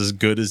Dragon was as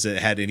good as it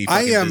had any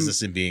fucking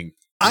business in being.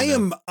 I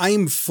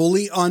am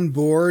fully on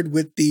board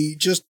with the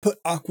just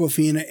put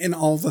Aquafina in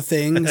all the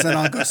things and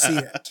I'll go see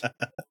it.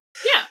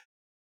 Yeah.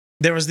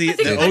 There was the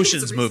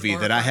Oceans movie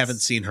that I haven't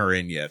seen her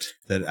in yet.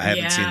 That I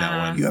haven't seen that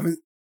one. You haven't?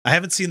 I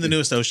haven't seen the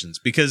newest Oceans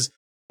because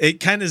it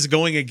kind of is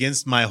going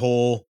against my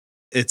whole.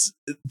 It's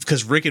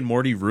because Rick and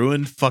Morty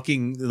ruined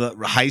fucking the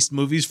heist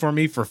movies for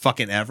me for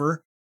fucking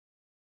ever.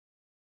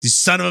 You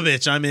son of a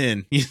bitch, I'm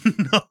in.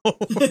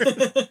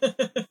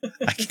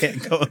 I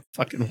can't go and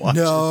fucking watch it.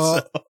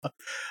 So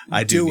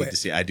I do need to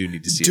see it. I do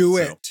need to see it. Do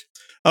it.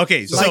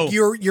 Okay, so like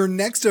your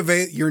next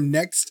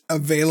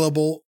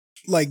available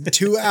like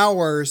 2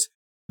 hours,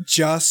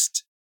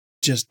 just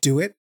do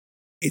it.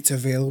 It's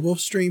available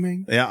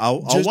streaming. Yeah,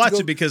 I'll watch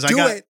it because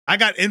I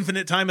got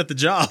infinite time at the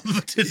job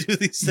to do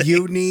these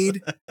things.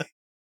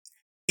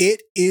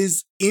 It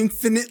is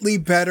infinitely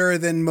better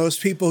than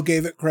most people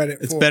gave it credit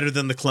for. It's better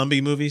than the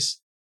Clumby movies.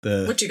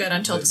 What you got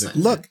on Tilda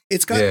Swinton? Look,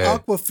 it's got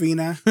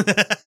Aquafina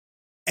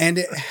and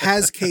it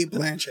has Cate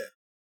Blanchett.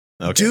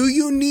 Okay. Do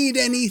you need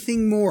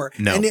anything more?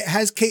 No. And it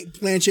has Kate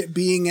Blanchett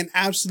being an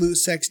absolute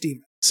sex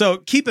demon. So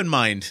keep in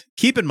mind,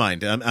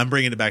 I'm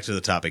bringing it back to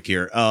the topic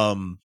here,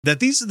 that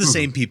these are the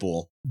same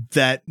people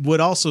that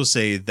would also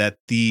say that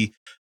the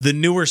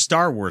newer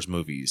Star Wars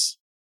movies,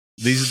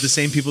 these are the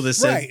same people that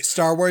said Right,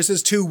 Star Wars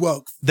is too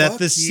woke. that Fuck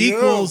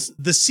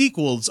the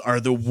sequels are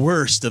the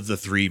worst of the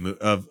three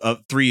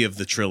of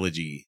the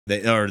trilogy,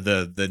 or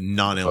the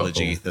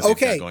non-trilogy that they've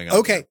got going on.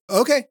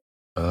 Okay.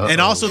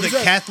 And also that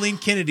Kathleen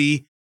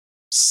Kennedy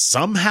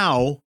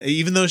somehow,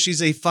 even though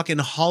she's a fucking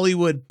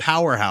Hollywood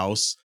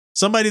powerhouse,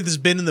 somebody that's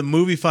been in the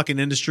movie fucking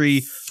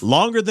industry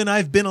longer than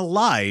I've been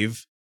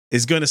alive,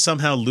 is going to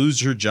somehow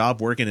lose her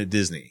job working at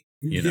Disney.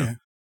 You know?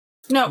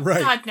 No, Right.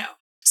 God, no.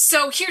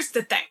 So here's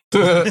the thing.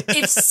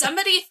 If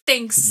somebody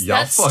thinks Y'all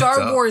that fucked Star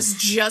up. Wars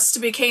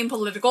just became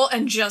political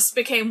and just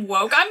became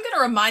woke, I'm going to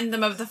remind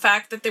them of the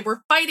fact that they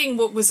were fighting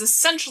what was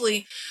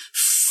essentially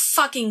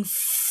fucking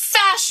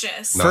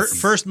fascist.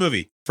 First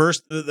movie,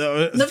 first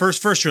trilogy,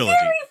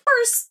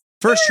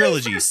 First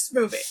trilogy, first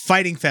movie.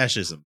 fighting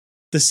fascism.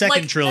 The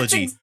second Like,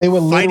 trilogy, They were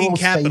fighting literal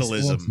space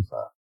capitalism.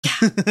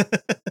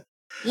 Antifa.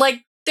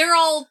 Like, they're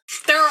all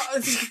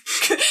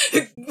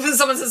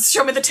someone says,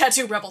 show me the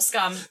tattoo, rebel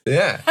scum.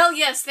 Yeah. Hell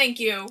yes, thank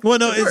you. Well,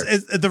 no,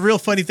 it's the real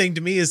funny thing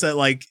to me is that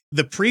like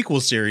the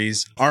prequel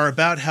series are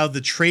about how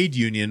the trade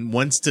union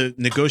wants to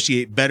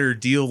negotiate better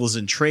deals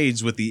and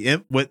trades with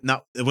it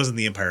wasn't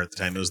the Empire at the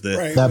time. It was the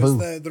Right. Taboo.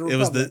 It it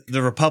was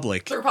the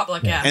Republic. The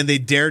Republic, yeah. And they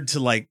dared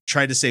to like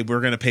try to say we're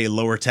going to pay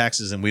lower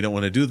taxes and we don't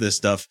want to do this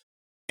stuff.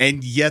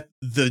 And yet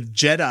the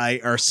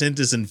Jedi are sent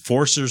as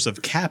enforcers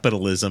of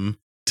capitalism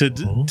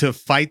to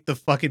fight the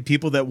fucking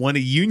people that want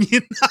to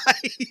unionize.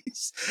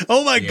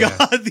 Oh my Yeah.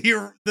 god,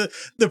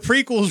 the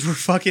prequels were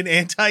fucking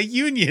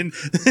anti-union.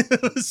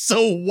 It was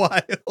so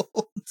wild.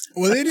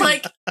 Well, they didn't.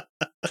 Like,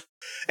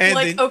 And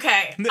like, they-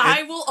 okay,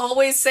 I will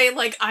always say,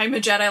 like, I'm a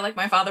Jedi like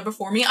my father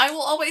before me. I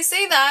will always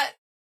say that.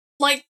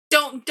 Like,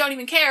 don't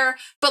even care.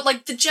 But,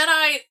 like, the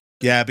Jedi...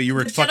 yeah, but you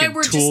were the fucking Jedi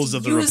were tools just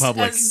of the used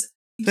Republic.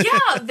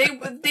 Yeah,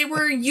 they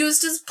were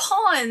used as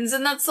pawns,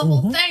 and that's the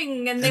whole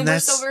thing. And they And were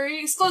that's- so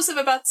very exclusive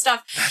about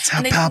stuff. That's how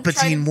And they didn't try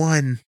Palpatine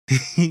won.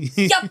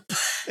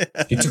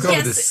 Yep. He took over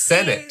Yes, the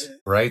Senate,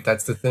 right?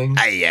 That's the thing.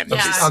 I am.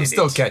 Yeah. I'm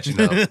still catching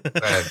up.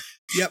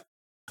 Yep.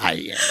 I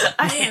am.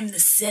 I am the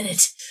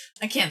Senate.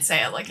 I can't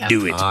say it like that.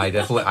 Do it. I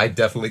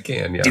definitely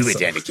can. Yes. Do it,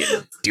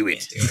 Anakin. Do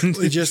it.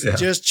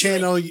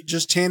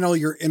 Just channel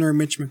your inner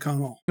Mitch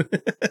McConnell.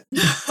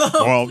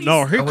 Well,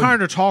 no, he I would-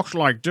 kind of talks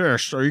like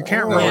this, so you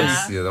can't That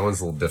really. that one's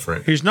a little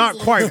different. He's not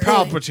quite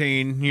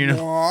Palpatine, you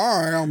know.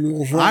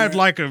 I'd I'd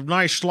like a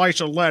nice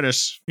slice of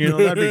lettuce. You know,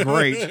 that'd be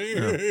great.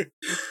 Yeah.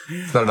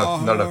 It's not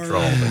enough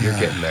troll, but you're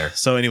getting there.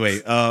 So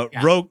anyway,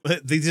 Rogue.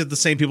 These are the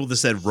same people that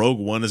said Rogue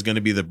One is going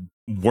to be the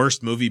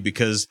worst movie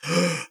because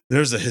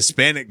there's a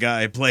Hispanic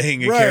guy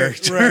playing a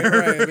character,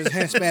 Right. It was a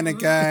Hispanic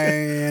guy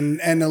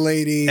and a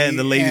lady. and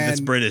the lady that's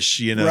British.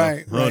 You know,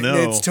 Right. oh no,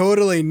 It's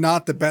totally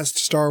not the best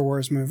Star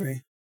Wars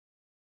movie.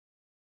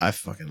 I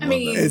fucking love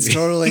mean- that. It's movie.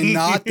 totally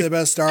not the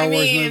best Star I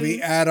Wars mean,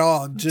 movie at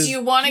all. Just Do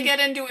you want to get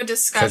into a Because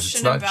discussion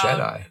it's not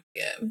about...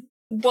 Jedi.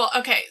 Well,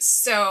 okay,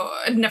 so...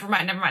 Never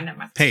mind.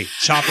 Hey,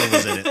 Chopper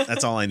was in it.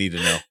 That's all I need to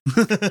know.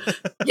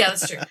 Yeah,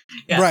 that's true.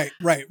 Yeah.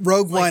 right.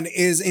 Rogue One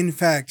is in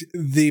fact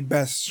the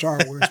best Star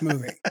Wars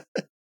movie.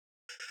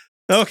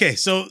 Okay,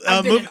 so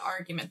I've been in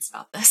arguments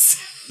about this.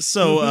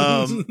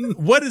 So,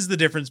 what is the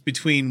difference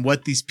between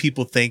what these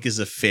people think is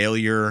a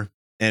failure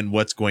and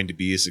what's going to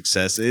be a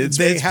success? It's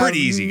have pretty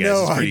easy, guys.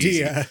 no It's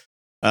pretty idea.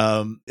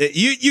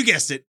 easy. You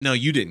guessed it. No,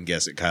 you didn't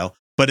guess it, Kyle.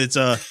 But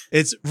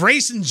it's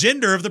race and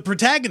gender of the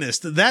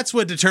protagonist. That's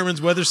what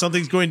determines whether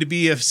something's going to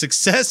be a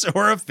success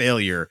or a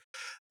failure.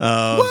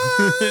 No.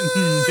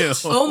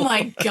 Oh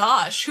my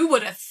gosh, who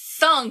would have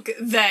thunk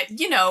that,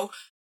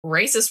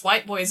 racist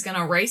white boy is gonna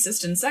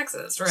racist and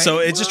sexist, right? So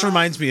it just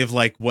reminds me of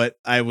like what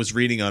I was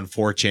reading on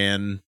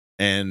 4chan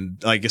and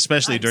like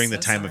especially I'm during the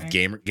so time of sorry.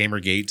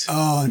 Gamergate.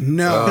 Oh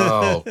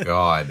no. Oh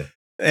God.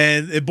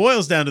 And it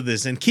boils down to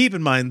this. And keep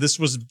in mind, this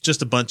was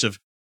just a bunch of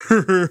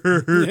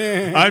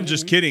I'm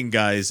just kidding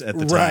guys at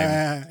the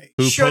time Right.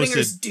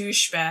 Schrodinger's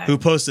douchebag. who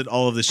posted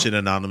all of this shit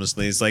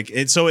anonymously. It's like,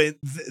 and so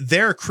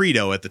their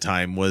credo at the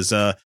time was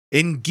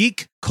in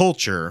geek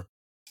culture,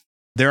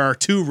 there are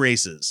two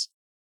races.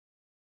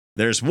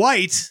 There's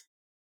white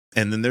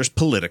and then there's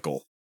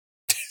political.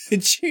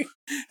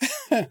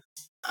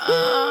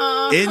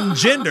 In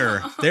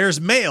gender, there's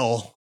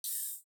male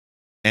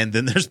and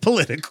then there's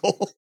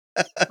political.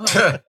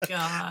 Oh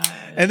God.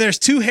 And there's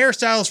two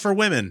hairstyles for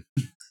women.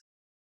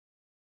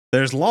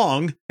 There's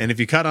long, and if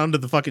you cut onto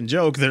the fucking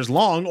joke, there's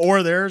long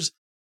or there's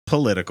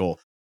political.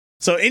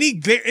 So any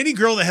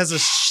girl that has a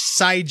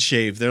side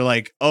shave, they're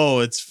like, oh,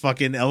 it's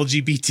fucking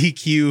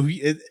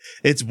LGBTQ.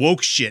 It's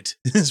woke shit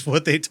is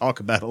what they talk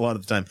about a lot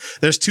of the time.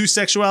 There's two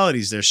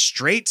sexualities. There's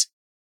straight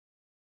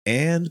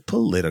and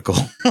political.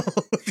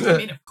 I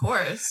mean, of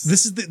course.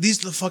 These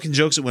are the fucking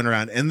jokes that went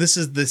around, and this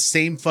is the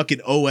same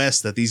fucking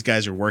OS that these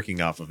guys are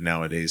working off of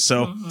nowadays.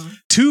 So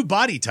two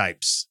body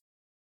types.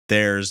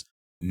 There's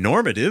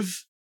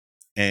normative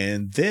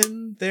And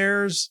then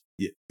there's,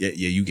 yeah,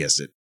 you guessed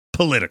it,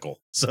 political.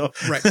 So,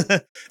 Right.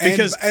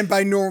 because and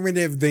by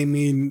normative, they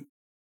mean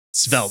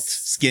svelte,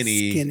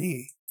 skinny,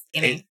 Skinny.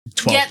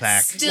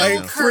 12-pack. Still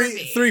like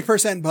curvy.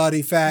 3%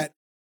 body fat,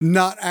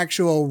 not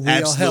actual real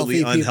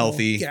Absolutely healthy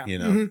unhealthy, people. you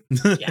know.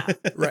 Yeah.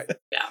 Right.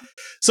 Yeah.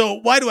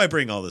 So why do I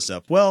bring all this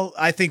up? Well,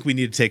 I think we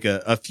need to take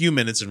a few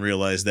minutes and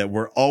realize that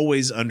we're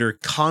always under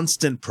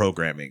constant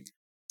programming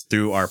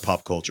through our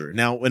pop culture.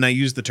 Now, when I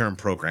use the term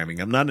programming,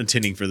 I'm not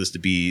intending for this to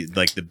be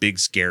like the big,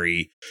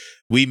 scary,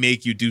 we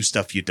make you do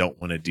stuff you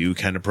don't want to do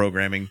kind of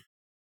programming,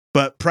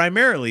 but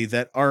primarily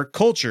that our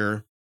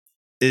culture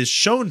is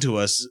shown to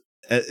us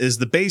as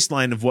the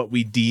baseline of what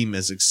we deem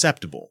as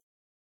acceptable.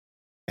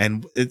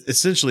 And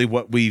essentially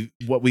what we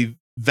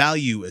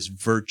value as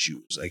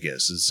virtues, I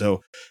guess.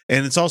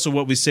 And it's also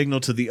what we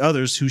signal to the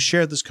others who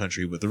share this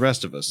country with the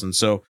rest of us. And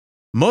so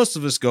most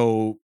of us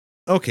go,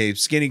 okay,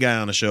 skinny guy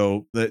on a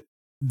show,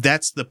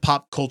 that's the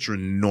pop culture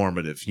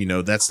normative. You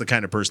know, that's the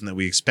kind of person that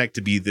we expect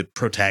to be the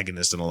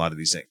protagonist in a lot of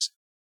these things.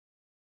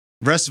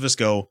 The rest of us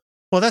go,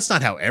 well, that's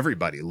not how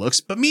everybody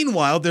looks. But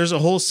meanwhile, there's a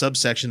whole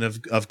subsection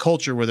of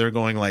culture where they're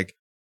going like,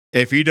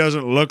 if he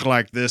doesn't look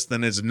like this,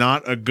 then it's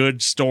not a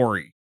good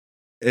story.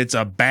 It's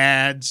a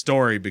bad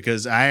story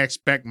because I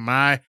expect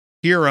my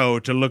hero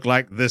to look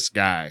like this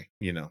guy,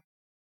 you know.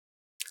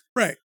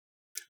 Right.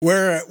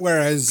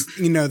 Whereas,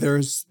 you know,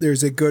 there's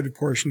a good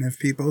portion of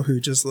people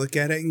who just look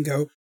at it and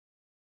go,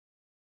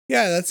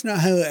 yeah, that's not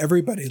how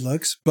everybody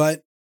looks.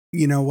 But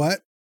you know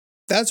what?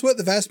 That's what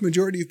the vast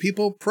majority of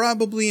people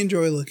probably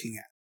enjoy looking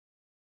at.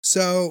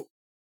 So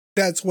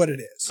that's what it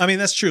is. I mean,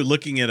 that's true.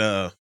 Looking at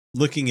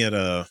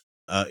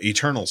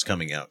Eternals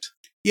coming out.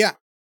 Yeah.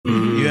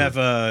 You have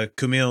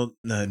Kumail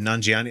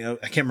Nanjiani.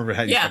 I can't remember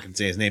how you fucking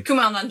say his name.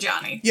 Kumail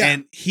Nanjiani. Yeah.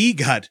 And he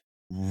got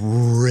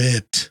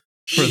ripped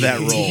for that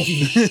role.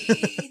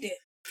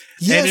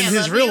 And in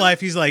his real life,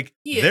 he's like,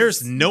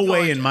 there's no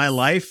way in my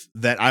life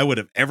that I would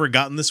have ever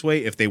gotten this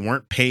way if they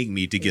weren't paying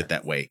me to get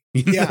that way.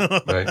 You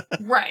know?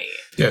 Right.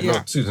 Yeah,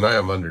 no, Susan, I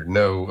am under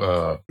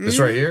no, this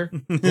right here.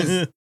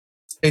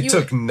 It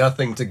took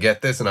nothing to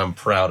get this, and I'm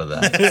proud of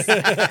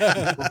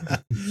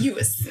that. You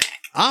a snack.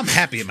 I'm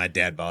happy at my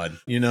dad bod,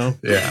 you know?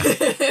 Yeah.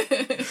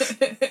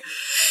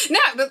 No,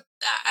 but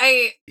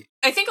I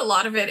think a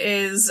lot of it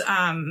is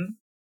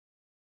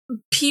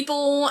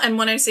people, and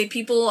when I say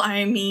people,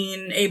 I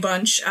mean a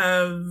bunch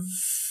of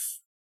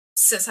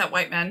cishet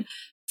white men,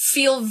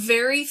 feel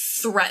very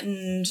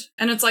threatened.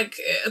 And it's like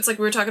we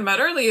were talking about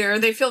earlier,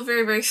 they feel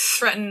very, very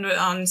threatened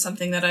on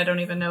something that I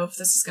don't even know if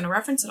this is going to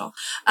reference at all.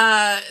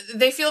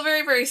 They feel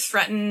very, very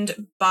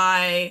threatened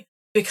by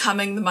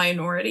becoming the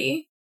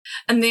minority.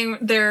 And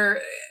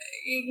they're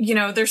you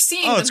know, they're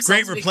seeing it's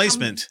great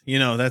replacement. You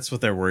know, that's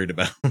what they're worried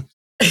about.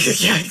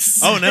 Yeah,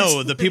 exactly. Oh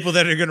no, the people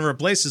that are going to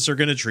replace us are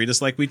going to treat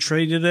us like we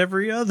treated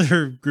every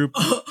other group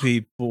of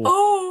people.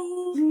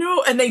 Oh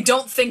no, and they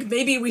don't think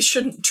maybe we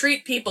shouldn't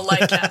treat people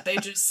like that. They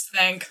just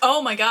think,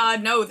 oh my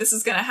god, no, this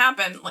is going to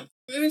happen. Like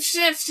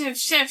shift.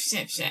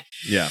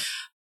 Yeah.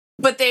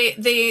 But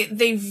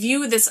they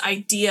view this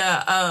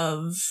idea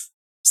of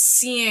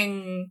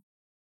seeing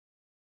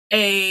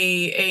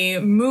a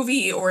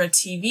movie or a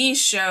TV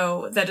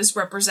show that is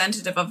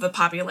representative of the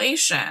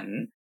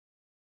population,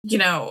 you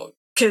know,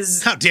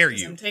 because how dare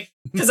you?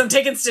 Because I'm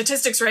taking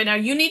statistics right now.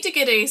 You need to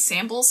get a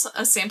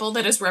sample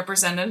that is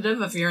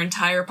representative of your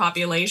entire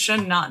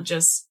population, not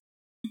just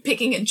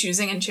picking and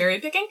choosing and cherry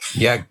picking.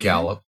 Yeah,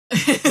 Gallup.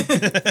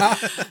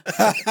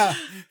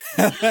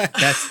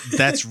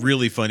 That's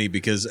really funny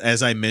because,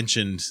 as I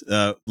mentioned,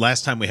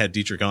 last time we had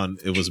Dietrich on,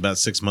 it was about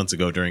 6 months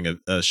ago during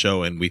a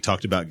show, and we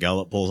talked about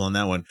Gallup polls on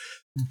that one.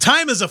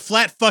 Time is a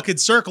flat fucking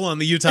circle on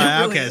the Utah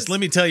Outcast. Let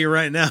me tell you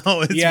right now,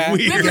 it's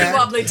weird.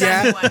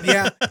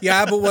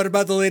 Yeah, but what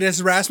about the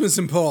latest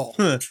Rasmussen poll?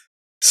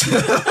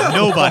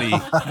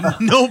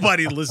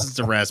 Nobody listens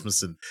to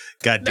Rasmussen.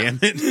 God damn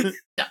it.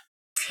 No.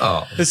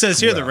 Oh, it says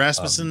here that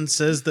Rasmussen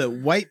says that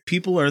white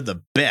people are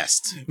the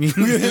best.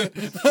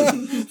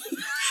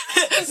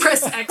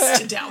 Press X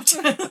to doubt.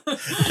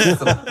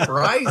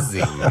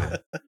 Surprising.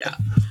 Yeah.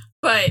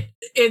 But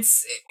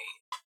it's,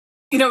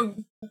 you know,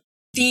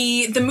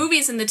 the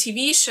movies and the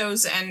TV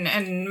shows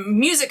and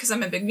music, because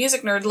I'm a big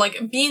music nerd,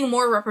 like being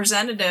more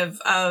representative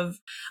of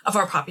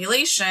our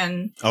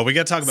population. Oh, we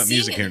got to talk about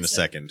music here in a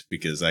second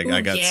because I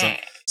got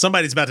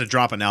somebody's about to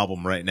drop an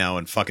album right now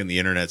and fucking the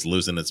internet's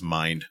losing its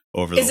mind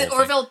over the Is it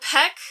whole Orville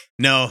Peck?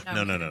 No.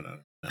 No.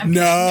 I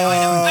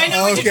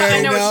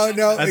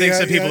think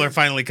some people are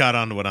finally caught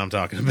on to what I'm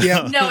talking about.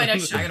 Yeah. No, I know what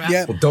you're talking about.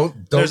 Yeah. Well,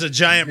 don't There's a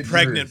giant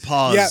pregnant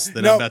pause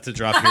that I'm about to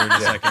drop here in a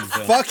second.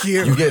 So. Fuck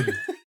you. You get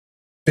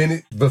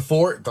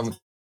before I'm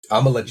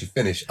gonna let you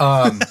finish.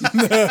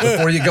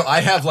 Before you go,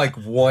 I have like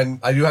one.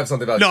 I do have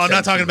something about. No, I'm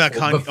not talking about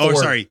Kanye. Before,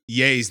 sorry,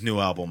 Ye's new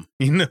album.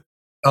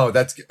 Oh,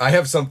 I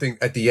have something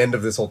at the end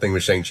of this whole thing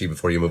with Shang-Chi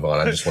before you move on.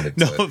 I just wanted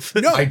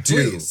to. No, I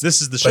do. Please.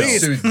 This is the show.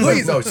 Please,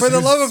 for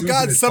the love of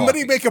God,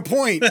 somebody make a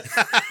point.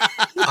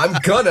 I'm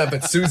gonna,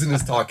 but Susan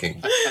is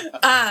talking.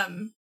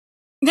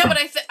 No, but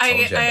I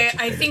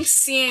Apologetic think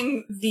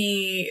seeing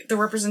the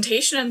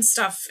representation and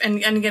stuff and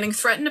getting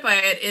threatened by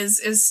it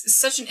is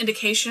such an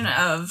indication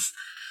of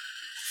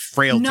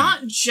Frailty.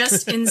 not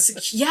just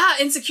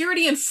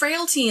insecurity and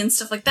frailty and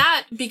stuff like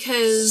that,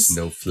 because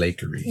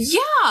Snowflakery.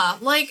 yeah,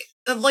 like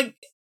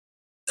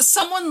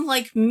someone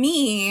like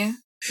me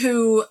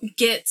who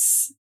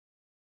gets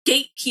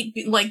gate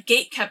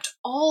kept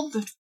all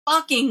the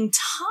fucking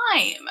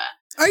time.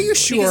 Are you Because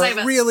sure? I have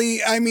a-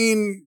 Really? I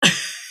mean,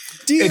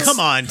 do you, Come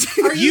on.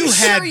 Are you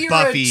had sure you're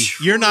Buffy.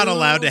 a You're not true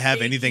allowed to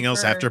have anything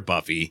else gatekeeper? after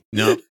Buffy.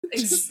 No.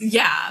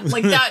 Yeah,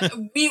 like that.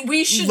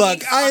 We should look.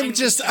 be fine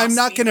with I'm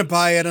not Joss going to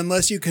buy it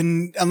unless you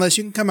can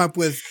come up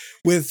with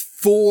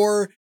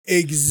 4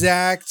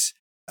 exact,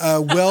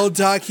 well Oh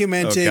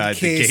documented God, the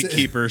cases.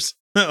 gatekeepers.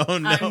 Oh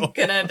I'm no.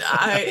 gonna.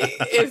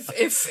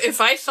 If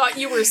I thought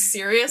you were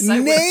serious, I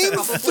would Name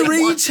probably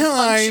 3 want to punch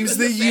times in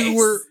that the you face.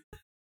 were.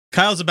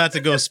 Kyle's about to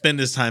go spend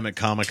his time at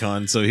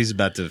Comic-Con, so he's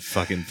about to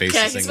fucking face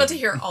Yeah, this he's thing. about to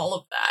hear all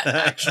of that.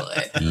 Actually,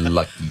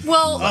 Lucky.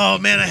 well, Oh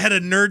man, I had a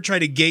nerd try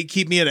to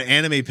gatekeep me at an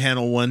anime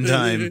panel one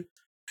time.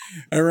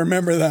 I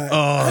remember that.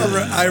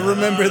 Oh. I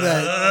remember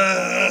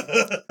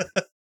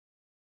that.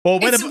 Well,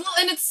 what it's, about, well,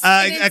 and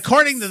it's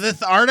according to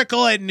this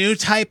article at New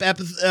Type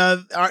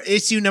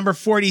issue number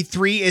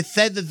 43, it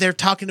said that they're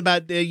talking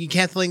about you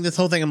canceling this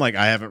whole thing. I'm like,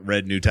 I haven't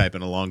read New Type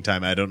in a long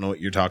time. I don't know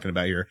what you're talking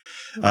about here.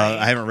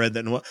 I haven't read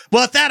that in a while.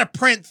 Well, it's out of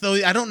print, though.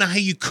 I don't know how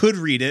you could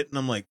read it. And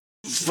I'm like,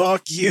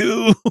 fuck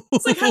you.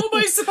 It's like, how am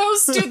I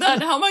supposed to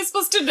then? How am I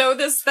supposed to know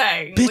this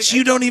thing? Bitch, Like,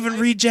 you don't even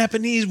read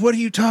Japanese. What are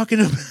you talking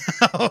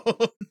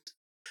about?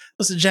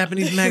 What's a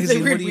Japanese magazine?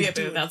 They What read do you weeaboo,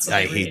 do? that's what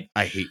they read.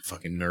 I hate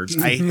fucking nerds.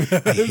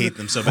 I hate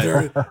them so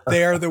bad.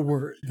 They are the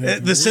word.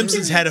 The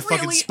Simpsons had a fucking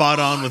really spot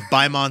on with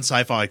Baimon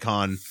Sci-Fi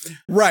Con.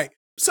 Right.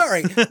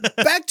 Sorry.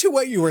 Back to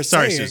what you were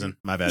Sorry, saying. Susan.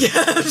 My bad. Yeah,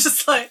 I'm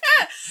just like,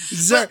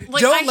 Sir, But,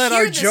 like, don't I let hear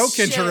our this joke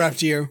shit.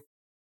 interrupt you.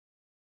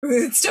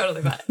 It's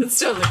totally bad. It's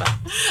totally bad.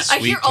 I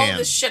Sweet hear all can.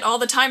 this shit all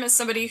the time as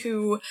somebody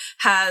who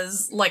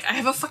has, like, I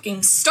have a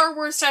fucking Star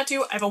Wars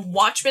tattoo. I have a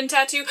Watchmen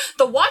tattoo.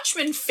 The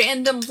Watchmen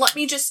fandom, let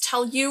me just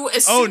tell you,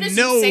 as Oh, soon as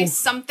no. you say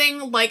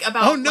something, like,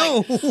 about, Oh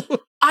no. like,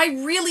 I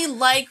really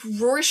like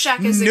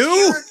Rorschach as a No.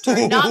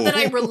 character. Not that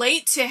I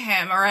relate to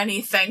him or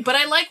anything, but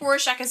I like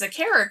Rorschach as a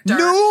character.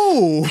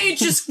 No. They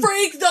just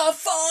freak the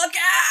fuck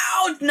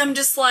out! And I'm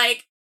just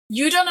like,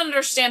 you don't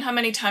understand how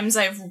many times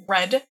I've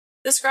read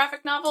this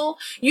graphic novel.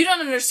 You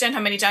don't understand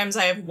how many times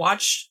I have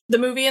watched the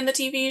movie and the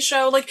TV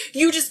show. Like,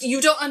 you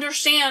don't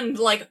understand,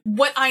 like,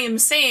 what I am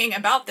saying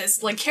about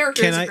this, like,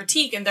 character Can as a I-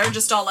 critique, and they're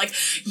just all like,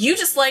 you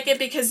just like it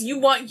because you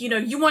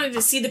wanted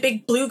to see the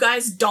big blue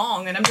guy's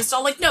dong, and I'm just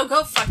all like, no,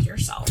 go fuck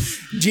yourself.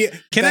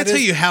 Can I tell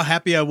you how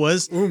happy I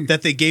was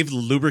that they gave the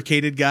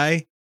lubricated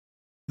guy?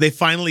 They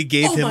finally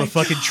gave Oh him my a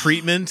fucking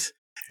treatment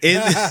in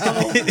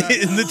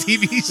the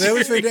TV series. That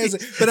was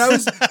fantastic. But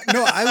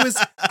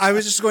I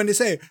was just going to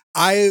say,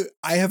 I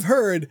have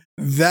heard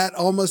that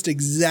almost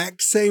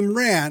exact same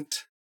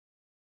rant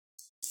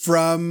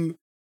from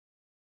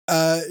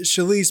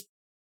Shalice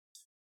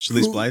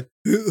Blythe,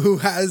 who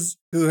has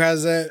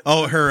a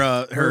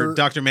her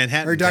Dr.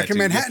 Manhattan, her Dr. tattoo.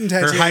 Manhattan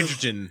tattoo. her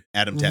hydrogen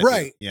atom tattoo,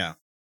 Right. Yeah,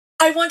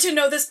 I want to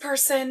know this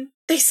person.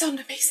 They sound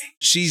amazing.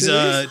 she's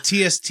Shalice?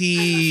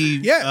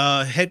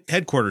 TST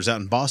headquarters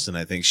out in Boston.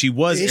 I think she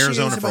was Is she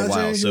Arizona in for a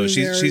Boston? while, She so was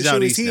there. she's She out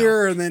was east now.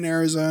 here, and then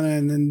Arizona,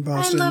 and then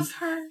Boston. I love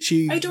her.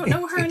 I don't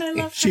know her, and I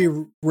love her. She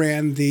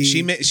ran the.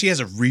 She has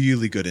a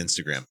really good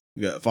Instagram.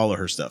 Yeah, follow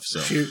her stuff.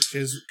 So She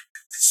is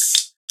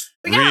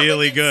But yeah,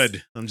 really like,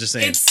 good. I'm just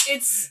saying.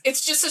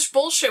 It's just such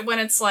bullshit when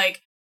it's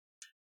like,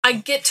 I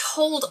get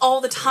told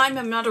all the time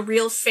I'm not a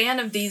real fan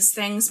of these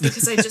things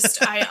because I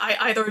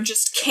either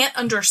just can't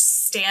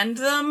understand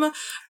them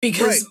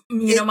because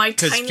my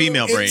 'Cause tiny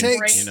female little brain,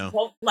 brain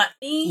won't let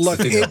me. Look,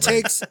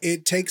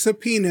 it takes a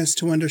penis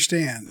to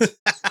understand.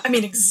 I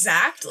mean,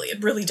 exactly.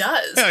 It really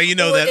does. Yeah, Or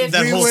if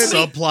that we whole would-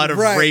 subplot of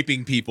right.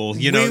 raping people.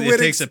 You know, We it would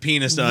takes ex- a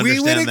penis to we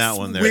would understand ex- that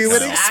one. There, we would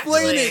Kyle.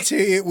 explain it to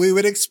you. We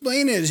would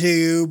explain it to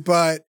you,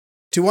 but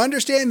to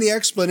understand the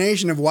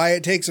explanation of why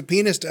it takes a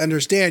penis to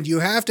understand, you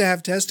have to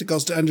have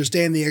testicles to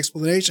understand the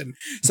explanation.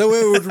 So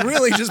it would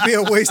really just be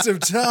a waste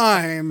of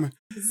time.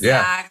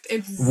 Yeah.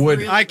 It Would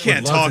really I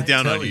can't would love talk to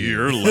down tell on you.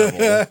 your level.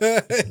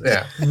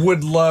 Yeah,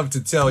 would love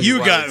to tell you. You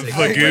why got we're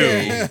taking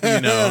away- Vagoo.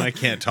 You know, I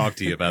can't talk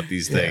to you about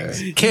these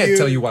things. Can't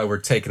tell you why we're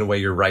taking away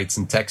your rights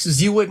in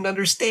Texas. You wouldn't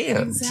understand.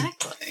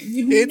 Exactly.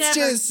 You'd It's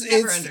never, just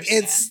never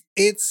understand.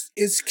 it's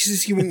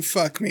because you won't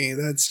fuck me.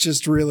 That's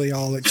just really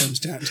all it comes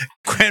down to.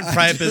 Grand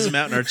Priapism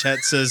out in our chat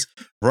says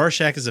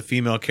Rorschach is a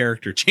female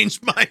character.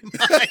 Changed my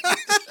mind.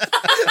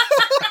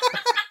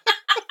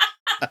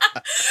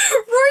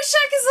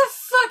 Rorschach is a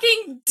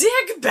fucking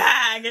dick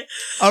bag.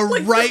 A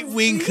Like,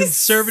 right-wing he's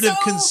conservative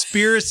so-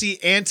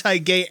 conspiracy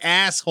anti-gay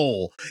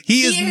asshole.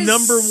 He is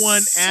number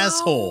one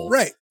asshole.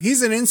 Right.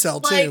 He's an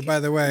incel too, Like- by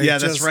the way. Yeah,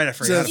 that's right. I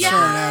forgot Just about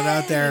throwing that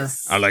out there.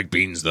 I like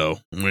beans though.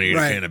 I'm gonna eat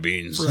Right. a can of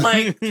beans.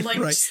 Right. Like,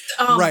 Right. just-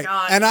 oh my right.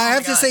 God. And I oh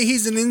have my to God. say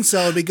he's an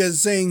incel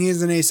because saying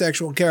he's an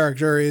asexual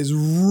character is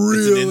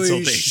really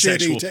insult to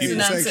shitty asexual to people.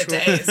 Nuts it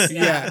asexual. days.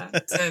 Yeah.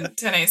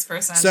 To an ace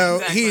person. So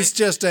exactly. he's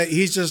just a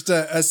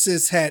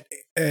cishet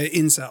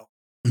incel.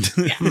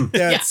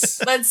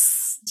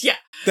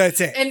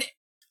 That's it.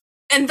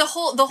 And the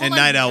whole And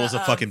Night Owl was idea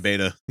a of- fucking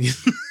beta.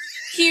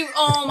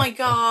 Oh my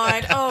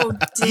God. Oh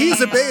damn.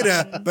 He's a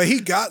beta, but he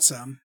got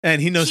some.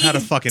 And he knows how to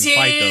fucking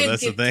fight though. did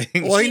That's the thing.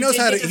 Well, he He knows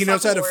did how to get to he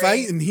knows how to fuck fight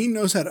Ori. and he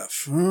knows how to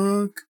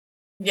fuck.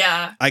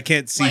 Yeah. I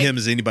can't see Like- him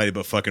as anybody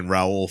but fucking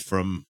Raoul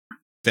from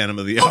Phantom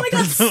of the Oh my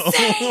Opera. God,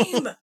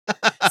 same.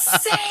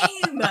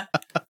 Same.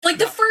 Like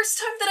the first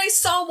time that I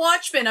saw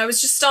Watchmen, I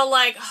was just all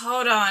like,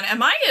 hold on,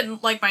 am I in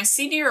like my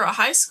senior year of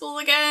high school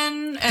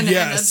again? And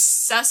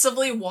Yes.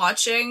 obsessively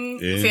watching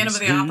In Phantom of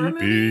the Opera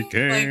movie? sleep he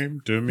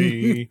came to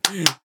me.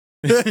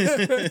 You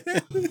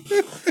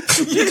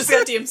just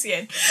got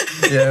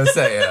DMCA'd. Yeah,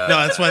 say No,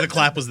 that's why the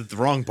clap was at the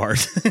wrong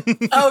part.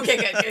 Oh, okay,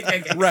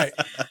 good. Right.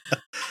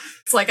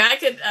 It's like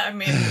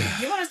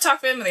you want to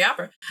talk Phantom of the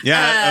Opera.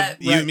 Yeah,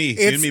 you Right. and me. You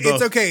It's, and me both.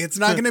 it's okay. It's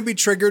not going to be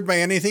triggered by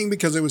anything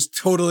because it was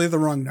totally the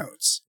wrong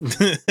notes.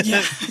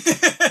 Yeah.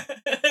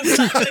 It's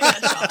not gonna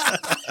catch on.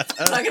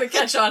 It's not gonna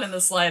catch on in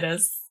the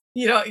slightest.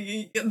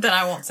 Then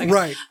I won't sing it.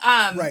 Right.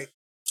 Right.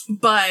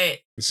 But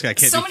This guy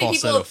can't so do many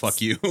falsetto. people-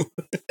 Fuck you.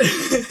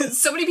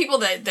 so many people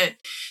that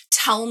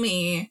tell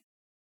me,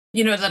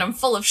 that I'm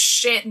full of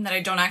shit and that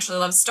I don't actually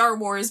love Star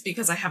Wars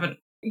because I haven't,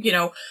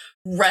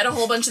 read a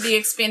whole bunch of the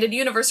expanded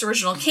universe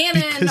original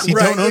canon. Because you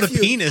Right, don't own a if you-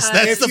 penis.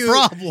 That's if the you-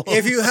 problem.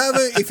 If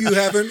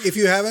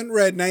you haven't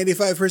read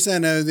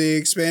 95% of the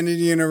expanded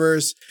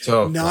universe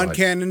Oh, God.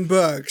 non-canon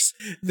books,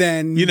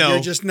 then You know- you're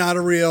just not a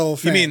real You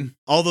fan. mean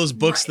all those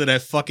books Right. that I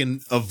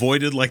fucking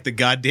avoided like the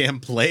goddamn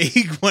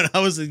plague when I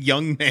was a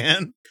young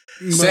man?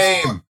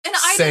 Same. And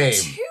I Same.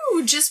 did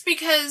too, just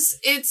because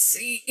it's,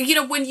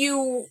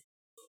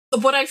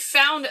 what I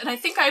found, and I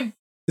think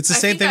It's the I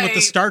same think thing with the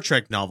I- Star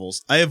Trek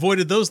novels. I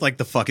avoided those like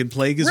the fucking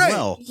plague as Right,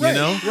 well. right, You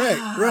know?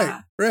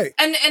 Right.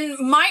 And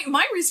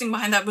my reasoning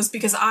behind that was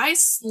because I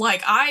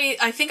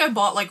think I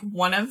bought like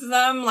one of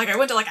them. Like I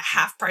went to like a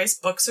half price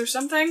books or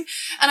something,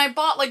 and I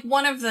bought like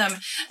one of them,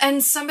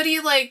 and somebody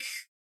like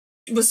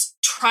was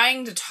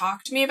trying to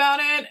talk to me about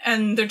it,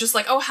 and they're just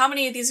like, "Oh, how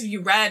many of these have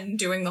you read?" And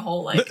doing the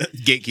whole like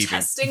Gatekeeping.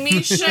 testing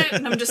me shit,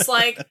 and I'm just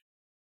like,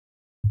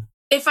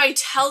 if I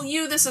tell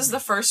you this is the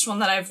first one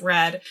that I've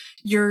read,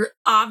 you're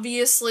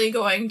obviously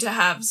going to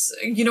have,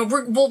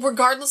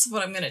 regardless of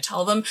what I'm going to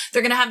tell them,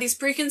 they're going to have these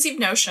preconceived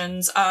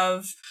notions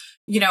of,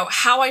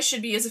 how I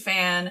should be as a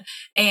fan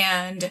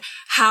and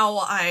how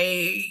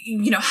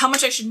how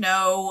much I should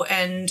know.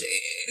 And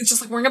it's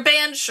just like wearing a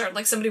band shirt,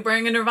 like somebody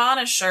wearing a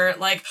Nirvana shirt,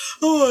 like,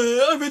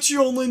 oh, I bet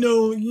you only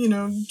know,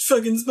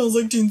 fucking Smells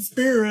Like Teen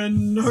Spirit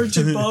and Heart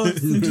Shaped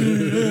Box.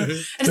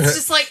 And it's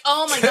just like,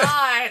 oh my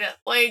God,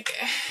 like...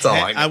 That's all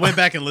I know. I went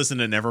back and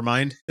listened to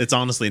Nevermind. It's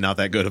honestly not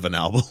that good of an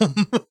album.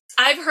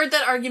 I've heard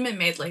that argument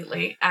made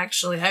lately,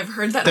 actually. I've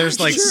heard that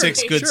There's like argument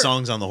 6 made. good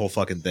songs on the whole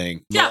fucking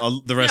thing. Yeah.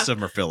 The rest of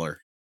them are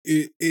filler.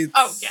 It's,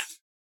 Oh, yeah.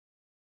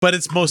 But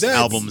it's most That's-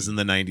 albums in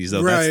the 90s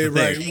though. Right,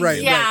 That's the thing.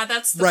 right. Yeah,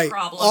 that's the right.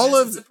 problem. All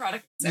is of- it's a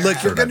product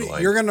Look,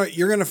 era.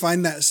 you're gonna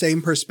find that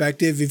same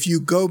perspective if you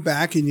go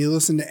back and you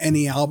listen to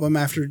any album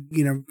after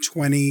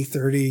 20,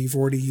 30,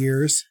 40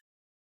 years.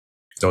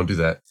 Don't do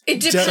that.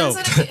 It depends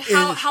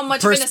on how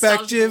much of a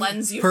nostalgia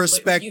lens you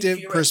perspective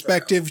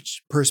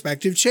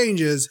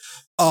changes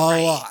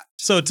a lot.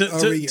 So Over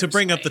to years.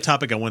 bring up the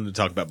topic I wanted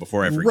to talk about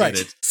before I forget Right.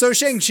 it. So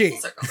Shang-Chi.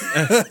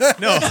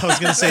 No, I was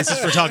going to say,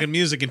 since we're talking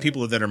music and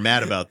people that are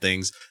mad about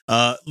things,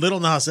 Lil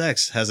Nas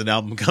X has an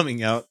album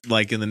coming out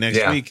like in the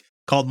next week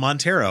called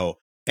Montero.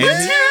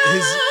 And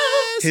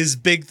his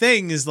big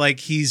thing is like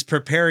he's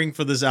preparing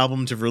for this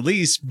album to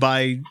release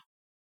by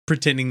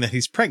pretending that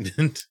he's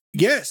pregnant.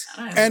 Yes.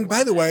 And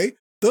by the way,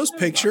 those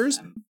pictures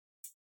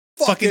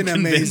fucking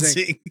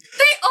amazing. convincing.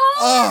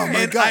 Oh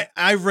my And God.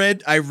 I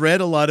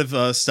read a lot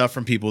of stuff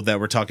from people that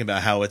were talking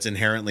about how it's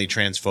inherently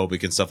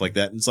transphobic and stuff like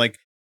that. And it's like,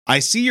 I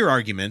see your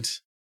argument.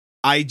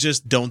 I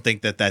just don't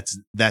think that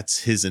that's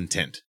his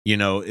intent.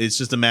 It's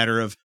just a matter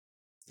of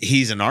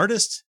he's an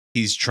artist.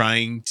 He's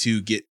trying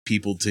to get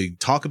people to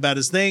talk about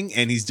his thing,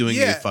 and he's doing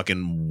a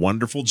fucking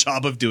wonderful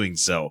job of doing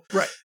so.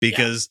 Right.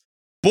 Because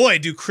boy,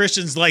 do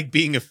Christians like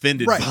being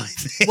offended by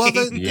things. Well,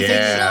 the thing No,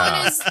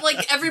 it is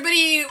like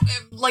everybody,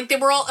 like they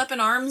were all up in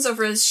arms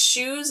over his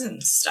shoes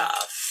and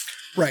stuff.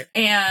 Right.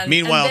 And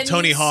meanwhile, and then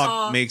Tony you Hawk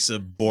saw- makes a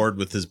board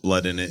with his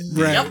blood in it.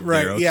 Right, and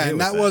right. they're okay Yeah, and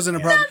with that wasn't a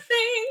problem.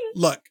 Nothing.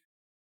 Look,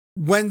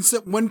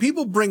 when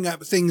people bring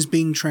up things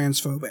being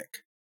transphobic,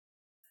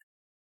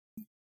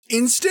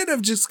 instead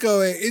of just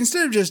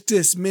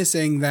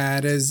dismissing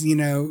that as,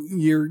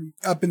 you're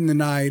up in the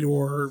night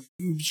or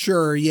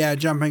sure, yeah,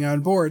 jumping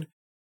on board,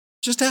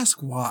 just ask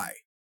why.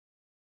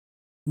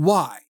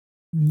 Why?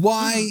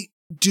 Why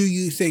do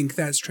you think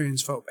that's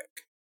transphobic?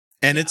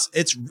 And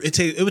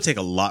it would take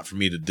a lot for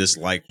me to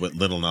dislike what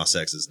Lil Nas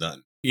X has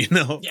done. You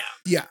know?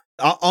 Yeah.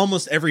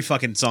 Almost every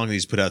fucking song that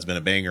he's put out has been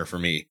a banger for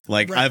me.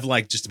 Like, Right. I've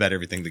liked just about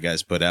everything the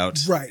guy's put out.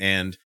 Right.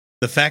 And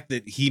the fact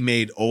that he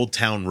made Old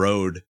Town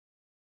Road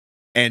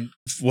and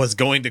was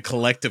going to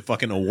collect a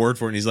fucking award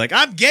for it, and he's like,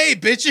 I'm gay,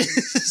 bitches.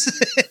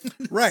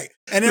 Right.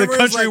 And the everyone's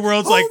country like,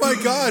 world's oh like,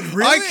 my God,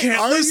 really? I can't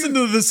Are listen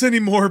you? to this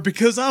anymore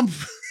because I'm...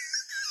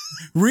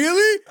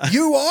 Really?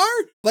 You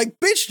are? Like,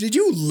 bitch, did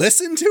you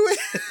listen to it?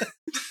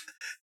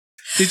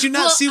 Did you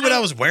not see what I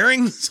was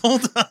wearing this whole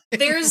time?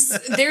 There's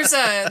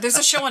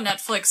a show on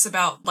Netflix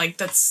about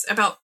that's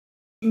about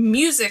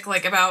music,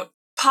 like about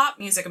pop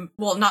music.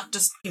 Well, not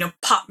just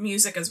pop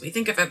music as we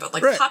think of it, but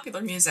like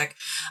popular music.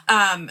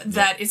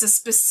 That is a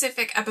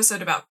specific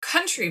episode about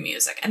country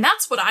music, and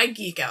that's what I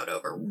geek out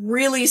over.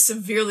 Really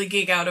severely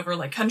geek out over,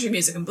 like country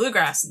music and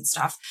bluegrass and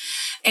stuff.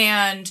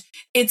 And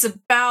it's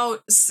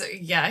about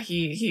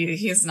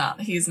he's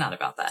not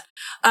about that.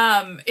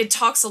 It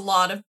talks a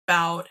lot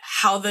about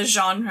how the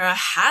genre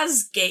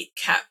has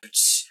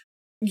gatekept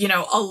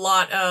a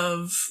lot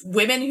of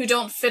women who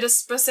don't fit a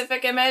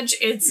specific image.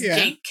 It's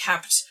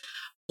gatekept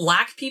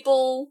Black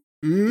people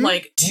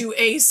like to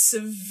a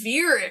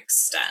severe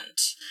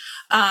extent.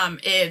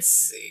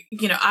 It's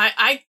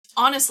I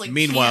honestly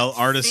Meanwhile,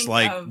 can't artists think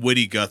like of-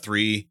 Woody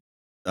Guthrie,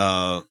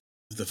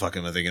 what the fuck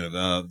am I thinking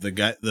of? The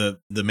guy, the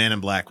man in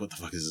black, what the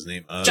fuck is his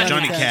name?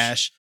 Johnny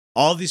Cash.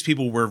 All these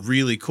people were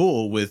really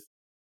cool with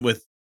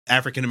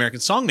African American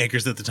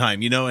songmakers at the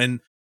time, and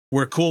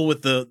were cool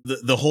with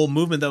the whole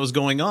movement that was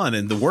going on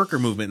and the worker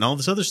movement and all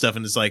this other stuff.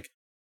 And it's like,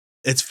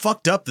 it's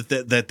fucked up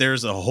that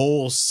there's a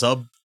whole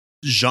sub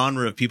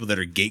genre of people that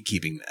are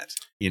gatekeeping that,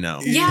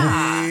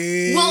 Yeah.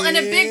 Well, and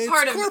a big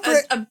part of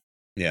a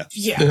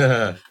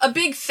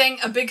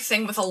big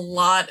thing with a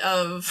lot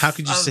of How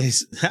could you say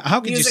music of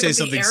the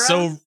something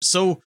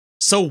era?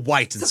 so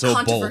white and so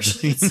bold?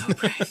 Controversial, it's so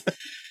great.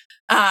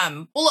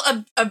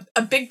 Well,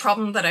 a big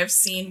problem that I've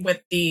seen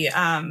with the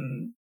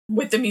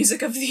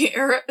music of the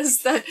era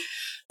is that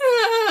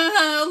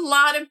a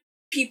lot of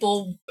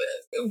people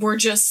were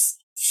just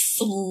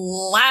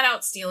flat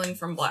out stealing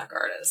from Black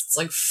artists,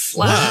 like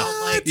flat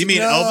out. Like, you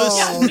mean Elvis?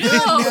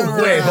 Yeah,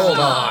 no. Wait, hold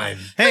on.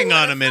 Hang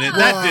on a minute.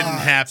 That didn't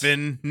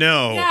happen.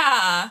 No.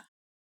 Yeah.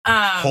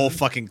 Whole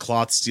fucking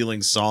cloth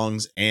stealing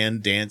songs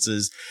and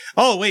dances.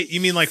 Oh wait, you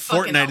mean like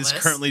Fucking Fortnite is Elvis.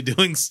 currently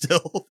doing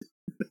still?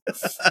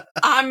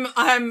 I'm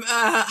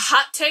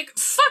hot take.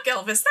 Fuck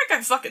Elvis. That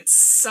guy fucking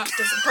sucked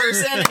as a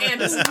person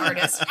and as an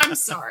artist. I'm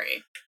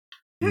sorry.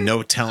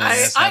 No telling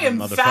us I how am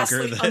the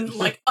vastly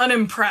motherfucker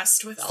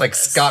unimpressed with Elvis. Like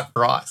Scott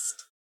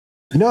Frost.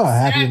 You know how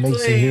happy it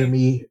makes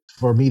Exactly.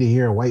 for me to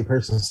hear a white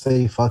person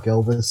say "fuck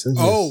Elvis." It's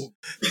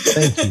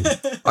just-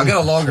 thank you. I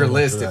got a longer So much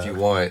list for if that. you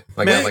want.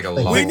 I Man, got like a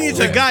long we need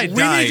list. The guy we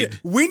died. Need to,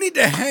 we need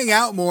to hang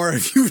out more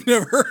if you've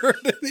never heard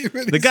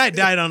anybody. The guy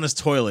died on his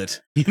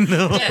toilet.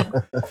 Yeah,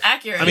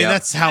 accurate. I mean, Yeah.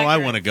 that's how I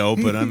want to go,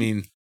 but I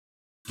mean,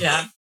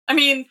 Yeah. I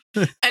mean,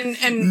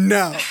 and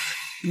No.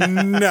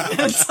 No.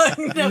 it's like,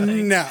 no.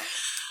 No.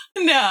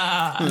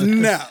 Nah.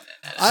 No.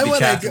 I Be want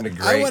Catherine to.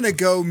 the I Great. want to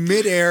go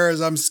midair as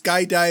I'm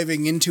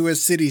skydiving into a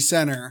city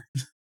center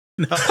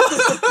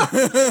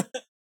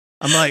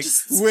I'm like,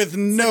 with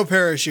no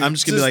parachute. I'm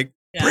just gonna be like,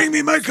 Yeah. bring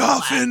me my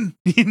coffin.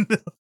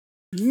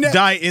 no.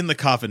 Die in the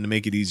coffin to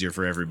make it easier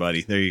for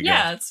everybody. There you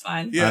Yeah, it's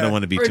fine. Yeah. I don't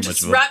want to be Or too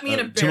just much of wrap me in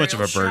a too much of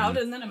a shroud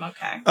burden. and then I'm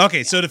okay.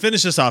 Okay, so to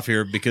finish this off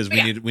here, because we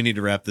Yeah. need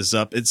to wrap this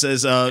up. It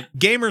says,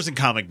 gamers and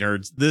comic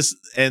nerds. This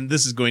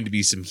is going to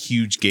be some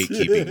huge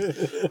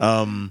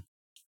gatekeeping.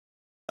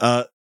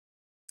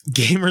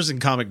 Gamers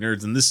and comic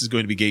nerds, and this is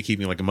going to be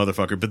gatekeeping like a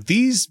motherfucker. But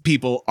these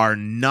people are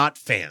not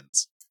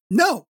fans.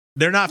 No.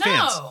 They're not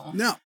fans. No.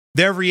 No.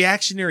 They're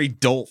reactionary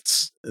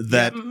dolts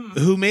that Mhm.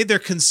 who made their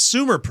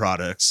consumer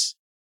products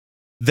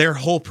their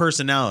whole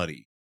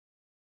personality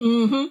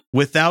Mm-hmm.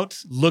 without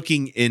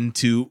looking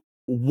into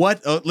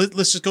what.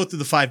 Let's just go through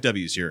the 5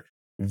 W's here.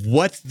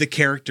 What the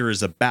character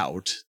is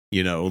about,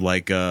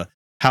 like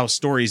how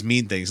stories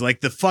mean things,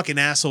 like the fucking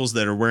assholes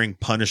that are wearing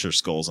Punisher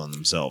skulls on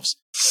themselves.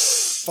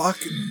 Fuck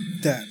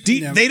that.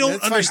 No, They don't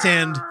that's fine.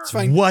 understand It's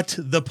fine. what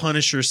the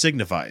Punisher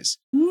signifies.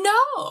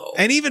 No.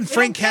 And even They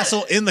Frank don't get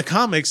Castle it. in the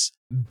comics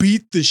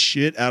beat the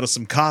shit out of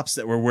some cops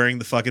that were wearing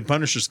the fucking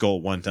Punisher skull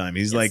one time.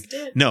 He's Yes, like, it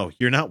did. "No,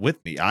 you're not with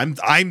me. I'm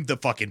the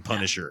fucking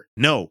Punisher."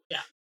 No.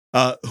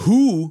 Yeah.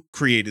 Who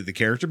created the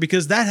character?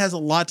 Because that has a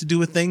lot to do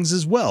with things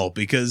as well.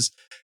 Because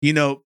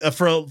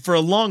for a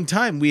long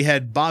time we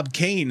had Bob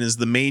Kane as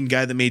the main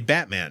guy that made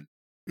Batman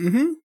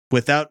Mm-hmm.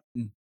 without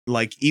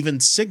like even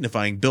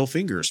signifying Bill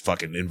Finger's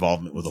fucking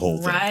involvement with the whole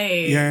thing.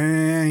 Right.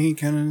 Yeah, he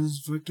kind of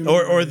flicked him.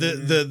 Or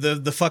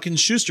the fucking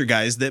Schuster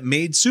guys that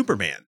made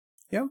Superman.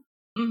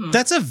 Mhm.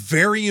 That's a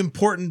very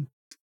important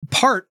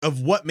part of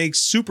what makes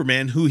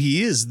Superman who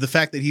he is, the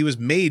fact that he was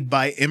made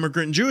by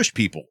immigrant Jewish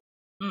people.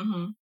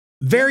 Mhm.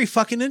 Very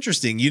fucking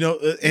interesting,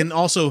 and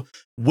also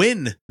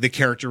when the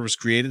character was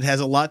created has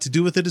a lot to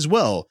do with it as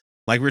well.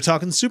 Like we're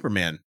talking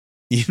Superman.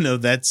 You know,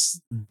 that's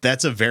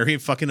a very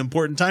fucking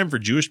important time for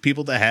Jewish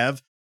people to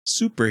have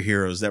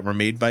superheroes that were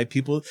made by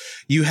people.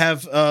 You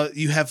have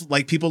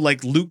like people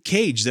like Luke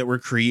Cage that were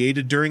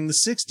created during the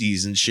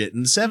 60s and shit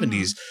in the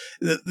 70s.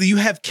 You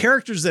have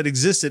characters that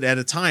existed at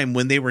a time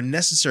when they were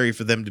necessary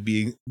for them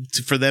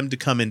to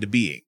come into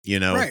being, you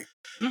know? Right.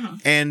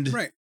 And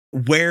Right.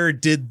 where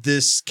did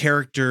this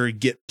character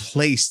get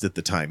placed at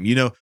the time? You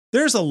know,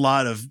 there's a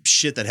lot of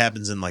shit that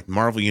happens in like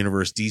Marvel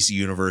Universe, DC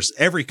Universe,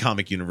 every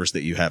comic universe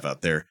that you have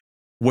out there,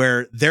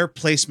 where their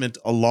placement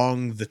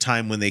along the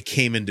time when they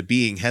came into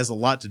being has a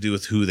lot to do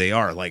with who they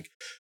are. Like,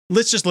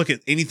 let's just look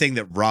at anything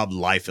that Rob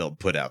Liefeld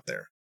put out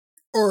there.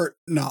 Or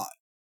not.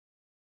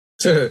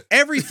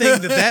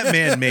 Everything that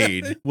man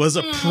made was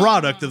a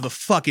product of the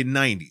fucking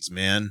 90s,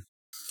 man.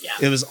 Yeah.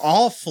 It was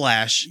all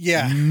flash,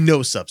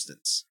 no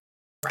substance.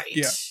 Right.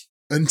 Yeah.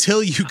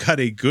 Until you got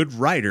a good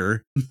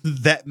writer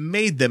that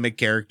made them a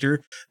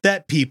character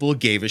that people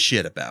gave a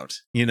shit about,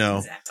 you know?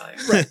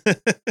 Exactly.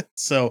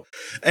 So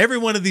every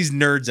one of these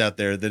nerds out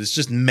there that is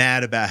just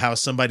mad about how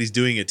somebody's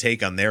doing a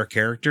take on their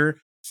character,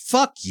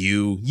 fuck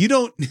you. You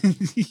don't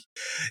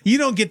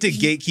get to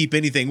gatekeep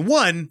anything.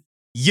 One,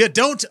 you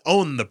don't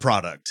own the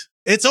product.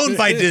 It's owned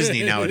by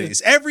Disney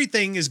nowadays.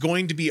 Everything is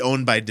going to be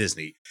owned by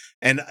Disney.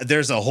 And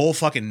there's a whole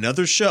fucking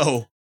another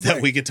show that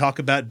we could talk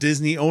about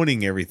Disney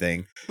owning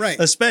everything. Right.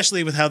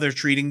 Especially with how they're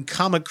treating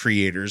comic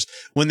creators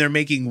when they're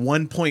making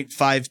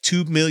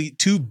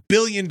 $2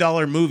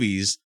 billion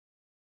movies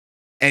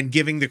and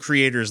giving the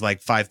creators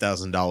like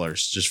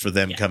 $5,000 just for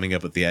them coming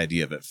up with the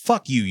idea of it.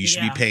 Fuck you. You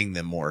should be paying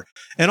them more.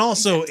 And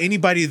also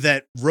anybody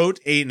that wrote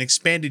an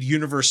expanded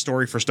universe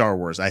story for Star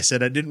Wars. I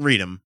said I didn't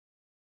read them.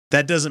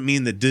 That doesn't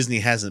mean that Disney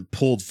hasn't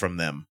pulled from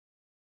them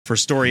for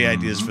story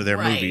ideas for their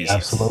movies.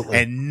 Absolutely.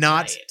 And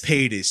not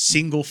paid a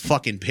single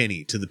fucking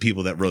penny to the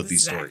people that wrote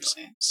these stories.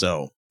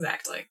 So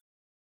Exactly.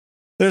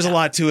 there's a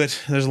lot to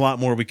it. There's a lot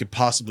more we could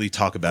possibly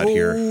talk about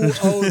here.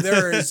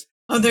 There is.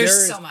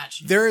 There's so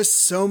much. There is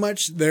so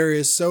much. There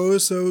is so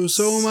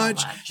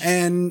much.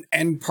 And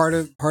part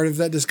of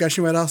that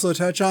discussion would also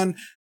touch on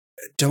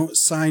don't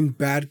sign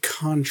bad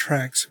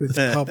contracts with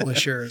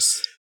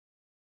publishers.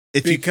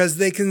 Because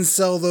they can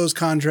sell those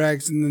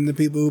contracts, and then the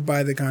people who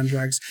buy the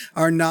contracts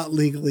are not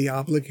legally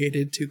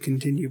obligated to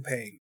continue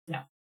paying.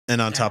 Yeah.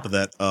 And on top of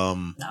that,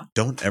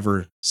 don't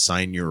ever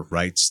sign your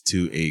rights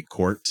to a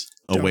court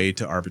away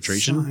to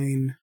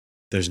arbitration.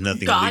 There's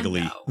nothing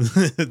legally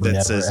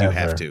that says you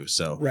have to.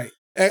 So right.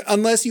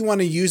 Unless you want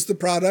to use the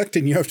product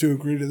and you have to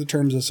agree to the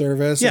terms of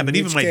service. Yeah, but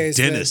even my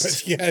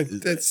dentist,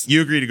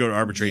 you agree to go to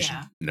arbitration.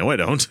 Yeah. No, I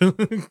don't.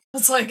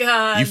 It's like,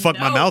 you fuck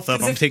my mouth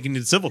up, I'm taking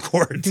you to civil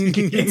court.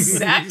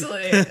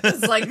 Exactly.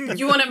 It's like,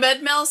 you want a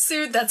med mal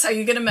suit? That's how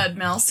you get a med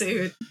mal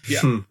suit.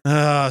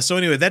 Yeah. So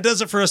anyway, that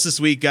does it for us this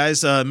week,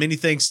 guys. Many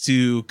thanks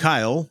to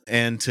Kyle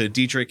and to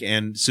Dietrich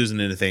and Susan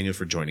and Nathaniel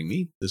for joining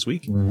me this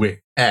week. With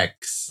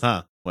X.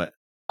 Huh? What?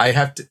 I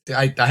had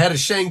a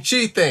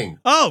Shang-Chi thing.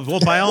 Oh,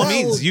 well, by all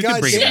means, you can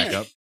bring it back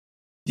up.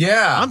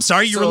 Yeah. I'm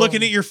sorry, you were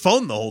looking at your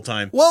phone the whole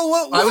time.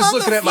 Well, I was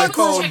looking at my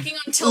phone.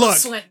 Look,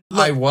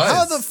 I was.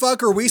 How the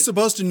fuck are we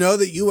supposed to know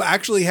that you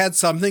actually had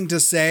something to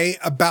say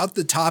about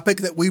the topic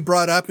that we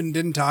brought up and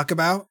didn't talk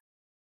about?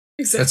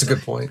 Exactly. That's a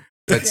good point.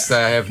 That's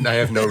I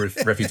have no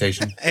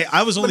reputation. Hey,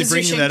 I was only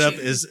bringing that up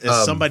as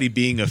somebody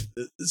being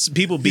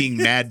people being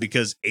mad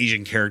because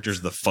Asian characters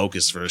are the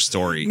focus for a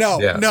story. No.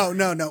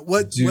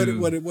 What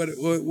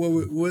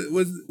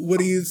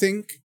do you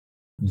think?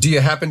 Do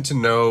you happen to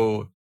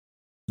know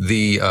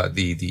the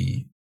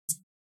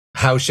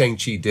how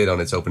Shang-Chi did on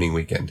its opening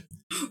weekend?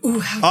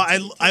 Ooh,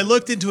 I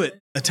looked into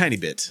it a tiny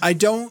bit. I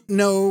don't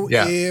know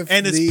if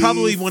and it's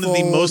probably one of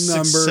the most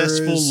numbers...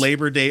 successful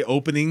Labor Day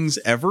openings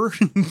ever.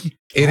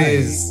 It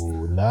is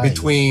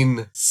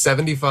between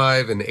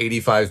 75 and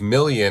 85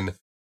 million.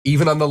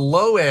 Even on the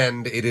low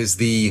end, it is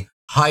the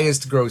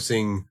highest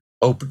grossing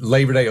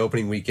Labor Day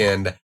opening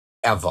weekend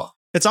ever.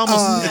 It's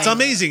almost it's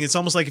amazing. It's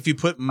almost like if you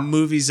put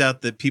movies out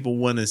that people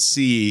want to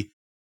see,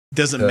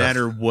 doesn't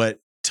matter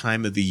what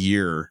time of the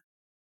year.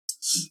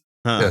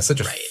 Yeah, such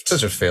a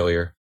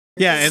failure.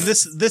 Yeah, and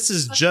this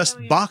is just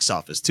box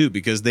office too,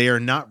 because they are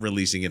not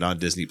releasing it on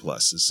Disney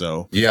Plus.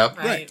 So yep.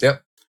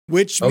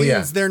 Which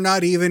means they're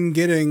not even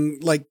getting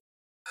like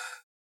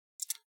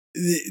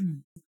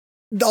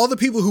all the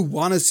people who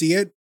want to see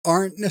it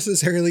aren't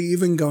necessarily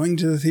even going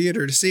to the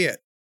theater to see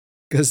it,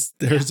 because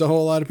there's a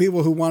whole lot of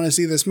people who want to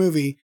see this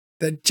movie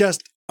that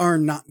just are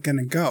not going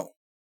to go.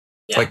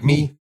 Like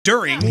me.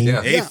 During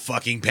a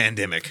fucking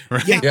pandemic,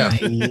 right? Yeah.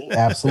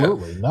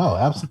 Absolutely. No,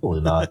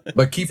 absolutely not.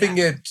 But keeping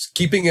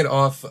it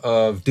off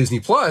of Disney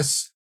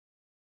Plus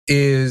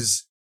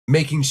is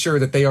making sure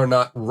that they are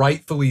not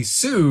rightfully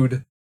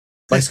sued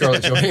by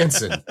Scarlett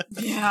Johansson.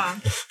 Yeah.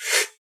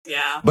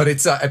 Yeah. But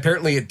it's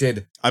apparently it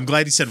did. I'm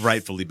glad he said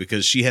rightfully,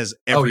 because she has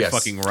every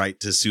fucking right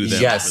to sue them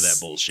for that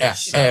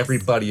bullshit.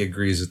 Everybody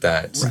agrees with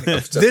that.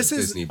 Right. This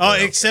is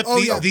except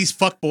these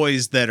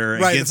fuckboys that are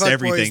against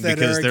everything,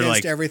 because they're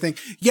like everything.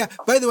 Yeah.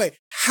 By the way,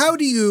 how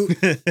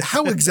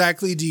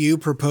exactly do you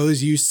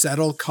propose you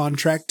settle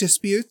contract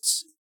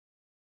disputes?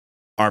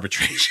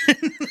 arbitration.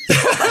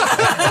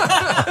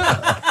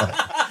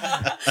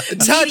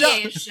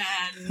 Mediation.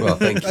 Well,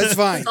 thank you. That's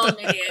fine. It's all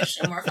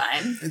mediation. We're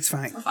fine. It's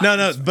fine.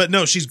 We're fine.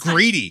 No, she's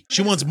greedy.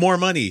 She wants more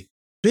money.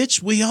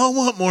 Bitch, we all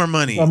want more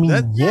money. I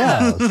mean,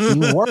 yeah,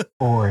 she worked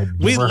for it. Give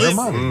We her her live,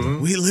 money.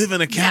 we live in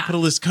a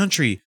capitalist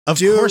country. Of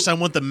Dude. course, I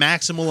want the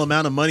maximal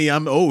amount of money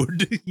I'm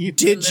owed. Did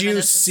live in you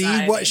a see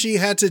society. what she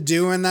had to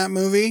do in that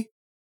movie?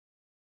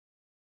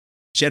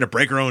 She had to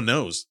break her own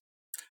nose.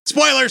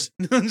 Spoilers.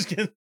 No, I'm just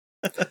kidding.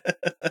 I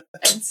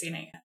haven't seen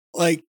it yet.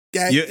 Like,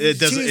 It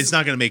doesn't. she's- It's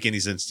not going to make any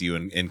sense to you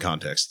in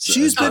context. So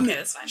She's been Okay,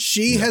 that's fine.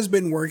 she has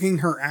been working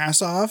her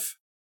ass off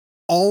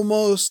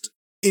almost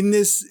in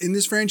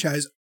this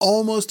franchise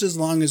almost as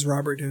long as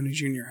Robert Downey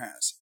Jr.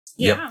 has.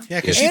 Yeah.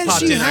 yeah, because she And popped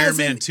she in Iron hasn't-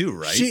 Man 2,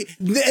 right? She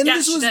and Yeah,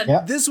 this she was did.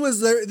 Yep.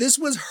 this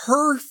was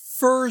her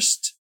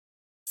first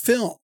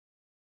film.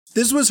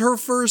 This was her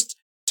first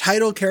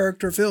title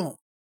character film.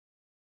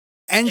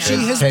 And she Yeah.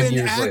 has 10 been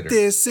years at later.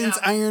 this since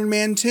Yeah. Iron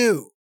Man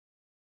 2.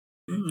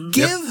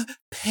 Mhm.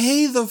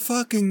 Pay the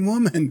fucking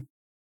woman.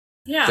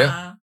 Yeah.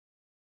 Yeah.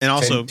 and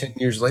also, 10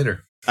 years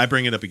later. I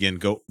bring it up again.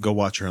 Go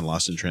watch her in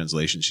Lost in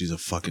Translation. She's a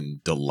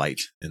fucking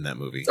delight in that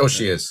movie. Oh,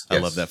 she is. I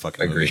Yes. love that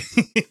fucking I agree.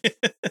 movie.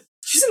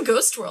 She's in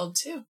Ghost World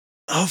too.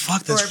 Oh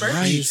fuck, that's Laura Birch.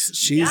 right.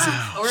 She's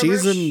Yeah, Laura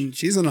she's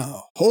Birch. in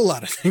a whole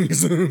lot of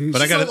things. But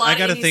I She's got a lot I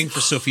got a of thing these-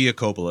 for Sofia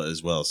Coppola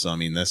as well. So I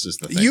mean, that's just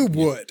the thing. You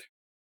would.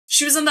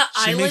 She was on the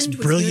She makes island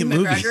with brilliant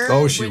Ewan movies. McGregor.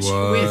 Oh, she which,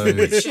 was.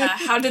 Which,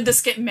 How Did This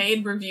Get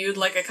Made? Reviewed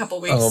like a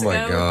couple weeks Oh my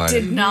ago. God.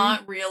 Did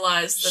not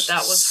realize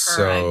that was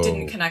her. I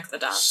didn't connect the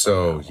dots.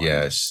 So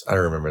yes, I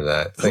remember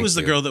that. Who Thank was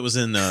the you. girl that was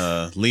in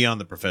Leon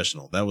the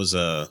Professional? That was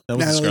the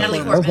Natalie Scarlet Natalie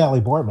Witch. That was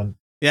Natalie Portman.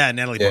 Yeah,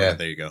 Natalie Yeah. Portman.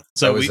 There you go.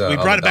 So That was, we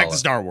brought it back to Amidala.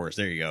 Star Wars.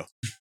 There you go.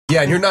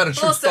 Yeah, and you're not a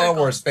true Full Star circle.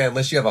 Wars fan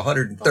unless you have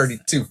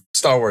 132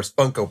 Star Wars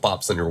Funko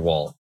Pops on your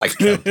wall. I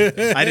counted.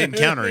 I didn't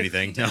count or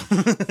anything. No.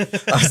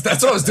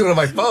 That's what I was doing on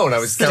my phone. I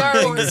was Star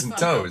counting Wars fingers and Funko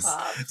toes.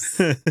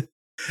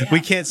 Pops. We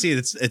can't see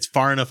it. It's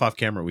far enough off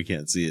camera. We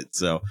can't see it.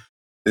 So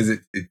Is it?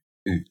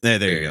 there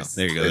you go.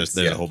 There you go. There's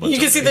Yeah. a whole bunch. You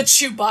can of see them.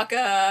 the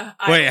Chewbacca.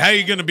 Wait, how are you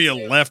island going to be a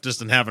too.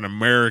 leftist and have an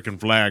American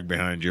flag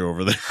behind you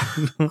over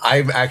there?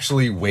 I've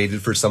actually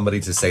waited for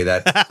somebody to say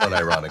that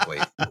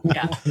unironically.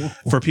 Yeah.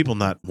 For people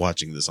not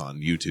watching this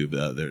on YouTube,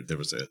 there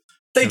was a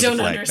They There's a don't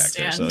flag back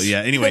understand. there, so, yeah,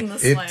 anyway, in the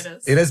It,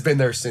 slightest. it has been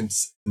there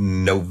since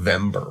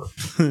November.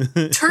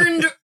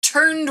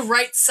 turned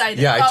right side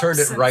Yeah, up. I turned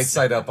it since right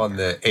side up on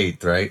the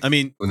 8th, right? I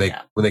mean, When they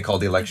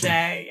called the the election.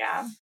 day,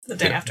 yeah. The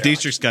day Yeah. after.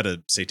 Dietrich's got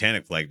a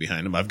satanic flag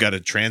behind him. I've got a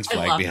trans I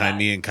flag love behind that.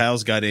 me, and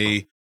Kyle's got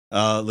a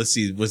let's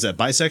see, was that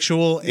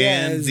bisexual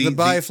Yeah, and it's the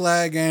bi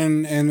flag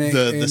and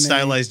the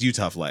stylized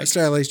Utah a flag.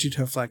 stylized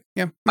Utah flag.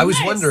 Yeah. I was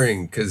Nice.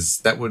 wondering because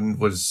that one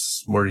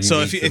was more unique.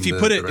 So if you than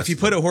put the it rest if you of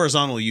put them. it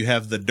horizontal, you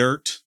have the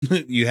dirt,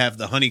 you have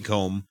the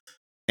honeycomb,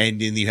 and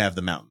then you have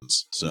the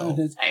mountains. So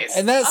Nice.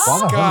 And that's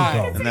Wow.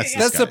 sky. and that's the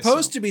That's sky,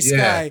 supposed so. to be Yeah.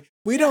 sky.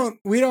 We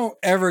don't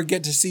ever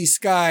get to see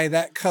sky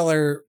that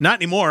color Not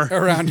anymore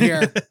around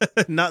here.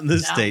 Not in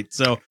this No. state.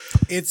 So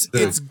It's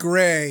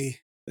gray.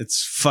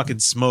 it's fucking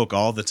smoke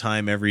all the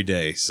time, every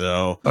day.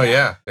 So Oh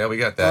yeah, we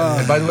got that. Oh.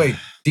 And by the way,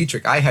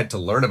 Dietrich, I had to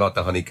learn about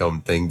the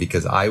honeycomb thing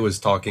because I was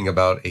talking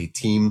about a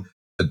team,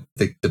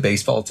 the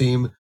baseball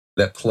team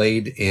that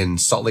played in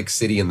Salt Lake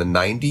City in the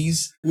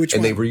 90s, Which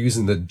and one? they were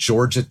using the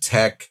Georgia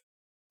Tech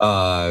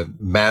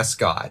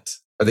mascot.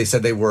 Or they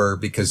said they were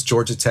because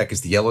Georgia Tech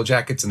is the Yellow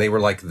Jackets, and they were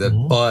like the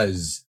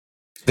Buzz.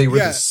 They were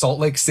Yeah. the Salt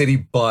Lake City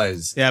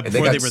Buzz. yeah, and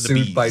before got they were the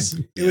sued bees. by-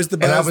 It was the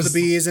And I Buzz, was-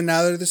 the Bees, and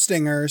now they're the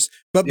Stingers.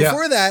 But Yeah.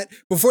 before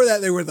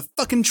that, they were the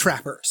fucking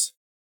Trappers.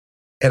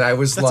 And I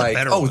was That's a like,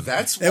 better oh, one.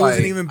 that's That why was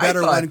an even I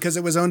better thought- one because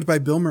it was owned by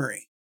Bill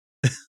Murray.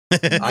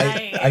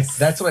 I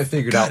that's what I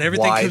figured God, out.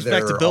 everything why comes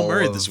back to they're Bill all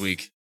Murray of- this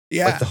week.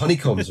 Yeah. Like the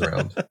honeycombs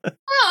around.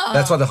 Oh.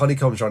 That's why the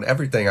honeycombs are on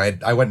everything.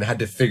 I went and had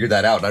to figure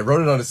that out. And I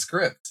wrote it on a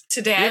script.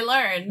 Today I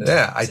learned.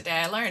 Yeah, Today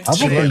I learned. I She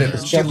think learned they it.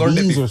 just She check learned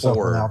it bees or something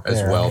before out as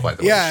there. well. By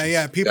the way, yeah, She's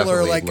yeah. People are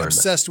definitely like learned that.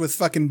 obsessed with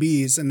fucking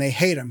bees and they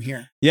hate them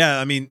here. Yeah,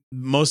 I mean,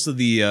 most of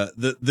the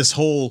this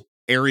whole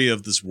area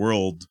of this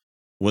world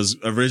was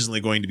originally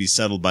going to be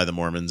settled by the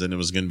Mormons, and it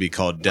was going to be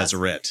called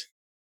Deseret,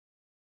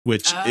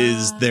 which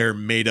is their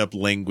made up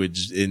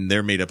language. In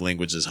their made up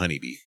language is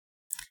honeybee.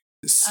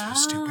 It's so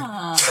stupid.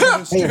 Ah. So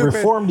Hey, stupid.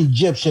 reformed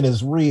Egyptian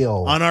is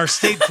real. On our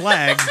state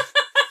flag,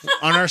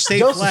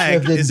 Joseph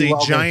flag Smith is didn't a do all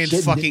that giant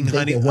shit, fucking didn't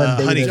honey think that one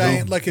day honeycomb.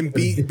 Giant looking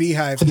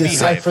beehive. to Yeah.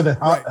 decipher the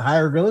Right.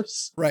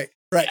 hieroglyphs. Right.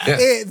 Right.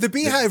 Yeah. The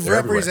beehive They're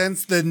everywhere.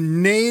 represents the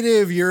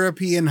native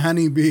European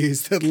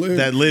honeybees that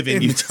live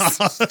in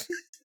Utah.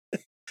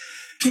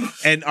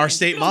 And our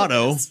state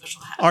motto,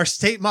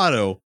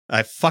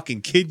 I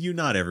fucking kid you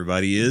not,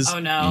 everybody, is Oh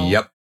no.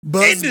 Yep.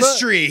 Buzz,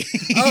 industry.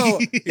 Oh,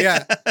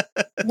 yeah.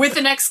 With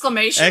an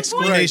exclamation point.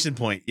 Exclamation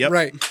point. Yep.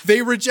 Right.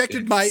 They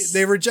rejected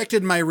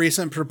my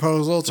recent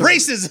proposal to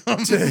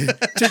Racism.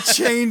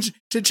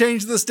 to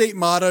change the state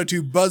motto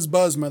to buzz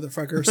buzz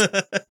motherfuckers.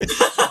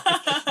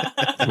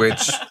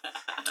 Which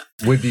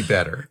would be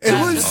better. It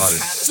was Honestly.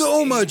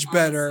 so much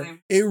better.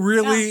 It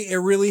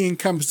really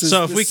encompasses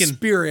So if the we can-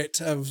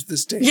 spirit of the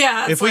station.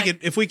 Yeah. If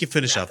we could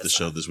finish off the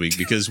show this week,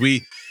 because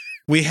we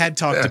had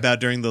talked about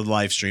during the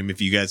live stream,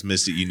 if you guys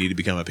missed it, you need to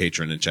become a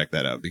patron and check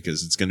that out,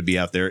 because it's going to be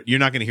out there. You're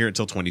not going to hear it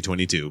until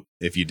 2022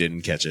 if you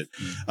didn't catch it.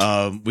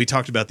 We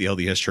talked about the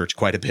LDS Church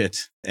quite a bit,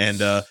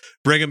 and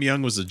Brigham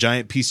Young was a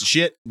giant piece of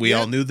shit. We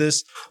all knew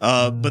this.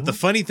 But the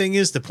funny thing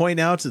is to point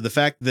out the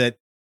fact that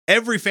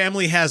every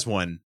family has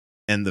one,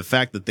 and the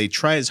fact that they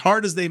try as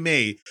hard as they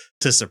may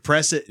to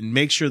suppress it and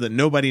make sure that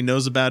nobody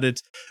knows about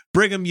it.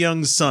 Brigham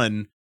Young's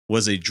son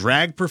was a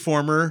drag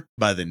performer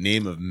by the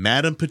name of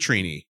Madame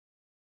Petrini.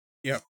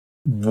 Yep.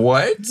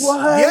 What?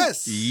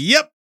 Yes.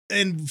 Yep.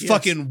 And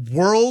fucking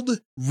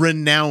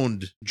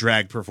world-renowned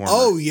drag performer.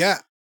 Oh, yeah.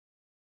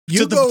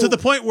 To the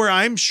point where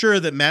I'm sure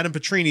that Madame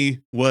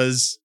Petrini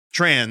was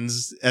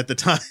trans at the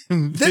time.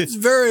 That's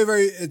very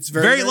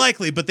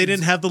likely, but they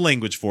didn't have the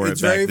language for it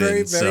It's back very, then.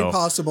 very, very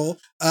possible.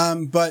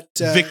 But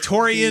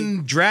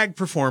Victorian drag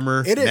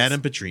performer, It is.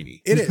 Madame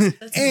Petrini. it is.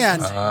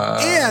 and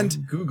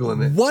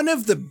Googling it. one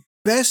of the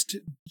best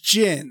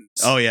gins.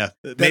 Oh yeah,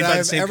 made by the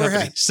I've same ever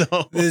company. had. So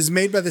It is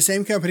made by the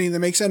same company that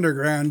makes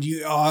Underground,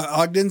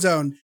 Ogden's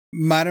own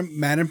Madame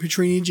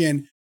Petrini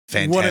gin.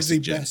 Fantastic One of the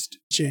gin. best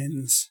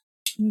gins.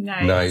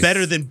 Nice.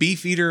 better than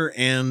Beefeater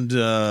and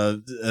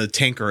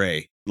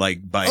Tanqueray, like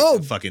by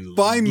fucking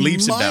by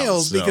leaps and miles,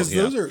 bounds. So, because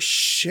yeah. those are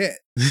shit.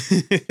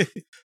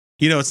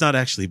 You know, it's not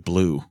actually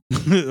blue.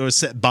 It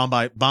was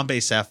Bombay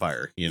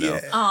Sapphire. You know,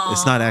 Yeah.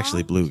 it's not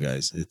actually blue,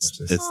 guys. It's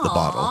the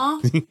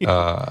bottle.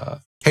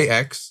 Hey,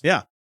 X.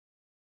 Yeah.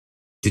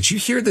 Did you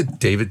hear that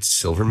David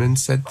Silverman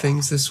said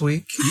things this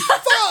week?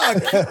 Fuck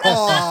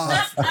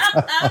off.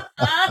 Oh,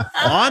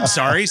 I'm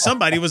sorry.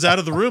 Somebody was out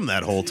of the room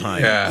that whole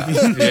time. Yeah.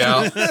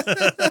 Yeah.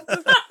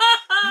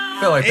 I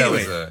feel like that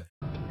was a.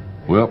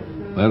 Well,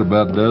 that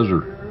about does her.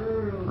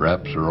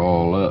 Wraps are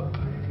all up.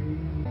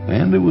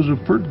 And it was a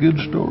pretty good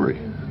story,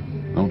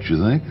 don't you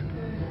think?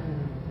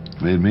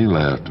 Made me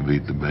laugh to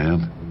beat the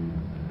band.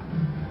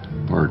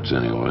 Parts,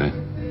 anyway.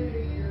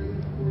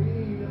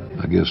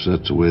 I guess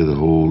that's the way the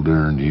whole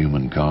darned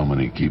human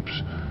comedy keeps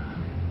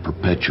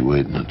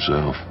perpetuating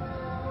itself.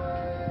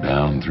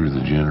 Down through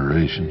the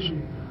generations.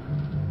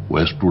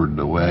 Westward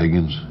the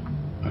wagons.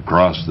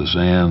 Across the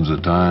sands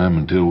of time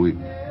until we...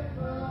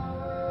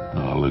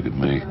 Oh, look at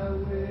me.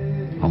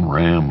 I'm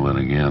rambling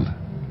again.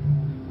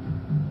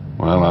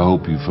 Well, I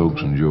hope you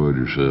folks enjoyed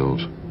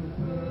yourselves.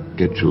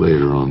 Catch you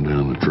later on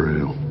down the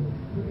trail.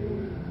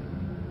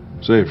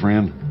 Say,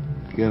 friend,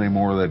 you got any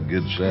more of that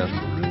good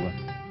sarsaparilla?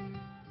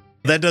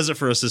 That does it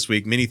for us this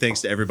week. Many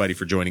thanks to everybody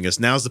for joining us.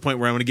 Now's the point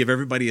where I want to give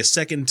everybody a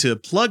second to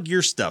plug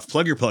your stuff.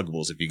 Plug your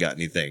pluggables if you got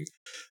anything.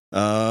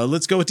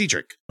 Let's go with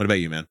Dietrich. What about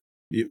you, man?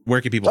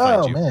 Where can people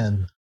find you? Oh,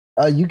 man.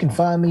 You can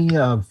find me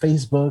on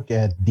Facebook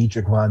at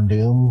Dietrich Von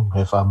Doom.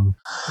 If I'm,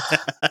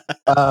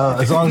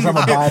 as long as I'm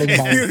abiding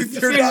by,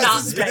 If you're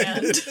not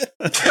banned.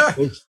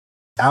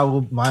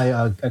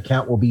 my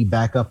account will be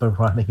back up and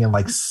running in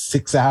like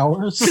 6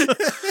 hours.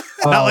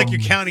 Not like you're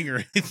counting or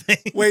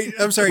anything. Wait,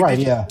 I'm sorry. Right,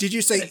 did, yeah. did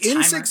you say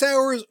in 6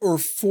 hours or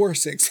for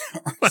 6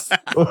 hours?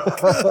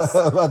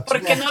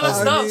 Porque no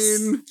los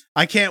dos.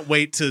 I can't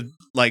wait to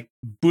like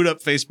boot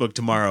up Facebook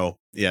tomorrow.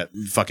 Yeah,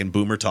 fucking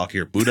boomer talk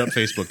here. Boot up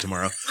Facebook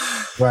tomorrow.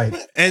 Right.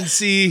 And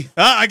see,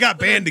 I got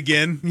banned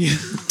again. Well,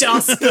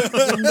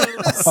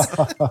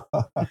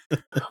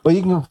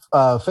 you can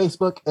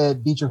Facebook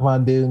at Dietrich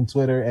Von Doom,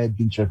 Twitter at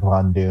Dietrich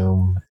Von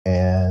Doom,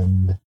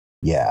 and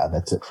yeah,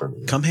 that's it for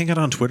me. Come hang out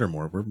on Twitter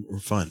more. We're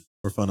fun.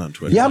 We're fun on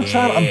Twitter. Yeah, I'm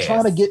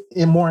trying to get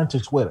more into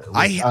Twitter.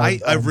 I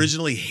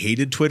originally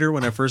hated Twitter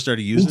when I first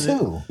started using me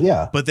too.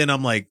 Yeah, but then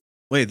I'm like,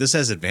 wait, this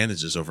has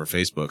advantages over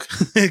Facebook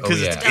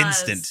because it's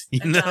instant.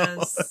 You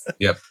know.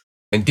 Yep.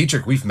 And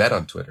Dietrich, we've met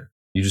on Twitter.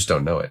 You just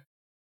don't know it.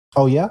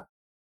 Oh yeah.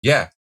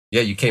 Yeah.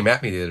 Yeah. You came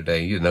at me the other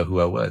day. You didn't know who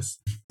I was.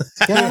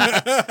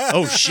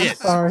 Oh shit.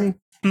 Sorry.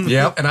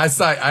 Yeah. And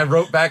I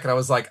wrote back and I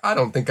was like, I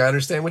don't think I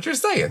understand what you're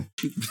saying.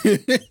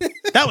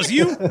 That was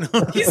you.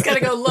 He's gonna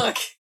go look.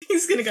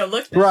 He's gonna go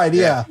look. Now. Right.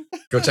 Yeah.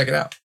 Go check it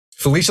out.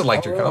 Felicia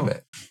liked your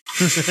comment.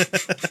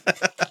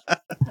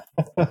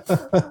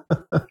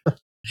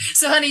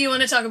 So, honey, you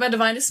want to talk about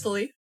Divine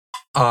Disbelief?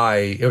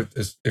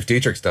 If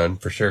Dietrich's done,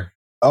 for sure.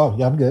 Oh,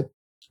 yeah, I'm good.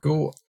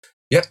 Cool.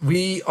 Yep,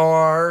 we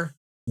are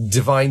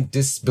Divine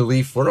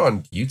Disbelief. We're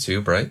on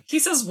YouTube, right? He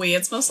says we.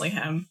 It's mostly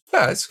him.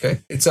 Yeah, it's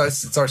okay. It's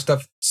us. It's our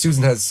stuff.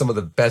 Susan has some of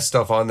the best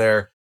stuff on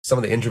there. Some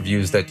of the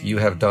interviews that you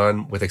have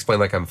done with Explain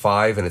Like I'm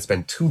 5, and it's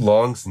been too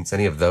long since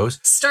any of those.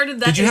 Started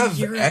that. Did you a have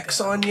year X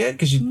ago. on yet?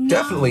 Because you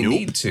definitely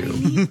need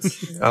to.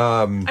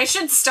 I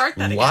should start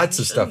that. Lots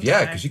again, of stuff. shouldn't Yeah,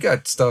 I? because you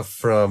got stuff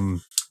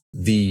from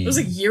the. It was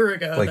a year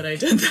ago like, that I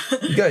did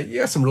that. You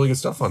got some really good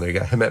stuff on there. You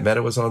got Hemet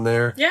Meta was on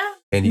there. Yeah.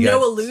 And you No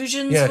got,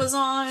 Illusions was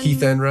on.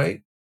 Heath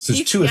Enright. So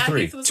Heath- it's two or yeah,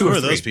 three. Heath was Two on. or Who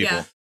are three those people?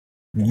 Yeah.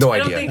 No I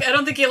idea.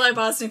 don't think Eli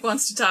Bosnick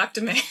wants to talk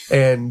to me.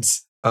 And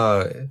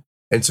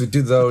so we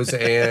do those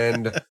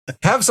and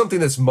have something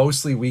that's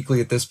mostly weekly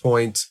at this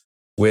point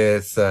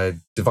with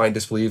Divine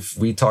Disbelief.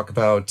 We talk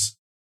about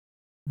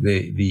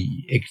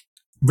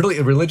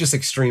really religious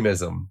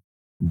extremism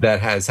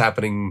that has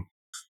happening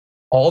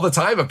all the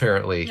time,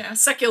 apparently. Yeah,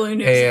 secular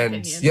news and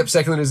opinion. Yep,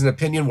 secular news and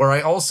opinion, where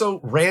I also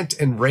rant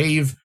and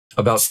rave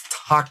about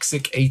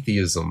toxic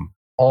atheism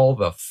all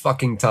the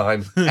fucking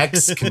time.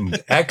 X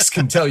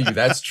can tell you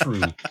that's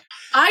true.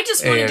 I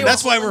just want to do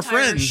that's a why whole we're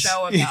entire friends.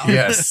 show about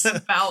Yes.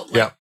 about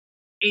like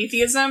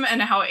atheism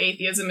and how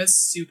atheism is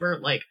super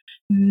like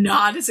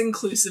not as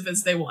inclusive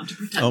as they want to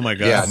pretend. Oh my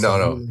god! Yeah,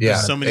 no, yeah.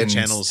 There's so many And-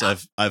 channels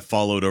I've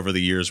followed over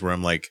the years where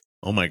I'm like,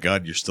 oh my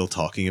god, you're still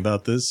talking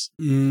about this?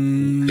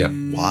 Yeah.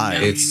 Why?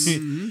 It's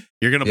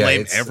You're gonna Yeah,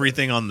 blame it's-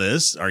 everything on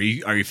this? Are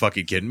you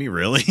fucking kidding me?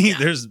 Really?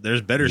 there's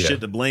better Yeah.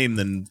 shit to blame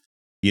than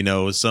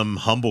some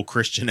humble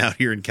Christian out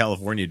here in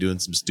California doing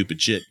some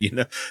stupid shit.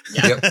 Yep.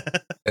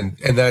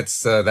 and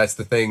that's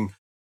the thing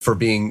for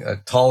being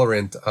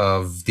tolerant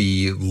of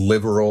the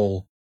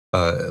liberal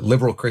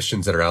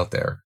Christians that are out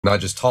there. Not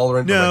just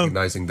tolerant, but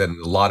recognizing that in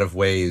a lot of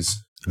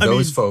ways,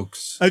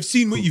 folks. I've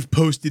seen what you've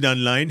posted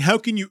online. How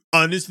can you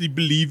honestly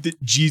believe that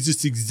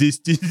Jesus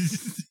existed?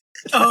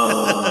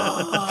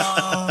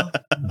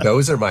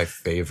 Those are my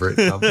favorite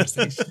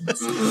conversations.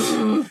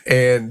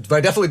 But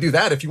I definitely do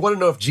that. If you want to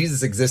know if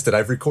Jesus existed,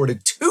 I've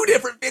recorded 2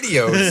 different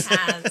videos.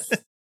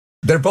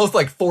 They're both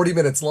like 40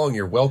 minutes long.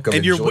 You're welcome.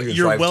 And Enjoy your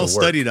you're drive to well work.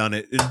 studied on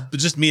it. But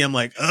just me, I'm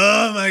like,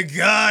 oh my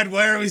god,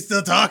 why are we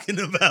still talking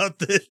about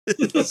this?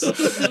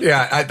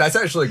 Yeah, that's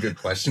actually a good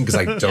question because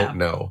I don't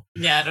know.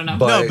 Yeah, I don't know.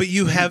 But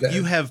you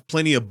have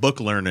plenty of book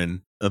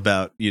learning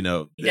about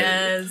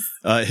Yes.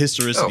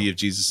 historicity of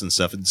Jesus and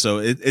stuff, and so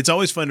it's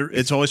always fun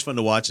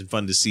to watch and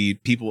fun to see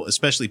people,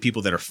 especially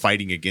people that are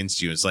fighting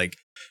against you. It's like,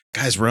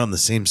 guys, we're on the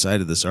same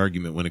side of this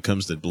argument when it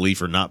comes to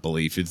belief or not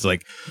belief. It's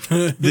like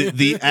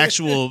the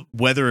actual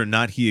whether or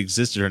not he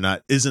existed or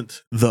not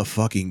isn't the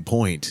fucking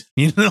point,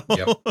 Yep.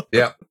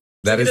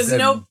 That is There's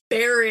no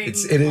bearing.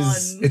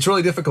 It's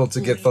really difficult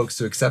to get folks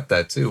to accept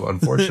that too.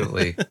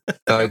 Unfortunately,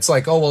 it's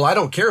like, oh well, I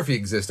don't care if he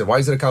existed. Why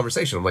is it a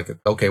conversation? I'm like,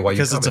 okay, why?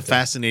 Because it's a commenting?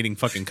 fascinating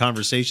fucking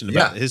conversation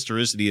about the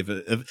historicity of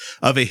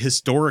a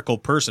historical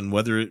person,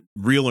 whether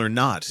real or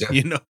not.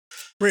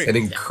 An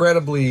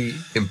incredibly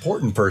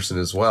important person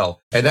as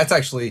well, and that's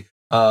actually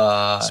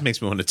this makes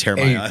me want to tear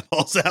my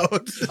eyeballs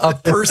out.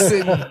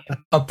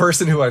 a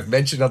person who I've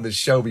mentioned on this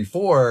show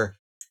before.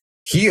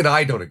 He and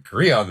I don't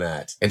agree on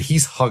that, and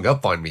he's hung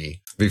up on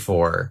me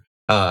before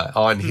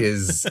on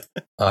his.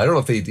 I don't know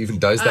if he even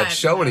does that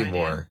show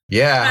anymore.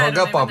 Yeah, hung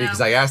up on me because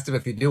I asked him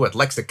if he knew what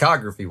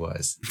lexicography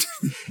was.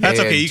 That's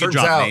And okay. You can turns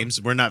drop out- names.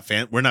 We're not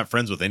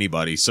friends with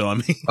anybody. So I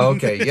mean,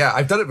 Okay, yeah,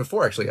 I've done it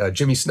before actually.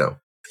 Jimmy Snow.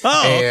 Oh,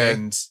 okay.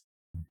 And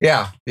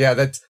yeah,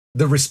 that's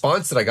the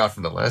response that I got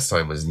from the last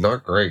time was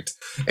not great.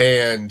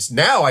 And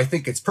now I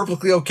think it's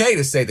perfectly okay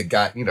to say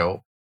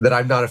that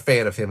I'm not a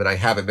fan of him, and I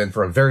haven't been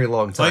for a very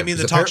long time. I mean,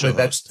 the 'Cause talk show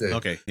apparently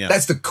host.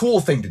 That's the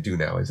cool thing to do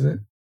now, isn't it?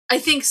 I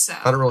think so.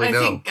 I don't really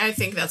know. I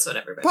think that's what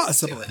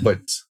everybody's doing.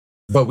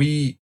 But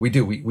we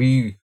do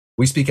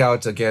we speak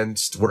out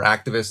against. We're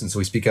activists, and so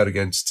we speak out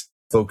against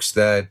folks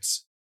that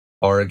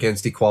are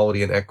against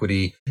equality and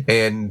equity.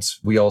 And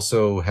we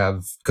also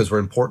have, because we're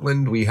in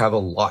Portland, we have a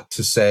lot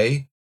to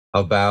say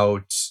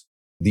about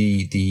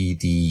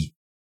the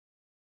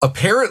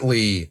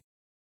apparently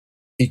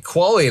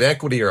equality and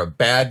equity are a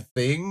bad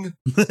thing,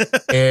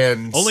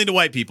 and only to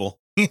white people.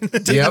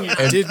 Yep,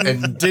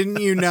 Didn't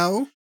you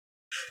know?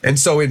 And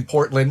so in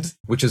Portland,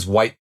 which is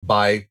white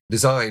by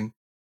design,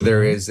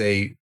 there is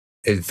a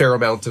fair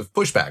amount of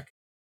pushback,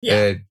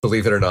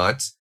 believe it or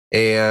not.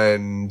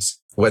 And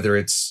whether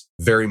it's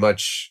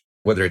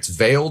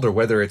veiled or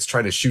whether it's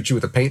trying to shoot you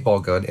with a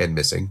paintball gun and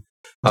missing.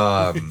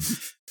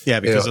 Yeah,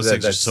 because those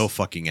things are so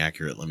fucking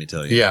accurate, let me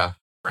tell you. Yeah.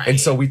 Right. And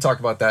so we talk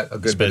about that a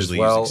good Especially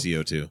bit as well.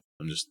 using CO2.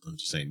 I'm just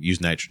saying, use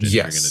nitrogen if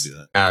Yes, you're going to do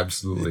that.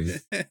 Absolutely.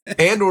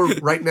 And we're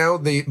right now,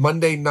 the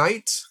Monday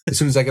night, as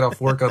soon as I get off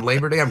work on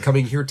Labor Day, I'm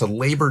coming here to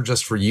labor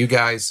just for you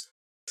guys.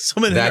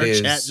 Someone in our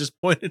chat just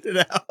pointed it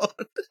out.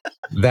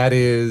 That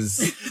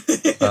is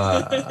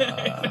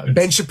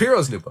Ben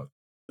Shapiro's new book.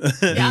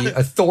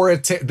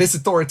 This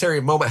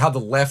authoritarian moment, how the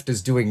left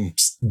is doing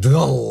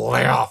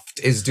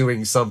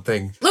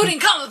something. Looting,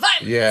 common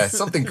violence. Yeah,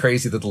 something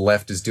crazy that the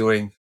left is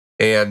doing.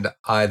 And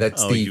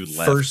that's the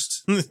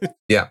first.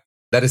 Yeah,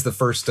 that is the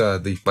first.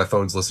 My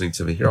phone's listening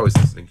to me. You're always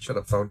listening. Shut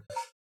up, phone.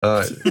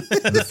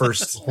 The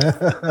first.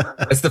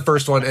 It's the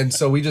first one. And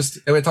so we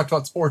talked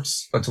about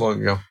sports not too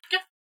long ago. Yeah.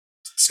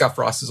 Scott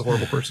Frost is a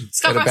horrible person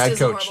Scott and a Frost bad is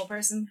coach. a horrible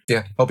person.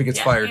 Yeah, hope he gets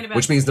fired,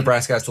 which means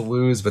Nebraska has to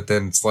lose. But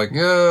then it's like,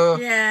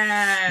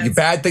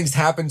 bad things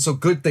happen, so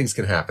good things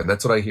can happen.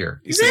 That's what I hear.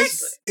 You said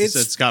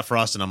Scott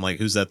Frost, and I'm like,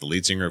 who's that? The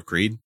lead singer of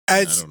Creed?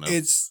 I don't know.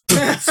 It's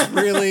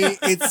really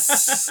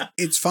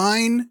it's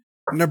fine.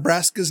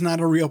 Nebraska's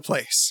not a real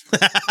place.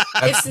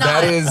 It's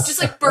not.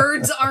 Just like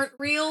birds aren't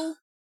real.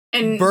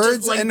 And birds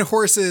just, like, and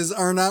horses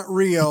are not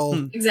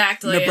real.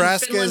 exactly.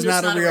 Nebraska Finland is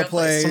not a real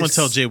place. Someone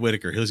tell Jay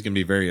Whitaker. He's going to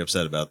be very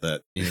upset about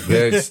that.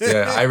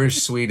 The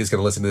Irish Swede is going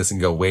to listen to this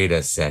and go, wait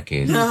a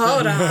second.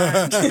 Hold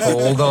on.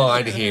 Hold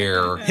on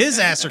here. His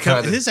ass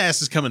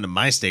is coming to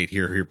my state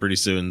here pretty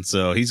soon.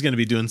 So he's going to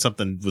be doing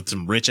something with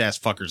some rich ass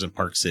fuckers in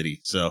Park City.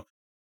 So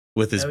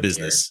with his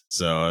business.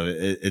 So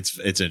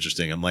it's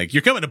interesting. I'm like,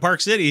 you're coming to Park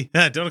City.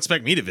 Don't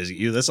expect me to visit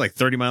you. That's like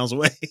 30 miles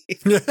away.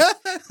 It's not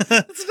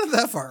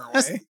that far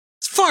away.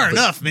 It's far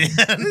enough, man.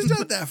 It's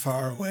not that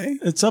far away.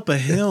 It's up a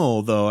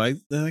hill, though. I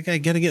got to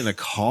get in a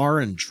car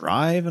and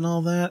drive and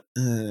all that.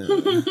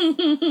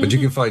 But you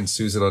can find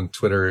Susan on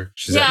Twitter.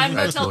 She's I'm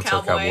Motel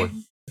Cowboy.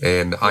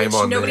 And I'm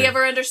on nobody there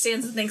ever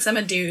understands and thinks I'm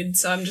a dude,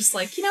 so I'm just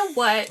like, you know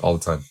what? all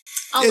the time.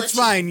 It's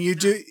fine. You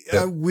do.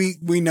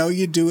 We know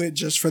you do it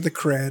just for the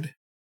cred.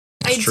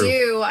 I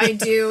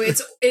do.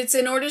 It's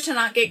in order to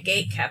not get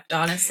gate kept,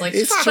 honestly.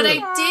 But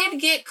I did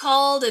get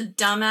called a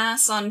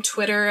dumbass on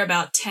Twitter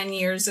about 10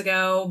 years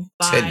ago.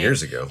 10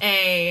 years ago?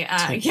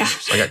 I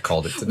got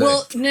called it today.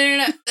 Well,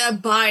 no.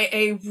 By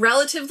a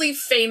relatively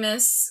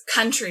famous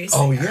country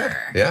singer. Oh,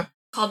 yeah.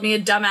 Called me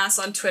a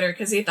dumbass on Twitter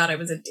because he thought I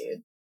was a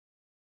dude.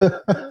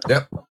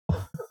 Yep.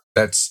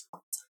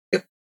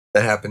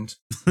 That happened.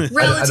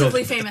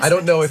 Relatively famous. I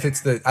don't know if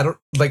it's I don't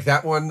like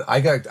that one. I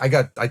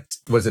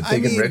was it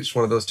Big and Rich?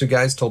 One of those two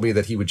guys told me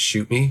that he would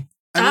shoot me.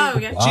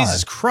 Okay.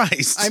 Jesus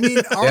Christ. I mean,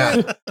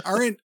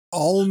 aren't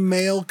all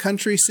male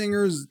country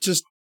singers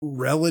just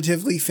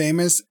relatively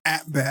famous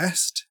at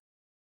best?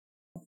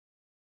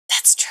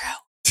 That's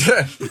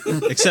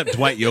true. Except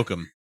Dwight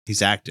Yoakam.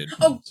 He's acted.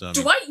 Oh, so, I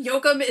mean, Dwight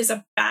Yoakam is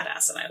a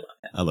badass, and I love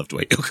him. I love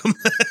Dwight Yoakam.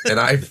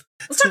 And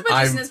let's talk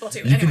about Jason Isbell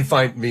too. You can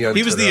find me on.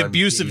 He was Twitter the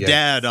abusive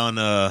dad on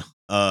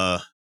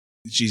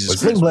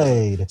Jesus Sling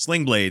Blade.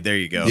 Sling Blade. There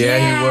you go.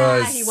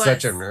 Yeah, he was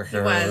such a nerd.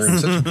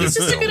 He's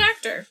just a good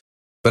actor.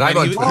 But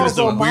he was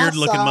the weird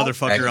looking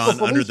motherfucker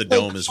on Under the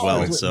Dome as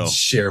well. So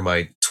share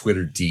my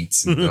Twitter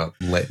deets and not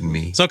letting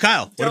me. So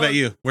Kyle, what about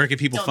you? Where can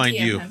people find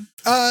you?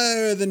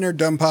 The Nerd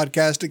Dumb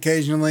podcast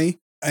occasionally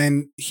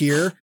and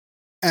here.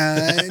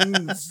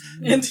 And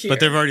but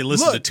they've already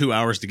listened to 2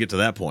 hours to get to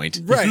that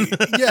point. Right.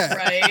 Yeah.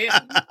 Right.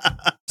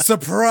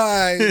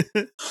 Surprise.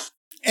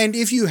 And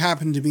if you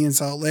happen to be in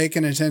Salt Lake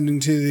and attending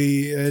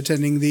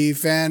the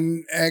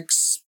Fan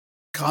X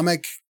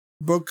comic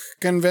book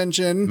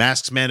convention,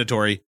 masks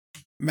mandatory.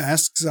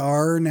 Masks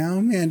are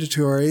now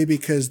mandatory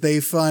because they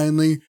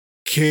finally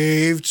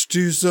caved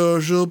to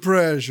social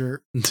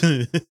pressure.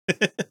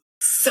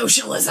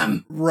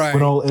 Socialism. Right.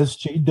 Put all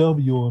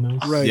SJW on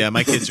us. Right. Yeah,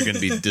 my kids are going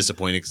to be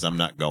disappointed because I'm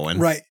not going.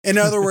 Right. In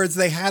other words,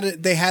 they had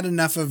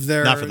enough of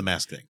their not for the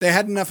mask thing. They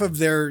had enough of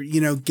their,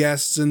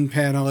 guests and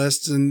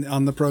panelists and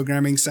on the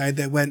programming side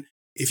that went,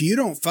 if you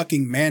don't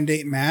fucking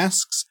mandate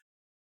masks,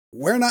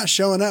 we're not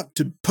showing up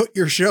to put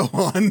your show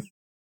on.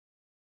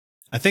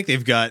 I think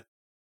they've got,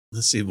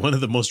 let's see, one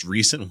of the most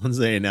recent ones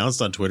they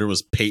announced on Twitter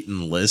was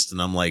Peyton List, and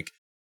I'm like,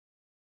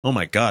 oh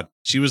my God,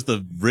 she was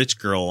the rich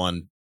girl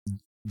on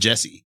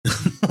Jessie.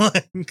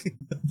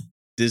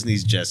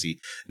 Disney's Jessie.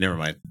 Never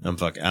mind.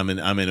 I'm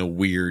in a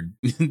weird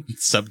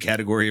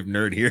subcategory of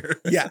nerd here.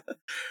 Yeah.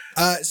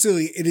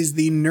 Silly. It is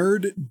the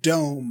Nerd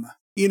Dome.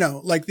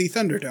 Like the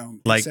Thunderdome,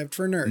 except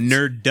for nerds.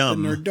 Nerd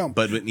Dumb. Nerd Dome.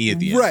 But with an E at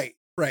the end.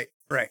 Right.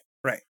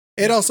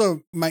 It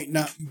also might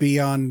not be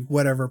on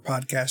whatever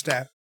podcast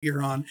app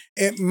you're on.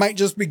 It might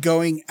just be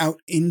going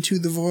out into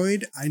the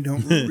void. I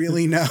don't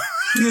really know.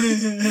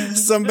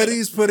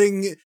 Somebody's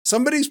putting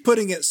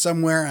it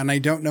somewhere, and I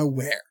don't know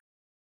where.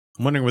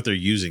 I'm wondering what they're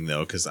using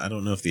though, because I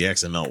don't know if the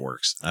XML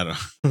works. I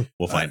don't.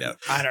 We'll find out.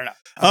 I don't know.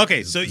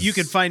 Okay, so you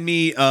can find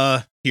me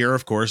here,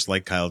 of course,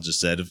 like Kyle just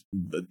said.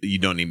 You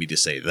don't need me to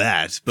say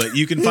that, but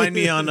you can find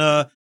me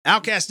on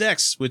Outcast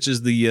X, which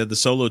is the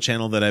solo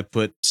channel that I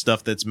put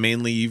stuff that's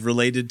mainly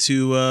related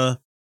to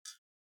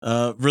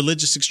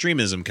religious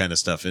extremism kind of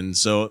stuff. And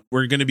so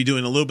we're going to be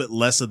doing a little bit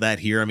less of that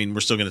here. I mean,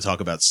 we're still going to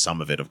talk about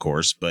some of it, of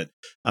course, but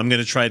I'm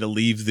going to try to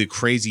leave the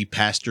crazy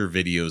pastor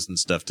videos and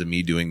stuff to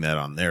me doing that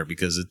on there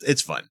because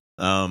it's fun.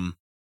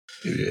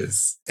 It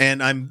is.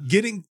 And I'm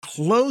getting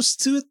close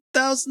to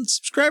 1,000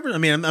 subscribers. I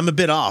mean, I'm a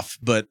bit off,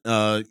 but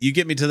you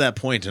get me to that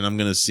point and I'm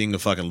going to sing a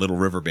fucking Little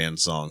River Band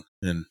song.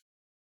 And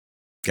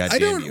goddamn, I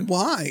don't.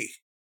 Why?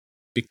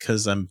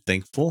 Because I'm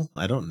thankful.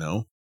 I don't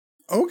know.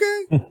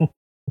 Okay.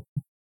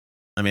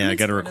 I mean, I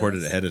got to record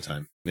it ahead of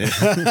time.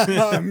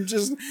 I'm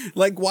just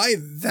like, why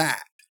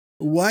that?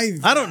 Why?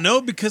 I don't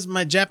know, because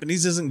my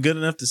Japanese isn't good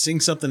enough to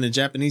sing something in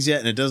Japanese yet,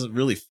 and it doesn't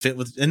really fit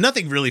with, and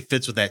nothing really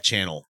fits with that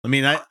channel. I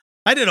mean, I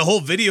did a whole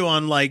video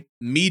on like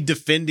me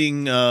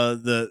defending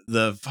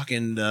the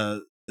fucking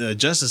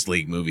Justice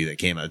League movie that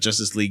came out,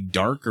 Justice League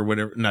Dark or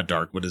whatever, not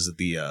Dark. What is it?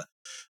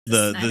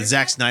 The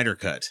Zack Snyder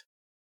cut.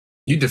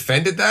 You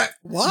defended that?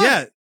 Why?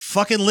 Yeah.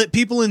 Fucking let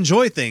people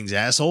enjoy things,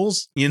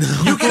 assholes. You know,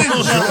 you can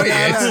enjoy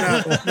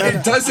it.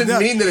 It doesn't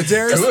mean that it's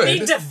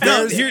good.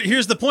 No,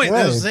 here's the point.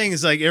 Right. I was saying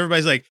is like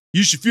everybody's like,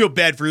 you should feel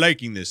bad for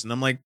liking this, and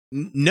I'm like,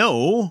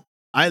 no,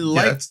 I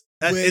liked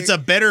it's a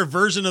better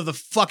version of the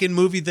fucking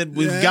movie that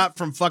we've got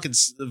from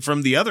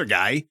the other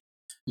guy.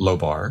 Low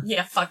bar.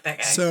 Yeah, fuck that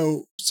guy.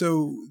 So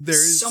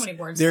there's so many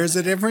words. There's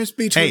a difference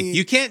between. Hey,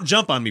 you can't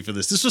jump on me for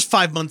this. This was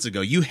 5 months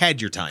ago. You had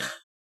your time.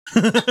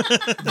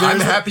 I'm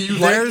happy you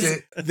liked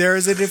it. There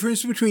is a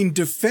difference between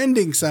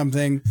defending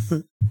something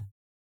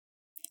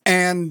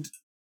and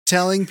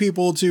telling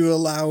people to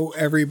allow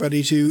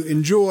everybody to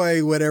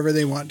enjoy whatever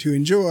they want to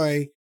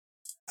enjoy.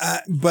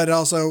 But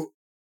also,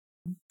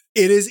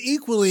 it is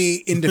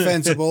equally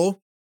indefensible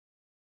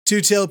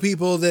to tell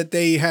people that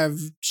they have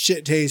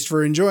shit taste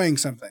for enjoying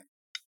something.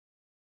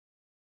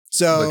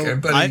 So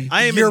Look,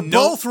 I am you're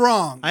both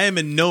wrong. I am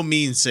in no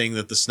means saying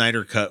that the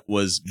Snyder Cut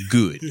was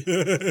good.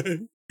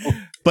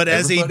 But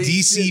as a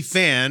DC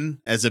fan,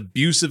 as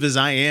abusive as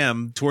I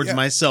am towards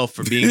myself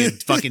for being a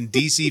fucking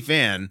DC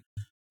fan,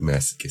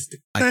 masochistic,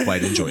 I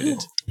quite enjoyed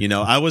it. You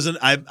know,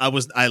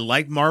 I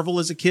liked Marvel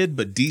as a kid,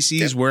 but DC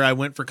is where I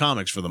went for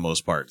comics for the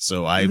most part.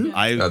 So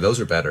those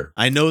are better.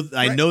 I know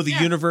the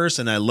universe,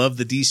 and I love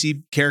the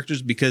DC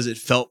characters because it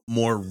felt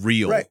more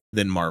real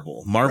than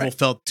Marvel. Marvel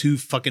felt too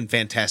fucking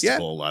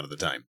fantastical a lot of the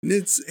time.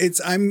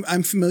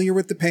 I'm familiar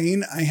with the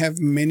pain. I have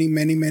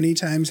many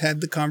times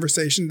had the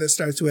conversation that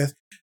starts with,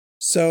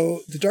 so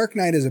The Dark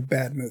Knight is a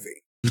bad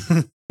movie.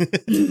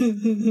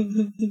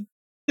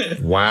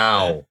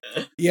 Wow.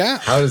 Yeah.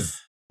 How does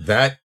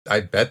that? I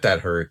bet that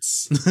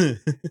hurts.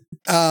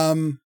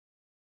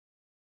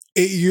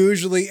 It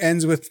usually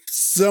ends with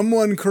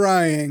someone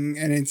crying,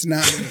 and it's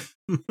not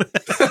me.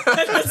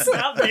 That's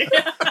not me.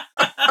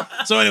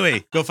 So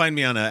anyway, go find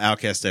me on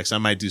Outcast X. I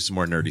might do some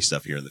more nerdy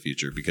stuff here in the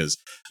future because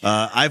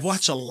I've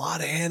watched a lot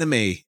of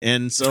anime,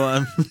 and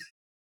so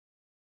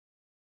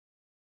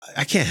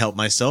I can't help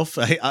myself.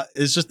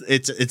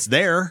 It's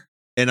there.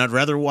 And I'd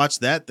rather watch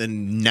that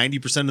than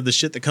 90% of the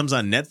shit that comes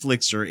on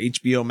Netflix or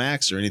HBO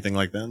Max or anything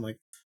like that. I'm like,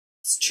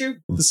 it's true.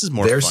 This is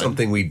more There's fun.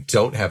 something we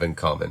don't have in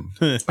common.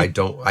 I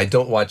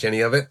don't watch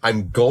any of it.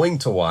 I'm going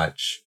to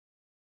watch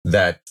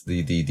that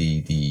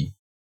the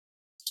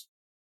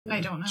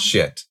I don't know.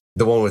 shit.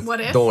 The one with What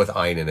If? the one with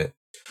Ein in it.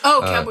 Oh,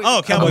 Cowboy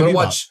Bebop. Cowboy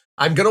Bebop.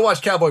 I'm gonna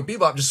watch Cowboy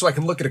Bebop just so I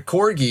can look at a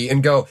corgi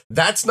and go,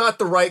 that's not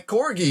the right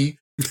corgi.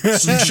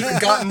 So you should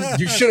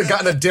have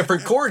gotten a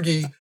different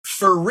corgi.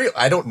 For real,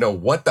 I don't know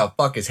what the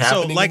fuck is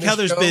happening. So, like in how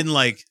this there's show. been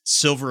like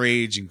Silver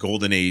Age and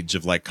Golden Age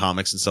of like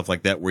comics and stuff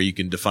like that, where you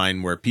can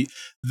define where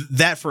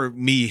that for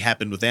me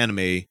happened with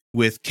anime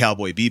with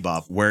Cowboy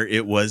Bebop, where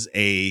it was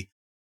a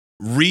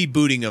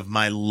rebooting of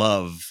my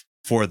love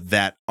for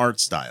that art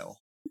style.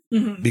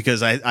 Mm-hmm.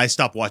 Because I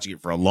stopped watching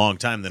it for a long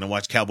time. Then I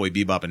watched Cowboy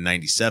Bebop in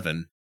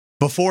 '97.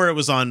 Before it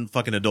was on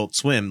fucking Adult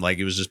Swim, like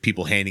it was just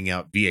people handing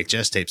out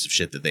VHS tapes of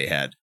shit that they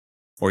had,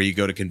 or you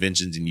go to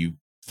conventions and you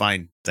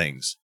find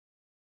things.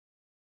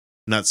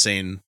 I'm not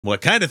saying what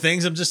kind of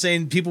things. I'm just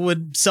saying people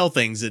would sell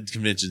things at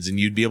conventions and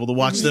you'd be able to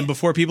watch them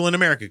before people in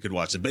America could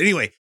watch them. But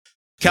anyway,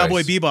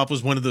 Cowboy Bebop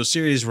was one of those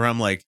series where I'm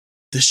like,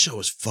 this show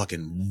is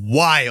fucking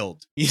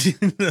wild. You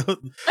know? I've got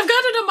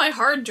it on my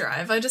hard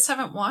drive. I just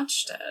haven't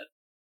watched it.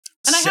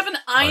 And I have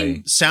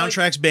an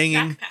soundtrack's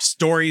banging,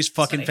 stories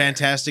fucking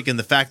fantastic, and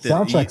the fact that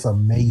soundtrack's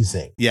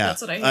amazing. Yeah,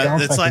 That's what I hear.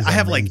 it's like I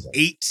have like amazing.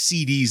 8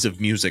 CDs of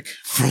music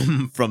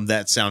from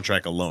that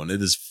soundtrack alone.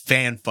 It is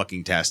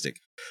fan-fucking-tastic.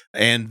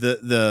 And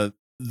the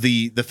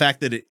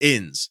fact that it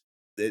ends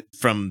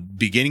from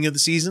beginning of the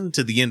season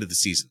to the end of the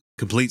season,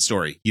 complete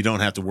story. You don't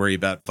have to worry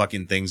about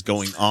fucking things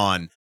going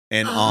on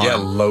and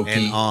on Loki.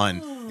 and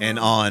on and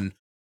on.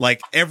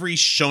 Like every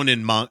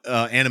shonen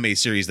anime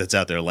series that's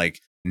out there, like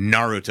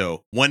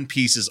Naruto, One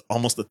Piece is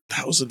almost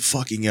 1,000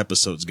 fucking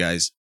episodes,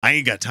 guys. I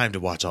ain't got time to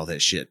watch all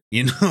that shit.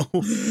 You know,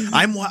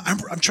 I'm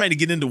trying to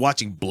get into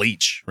watching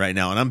Bleach right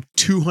now, and I'm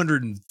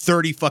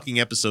 230 fucking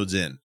episodes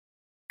in.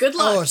 Good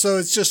luck. Oh, so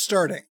it's just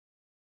starting.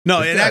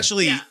 No, it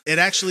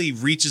actually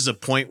reaches a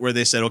point where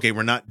they said, okay,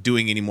 we're not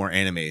doing any more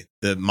anime.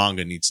 The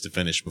manga needs to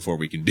finish before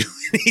we can do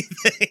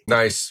anything.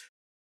 Nice.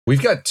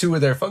 We've got 2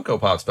 of their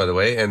Funko Pops, by the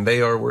way, and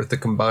they are worth a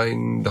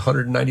combined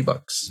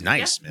 $190.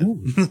 Nice,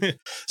 man.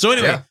 So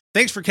anyway,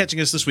 thanks for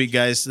catching us this week,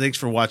 guys. Thanks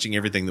for watching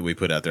everything that we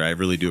put out there. I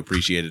really do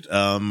appreciate it.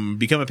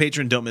 Become a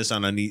patron. Don't miss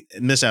out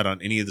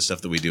on any of the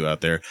stuff that we do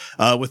out there.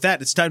 With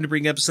that, it's time to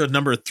bring episode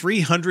number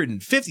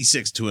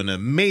 356 to an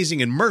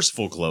amazing and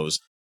merciful close.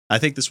 I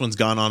think this one's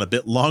gone on a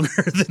bit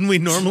longer than we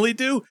normally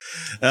do.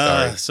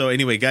 So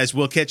anyway, guys,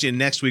 we'll catch you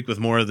next week with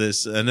more of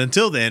this. And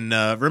until then,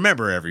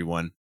 remember,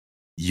 everyone,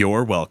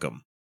 you're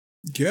welcome.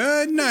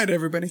 Good night,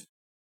 everybody.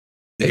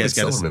 You guys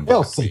got to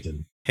Hail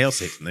Satan. Hail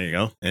Satan. There you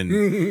go. And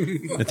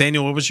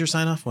Nathaniel, what was your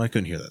sign off? Well, I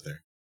couldn't hear that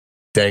there.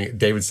 Dang it,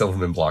 David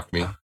Silverman blocked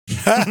me.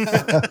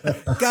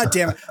 God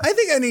damn it. I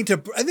think I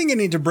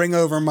need to bring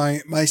over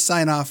my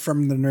sign off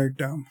from the Nerd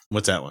Dome.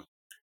 What's that one?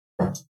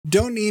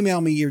 Don't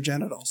email me your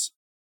genitals.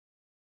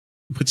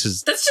 Which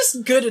is That's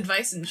just good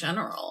advice in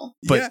general.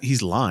 But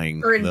he's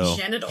lying. Or in though.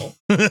 genital.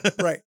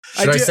 Right.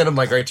 Should I send them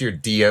like right to your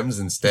DMs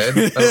instead?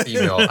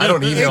 I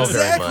don't email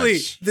exactly. very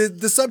much.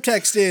 The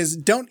subtext is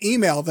don't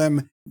email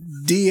them,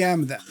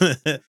 DM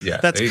them. Yeah,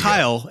 That's there you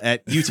Kyle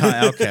at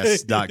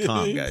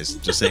UtahOutcasts.com, guys.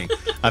 Just saying.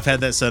 I've had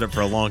that set up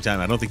for a long time.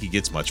 I don't think he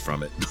gets much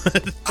from it.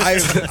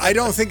 I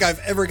don't think I've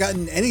ever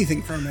gotten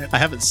anything from it. I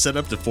haven't set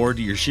up to forward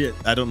to your shit.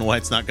 I don't know why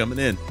it's not coming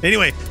in.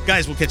 Anyway,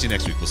 guys, we'll catch you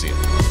next week. We'll see you.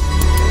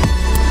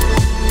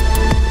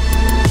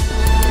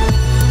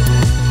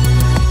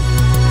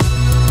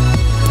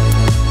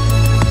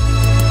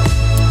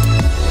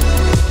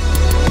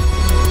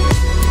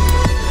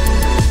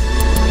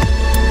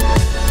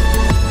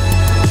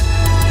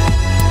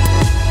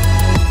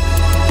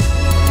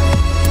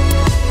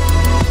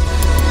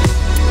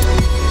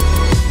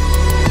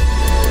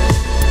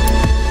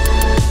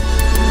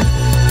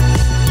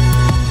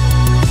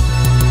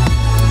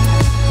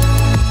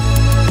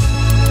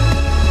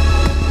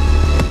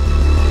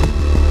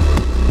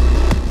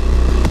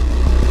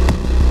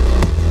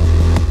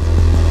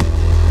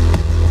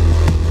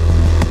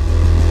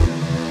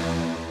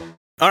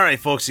 All right,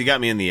 folks, you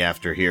got me in the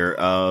after here.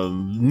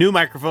 New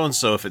microphone,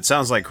 so if it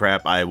sounds like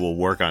crap, I will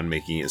work on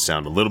making it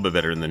sound a little bit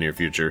better in the near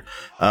future.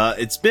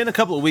 It's been a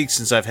couple of weeks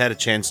since I've had a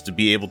chance to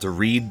be able to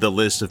read the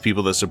list of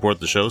people that support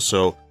the show,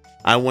 so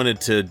I wanted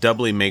to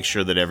doubly make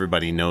sure that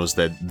everybody knows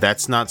that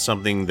that's not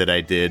something that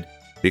I did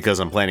because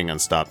I'm planning on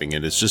stopping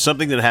it. It's just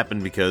something that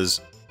happened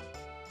because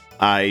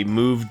I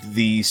moved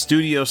the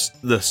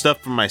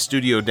stuff from my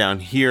studio down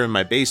here in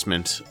my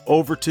basement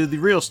over to the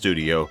real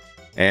studio.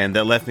 And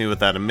that left me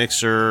without a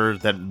mixer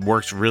that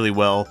works really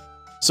well.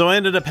 So I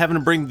ended up having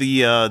to bring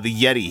the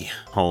Yeti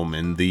home,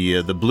 and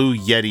the Blue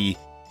Yeti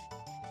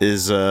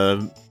is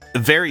a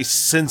very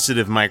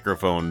sensitive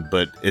microphone,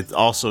 but it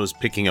also is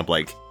picking up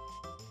like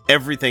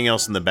everything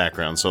else in the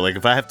background. So like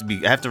if I have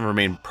to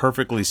remain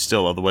perfectly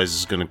still, otherwise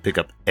it's going to pick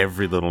up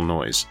every little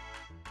noise.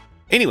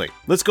 Anyway,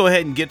 let's go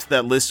ahead and get to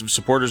that list of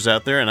supporters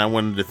out there, and I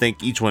wanted to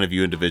thank each one of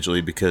you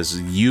individually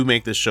because you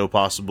make this show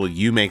possible.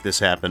 You make this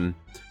happen.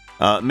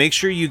 Make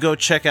sure you go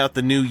check out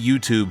the new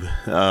YouTube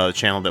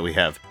channel that we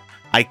have.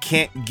 I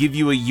can't give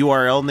you a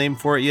URL name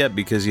for it yet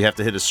because you have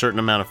to hit a certain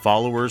amount of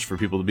followers for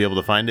people to be able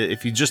to find it.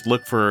 If you just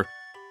look for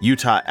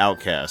Utah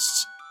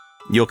Outcasts,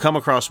 you'll come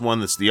across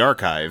one that's the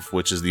archive,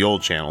 which is the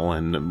old channel,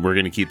 and we're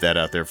going to keep that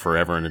out there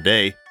forever and a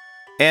day.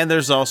 And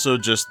there's also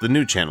just the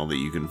new channel that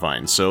you can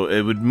find. So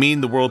it would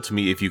mean the world to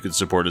me if you could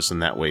support us in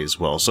that way as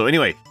well. So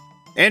anyway,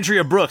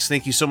 Andrea Brooks,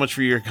 thank you so much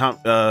for your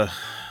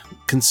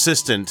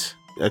consistent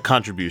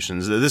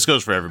contributions. This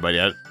goes for everybody.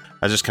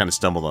 I just kind of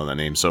stumbled on that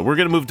name. So we're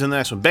going to move to the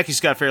next one. Becky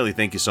Scott Fairley,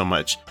 thank you so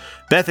much.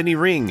 Bethany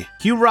Ring,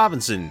 Hugh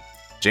Robinson,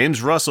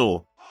 James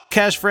Russell,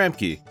 Cash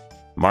Framke,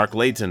 Mark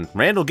Layton,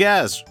 Randall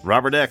Gaz,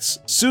 Robert X,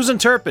 Susan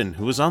Turpin,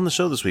 who was on the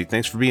show this week.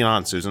 Thanks for being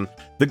on, Susan.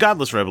 The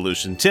Godless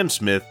Revolution, Tim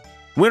Smith,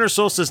 Winter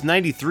Solstice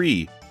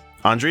 93,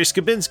 Andrei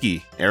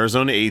Skabinski,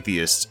 Arizona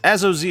Atheists,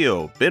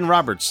 Azozio, Ben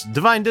Roberts,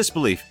 Divine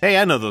Disbelief. Hey,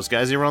 I know those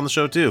guys. They were on the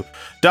show too.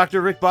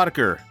 Dr. Rick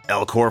Boddicker,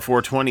 Elcor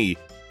 420,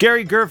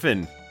 Gary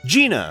Gerfin,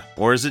 Gina,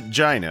 or is it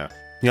Gina?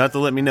 You'll have to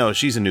let me know.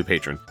 She's a new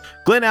patron.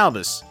 Glenn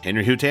Albus,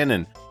 Henry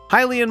Hutanen,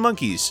 Hylian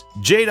Monkeys,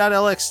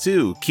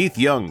 J.LX2, Keith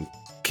Young,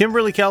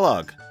 Kimberly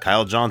Kellogg,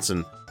 Kyle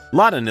Johnson,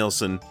 Lotta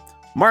Nilsson,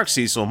 Mark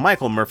Cecil,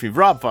 Michael Murphy,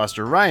 Rob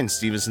Foster, Ryan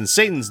Stevenson,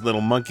 Satan's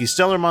Little Monkey,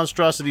 Stellar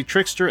Monstrosity,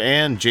 Trickster,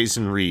 and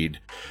Jason Reed.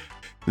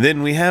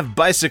 Then we have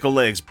Bicycle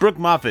Legs, Brooke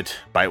Moffitt,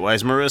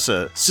 Bitewise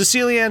Marissa,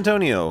 Cecilia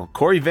Antonio,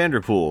 Corey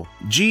Vanderpool,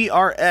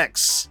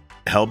 GRX,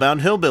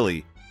 Hellbound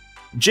Hillbilly,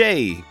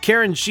 Jay,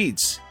 Karen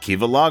Sheets,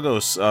 Kiva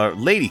Lagos,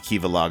 Lady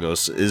Kiva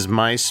Lagos is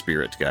my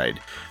spirit guide.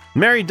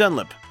 Mary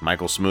Dunlap,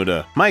 Michael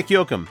Smuda, Mike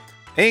Yoakum,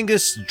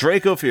 Angus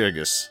Draco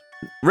Fergus,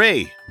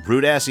 Ray,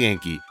 Rude Ass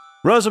Yankee,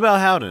 Rosabelle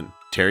Howden,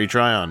 Terry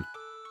Tryon,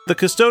 The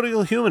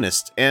Custodial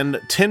Humanist,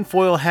 and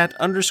Tinfoil Hat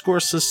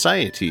 _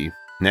 Society.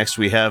 Next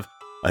we have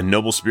A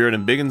Noble Spirit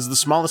and Biggins the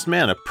Smallest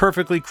Man, a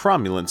perfectly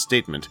cromulent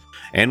statement.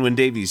 Anwin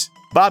Davies,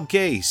 Bob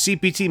K,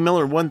 CPT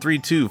Miller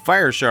 132,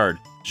 Fireshard,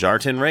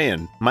 Jartin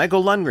Rayan,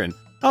 Michael Lundgren.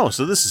 Oh,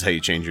 so this is how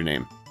you change your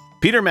name.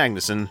 Peter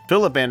Magnuson,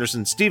 Philip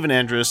Anderson, Stephen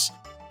Andrus,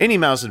 Any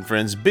Mouse and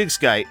Friends, Big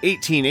Sky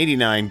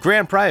 1889,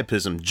 Grand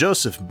Priapism,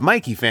 Joseph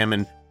Mikey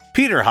Famine,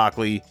 Peter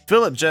Hockley,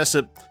 Philip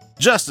Jessup,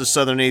 Just a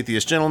Southern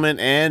Atheist Gentleman,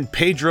 and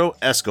Pedro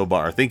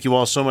Escobar. Thank you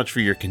all so much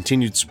for your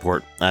continued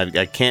support.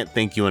 I can't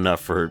thank you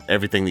enough for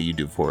everything that you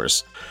do for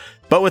us.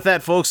 But with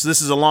that, folks,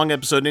 this is a long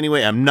episode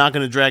anyway. I'm not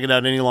going to drag it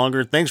out any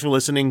longer. Thanks for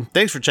listening.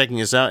 Thanks for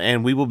checking us out,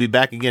 and we will be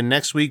back again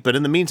next week. But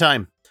in the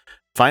meantime,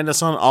 find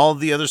us on all of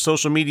the other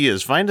social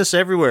medias. Find us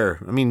everywhere.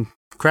 I mean,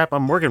 crap,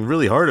 I'm working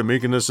really hard at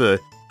making this a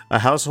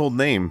household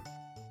name.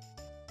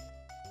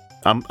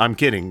 I'm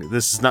kidding.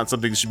 This is not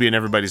something that should be in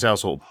everybody's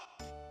household.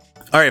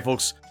 All right,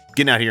 folks,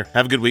 getting out of here.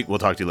 Have a good week. We'll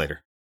talk to you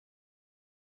later.